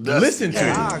sweater hella dusty? Listen to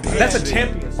it. That's a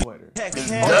champion sweater.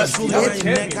 Dusty.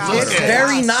 It's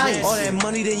very nice. All that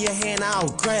money in your hand, I'll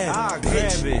grab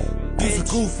it. You's a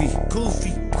goofy.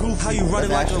 How you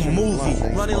running like a movie?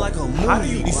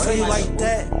 You say you like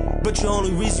that, but the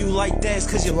only reason you like that is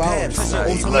cause your paps.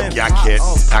 Look, I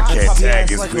can't tag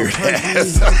his weird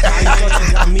ass. How you thought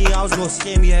you got me? I was gonna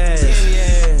scam your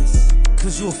ass.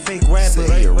 Cause you a fake rapper,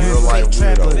 Say a real life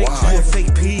trapper, weirdo. Wow. you a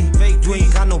fake P, you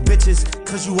ain't got no bitches,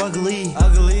 cause you ugly. You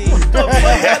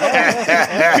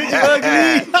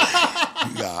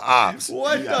got ops.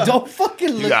 Don't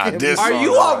fucking look at me. Are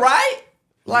you all right?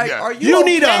 Like, are you You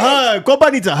need a hug.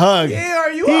 Koba needs a hug. Yeah,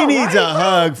 are you He all needs right? a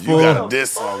hug, You fool. got a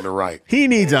diss song to write. He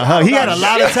needs a hug. He had a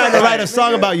lot of time to write a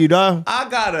song about you, dog. I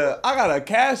got a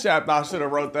cash app. I should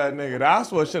have wrote that nigga.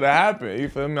 That's what should have happened. You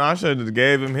feel me? I should have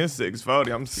gave him his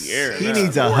 640. I'm scared. He now.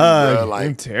 needs a hug. Bro, like,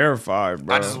 I'm terrified,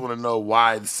 bro. I just want to know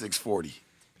why the 640.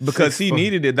 Because he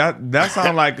needed it. That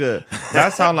sound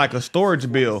like a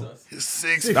storage bill.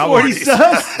 640.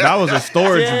 That was a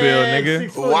storage bill, nigga.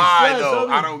 Why though?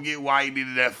 I don't get why he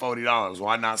needed that $40.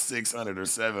 Why not 600 or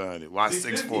 700? Why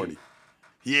 640?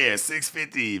 Yeah,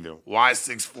 650 even. Why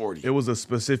 640? It was a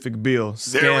specific bill.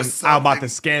 There was Scam. I'm about to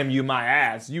scam you my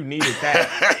ass. You needed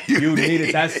that. you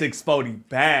needed that 640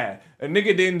 bad. A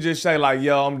nigga didn't just say like,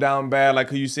 yo, I'm down bad. Like,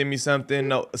 could you send me something?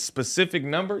 No, a specific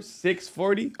number,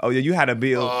 640. Oh yeah, you had a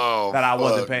bill that I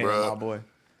wasn't paying, my boy.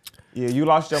 Yeah, you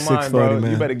lost your mind, bro.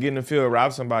 Man. You better get in the field,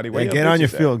 rob somebody. Where Get on your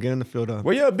field. Get in the field.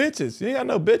 Where your bitches? You ain't got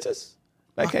no bitches.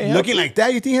 That can't help Looking you. like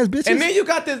that, you think he has bitches? And then you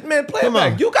got this, man, play Come it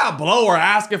back. on. You got Blower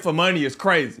asking for money is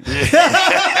crazy. Play it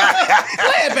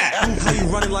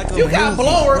back. You got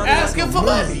Blower asking for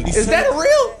money. Is that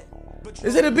real?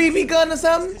 Is it a BB gun or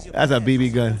something? That's a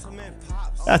BB gun.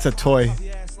 That's a toy.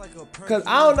 Cause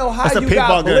I don't know how That's a you got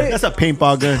paintball gun. blitzed. That's a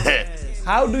paintball gun.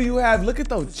 How do you have? Look at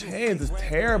those chains. It's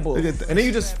terrible. And then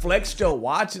you just flexed your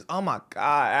watches. Oh my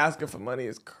God, asking for money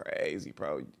is crazy,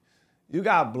 bro. You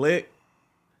got blick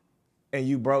and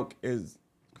you broke is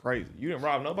crazy. You didn't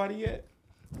rob nobody yet.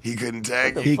 He couldn't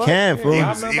tag you. He can't, fool. He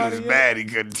was mad he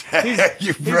couldn't tag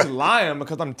you, bro. He's lying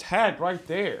because I'm tagged right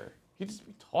there. He just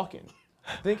be talking.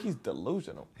 I think he's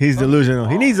delusional. He's delusional.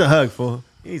 He needs a hug, fool.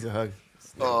 He needs a hug.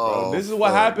 Oh, this is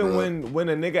what happened when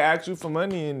a nigga asks you for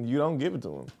money and you don't give it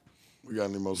to him. We got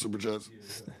any more super chats?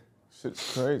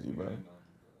 Shit's crazy, bro.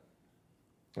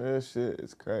 That shit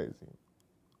is crazy.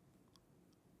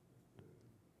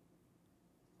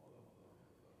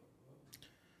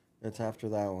 It's after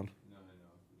that one.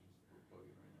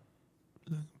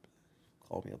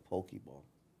 Call me a Pokeball.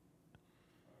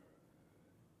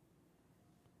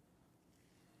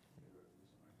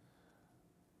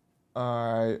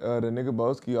 All right, the nigga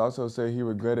Boski also said he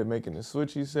regretted making the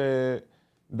switch. He said,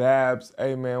 Dabs,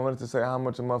 hey man, wanted to say how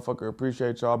much a motherfucker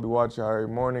appreciate y'all. Be watching y'all every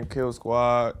morning. Kill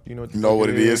Squad. You know what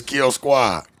it is. Kill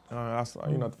Squad. You know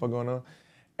what the fuck going on.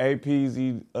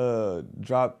 APZ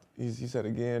dropped, he said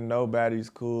again, no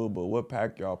baddies cool, but what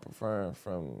pack y'all preferring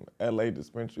from LA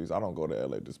dispensaries? I don't go to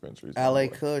LA dispensaries. LA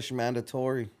Kush,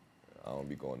 mandatory. I don't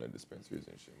be going to dispensaries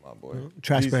and shit, my boy.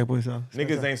 Trash bag boys, though.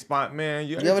 Niggas ain't spot, man.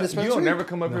 You have a dispensary? You don't never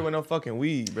come up here with no fucking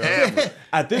weed, bro.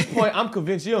 At this point, I'm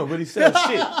convinced you don't really sell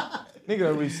shit. Nigga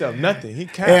don't really sell nothing. He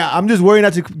cap. Yeah, I'm just worried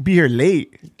not to be here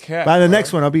late. Cap, by the bro.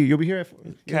 next one, you'll be here.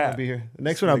 Cap. I'll be here. The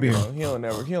next one, I'll be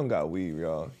here. He don't got weed,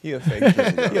 y'all. He a fake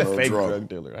dealer. He a fake drug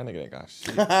dealer. That nigga ain't got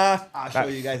shit. I'll show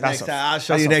you guys next time. I'll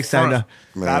show you next time, though.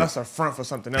 Nah, that's a front for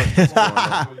something else.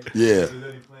 Yeah.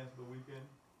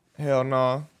 Hell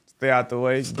no. Stay out the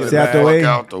way. Stay out the way.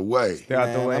 Out the way. Stay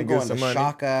out the way. I'm Get going some to money.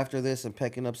 Shaka after this and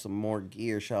picking up some more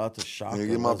gear. Shout out to Shaka. Yeah,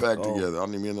 get my pack together. I'll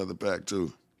need me another pack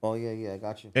too. Oh yeah, I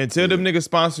got you. Until them niggas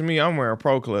sponsor me, I'm wearing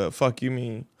Pro Club. Fuck you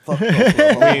mean? Fuck Pro Club.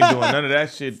 We ain't doing none of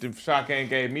that shit. The Shaka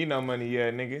ain't gave me no money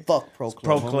yet, nigga. Fuck Pro Club.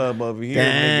 Pro Club over here.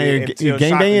 Dang, nigga. you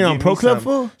gang banging on Pro Club,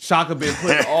 fool? Shaka been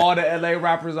putting all the LA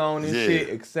rappers on and shit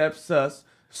except us.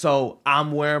 So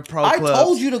I'm wearing Pro Club. I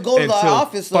told you to go to the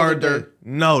office the other further day.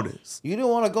 notice. You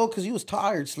didn't want to go because you was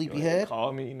tired, sleepyhead.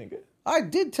 Call me, nigga. I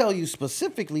did tell you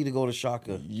specifically to go to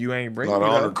Shaka. You ain't bringing me.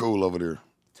 Honor cool over there.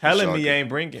 Telling me you ain't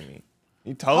bringing me.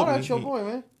 He told me. That's your boy,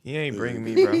 man. He ain't bringing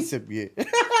me, bro. He said, yeah.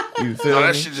 You feel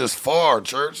that me? shit just far,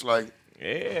 church. Like,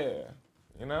 yeah.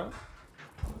 You know?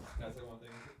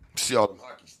 See all them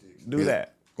hockey sticks. Do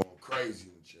that. Going crazy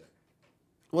in the chat.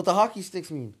 What the hockey sticks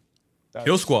mean?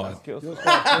 Kill Squad. That's Kill Squad.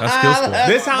 That's Kill Squad.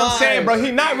 This how I'm saying, bro.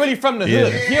 He not really from the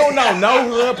hood. He don't know no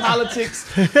hood politics.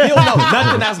 He don't know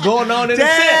nothing that's going on in the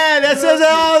set. That says it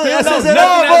all. He don't know nothing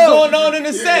that's going on in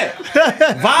the set.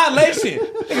 Violation.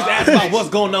 Niggas ask about what's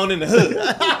going on in the hood.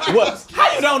 What?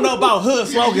 How you don't know about hood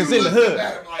slogans in the hood?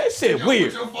 That shit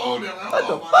weird. What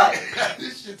the fuck?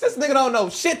 This nigga don't know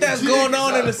shit that's going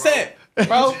on in the set.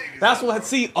 Bro, that's what I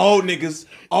see old niggas,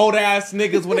 old ass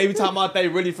niggas when they be talking about they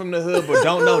really from the hood but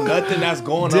don't know nothing that's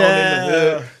going on in the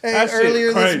hood. Hey, That shit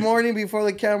earlier crazy. this morning before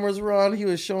the cameras were on, he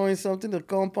was showing something to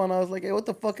compound. I was like, hey, what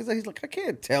the fuck is that? He's like, I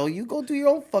can't tell you. Go do your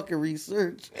own fucking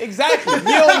research. Exactly. You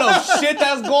don't know shit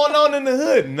that's going on in the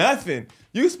hood. Nothing.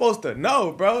 You supposed to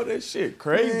know, bro. This shit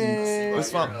crazy.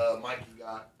 It's fun. Mikey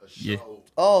got a show. Yeah.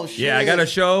 Oh shit. Yeah, I got a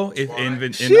show in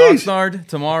Oxnard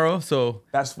tomorrow. So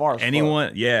that's far as anyone,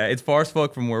 fuck. Yeah, it's far as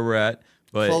fuck from where we're at.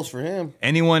 But close for him.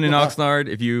 Anyone in Oxnard,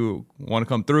 if you want to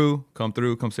come through,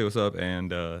 come say what's up,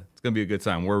 and it's gonna be a good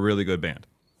time. We're a really good band.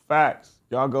 Facts.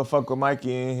 Y'all go fuck with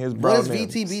Mikey and his bro. What does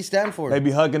VTB stand for? They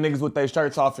be hugging niggas with their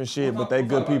shirts off and shit, but they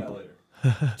good people.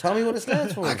 Tell me what it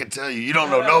stands for. I can tell you don't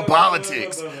know no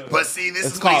politics. But see, this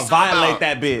It's is called violate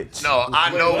that bitch. No, I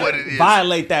know what it is.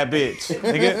 Violate that bitch.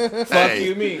 Nigga, fuck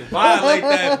you mean. Violate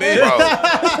that bitch.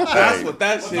 Bro, That's what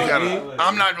that shit mean.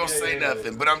 I'm not gonna say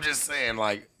nothing, but I'm just saying,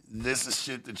 like, this is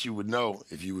shit that you would know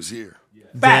if you was here.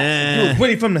 Facts. You was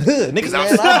really from the hood, niggas.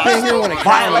 Man, I'm been here when it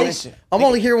Violation. counts. I'm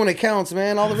only here when it counts,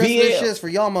 man. All the rest of this VL. shit's for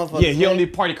y'all motherfuckers. Yeah, he only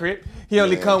party crib. He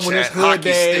only come when it's Chat, hood hockey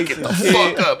days. stick it the and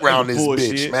shit. fuck up round this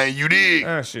Bullshit. bitch, man. You dig?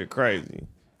 That shit crazy.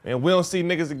 And we don't see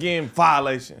niggas again.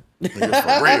 Violation. Nigga,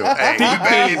 for real. Hey, Deep you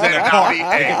back in in the there, park.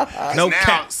 Hey, No now,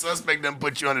 cap. suspect done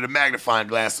put you under the magnifying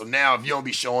glass. So now, if you don't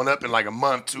be showing up in like a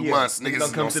month, 2 months, niggas don't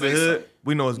is come gonna to the say hood. something.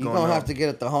 We know what's You going on. gonna have to get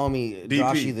at the homie DP.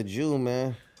 Joshy the Jew,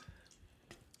 man.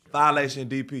 Violation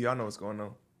DP. Y'all know what's going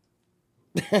on.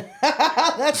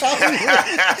 That's how we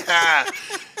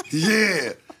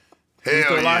Yeah.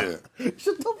 Hell yeah.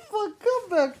 Shut the fuck up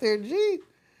back there, G.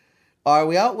 All right,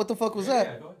 we out? What the fuck was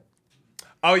that?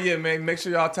 Oh, yeah, man. Make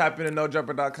sure y'all tap into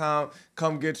nojumper.com.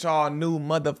 Come get y'all new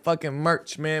motherfucking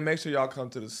merch, man. Make sure y'all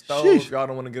come to the store if y'all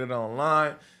don't want to get it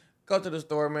online. Go to the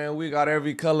store, man. We got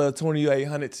every color of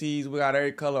 2800 tees. We got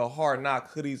every color of Hard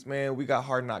Knock hoodies, man. We got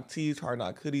Hard Knock tees, Hard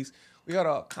Knock hoodies. We got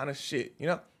all kind of shit, you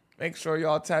know? Make sure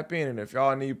y'all tap in. And if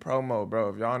y'all need promo, bro,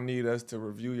 if y'all need us to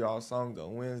review y'all songs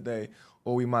on Wednesday,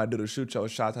 or we might do the shoot your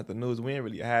shots at the news, we ain't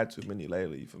really had too many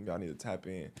lately. You feel me? Y'all need to tap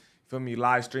in. You feel me?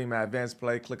 Live stream at Advanced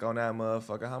Play. Click on that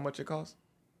motherfucker. How much it costs?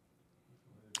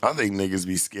 I think niggas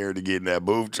be scared to get in that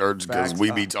booth church because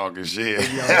we be talking shit.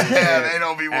 They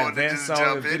don't be wanting to just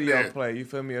jump in video there. play. You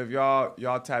feel me? If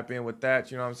y'all tap in with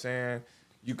that, you know what I'm saying?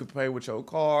 You could pay with your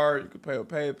card. You could pay with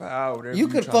PayPal. Whatever You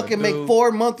could fucking make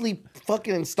 4 monthly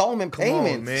fucking installment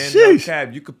payments. On, man. No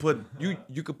cap. You could put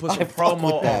some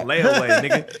promo on layaway,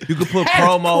 nigga. You could put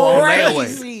promo on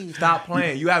layaway. Stop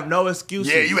playing. You have no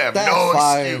excuses. Yeah, you have no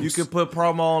excuse. You could put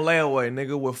promo on layaway,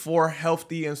 nigga. With 4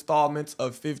 healthy installments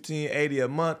of $15.80 a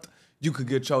month, you could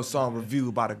get your song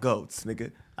reviewed by the GOATs,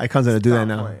 nigga. Icon's gonna do that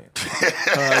now.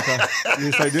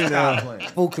 You start doing that.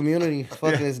 Full community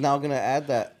fucking is now gonna add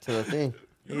that to the thing.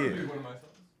 Yeah.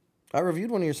 I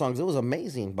reviewed one of your songs. It was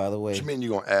amazing, by the way. What you mean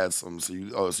you gonna add something? So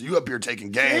you up here taking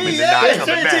game and then not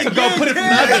coming back? To go put it from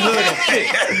another hood and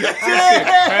shit.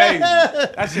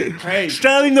 That shit crazy.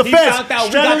 Straddling the fence.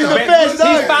 Straddling the fence.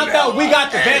 He found out we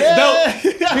got the best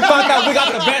dope. He found out we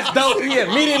got the best dope. He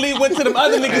immediately went to them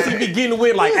other niggas he be getting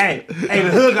with like, hey,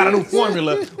 the hood got a new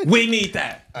formula. We need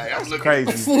that. Hey, I'm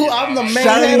crazy. Fool, I'm the man.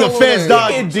 Straddling the fence,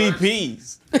 dog. Get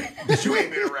DPs. You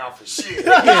ain't been around for shit.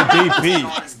 Get DP.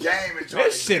 On this game and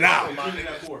This shit out.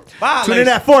 Tune in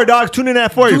at 4, dog. Tune in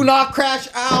at 4. Do not crash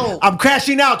out. I'm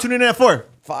crashing out. Tune in at 4.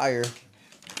 Fire.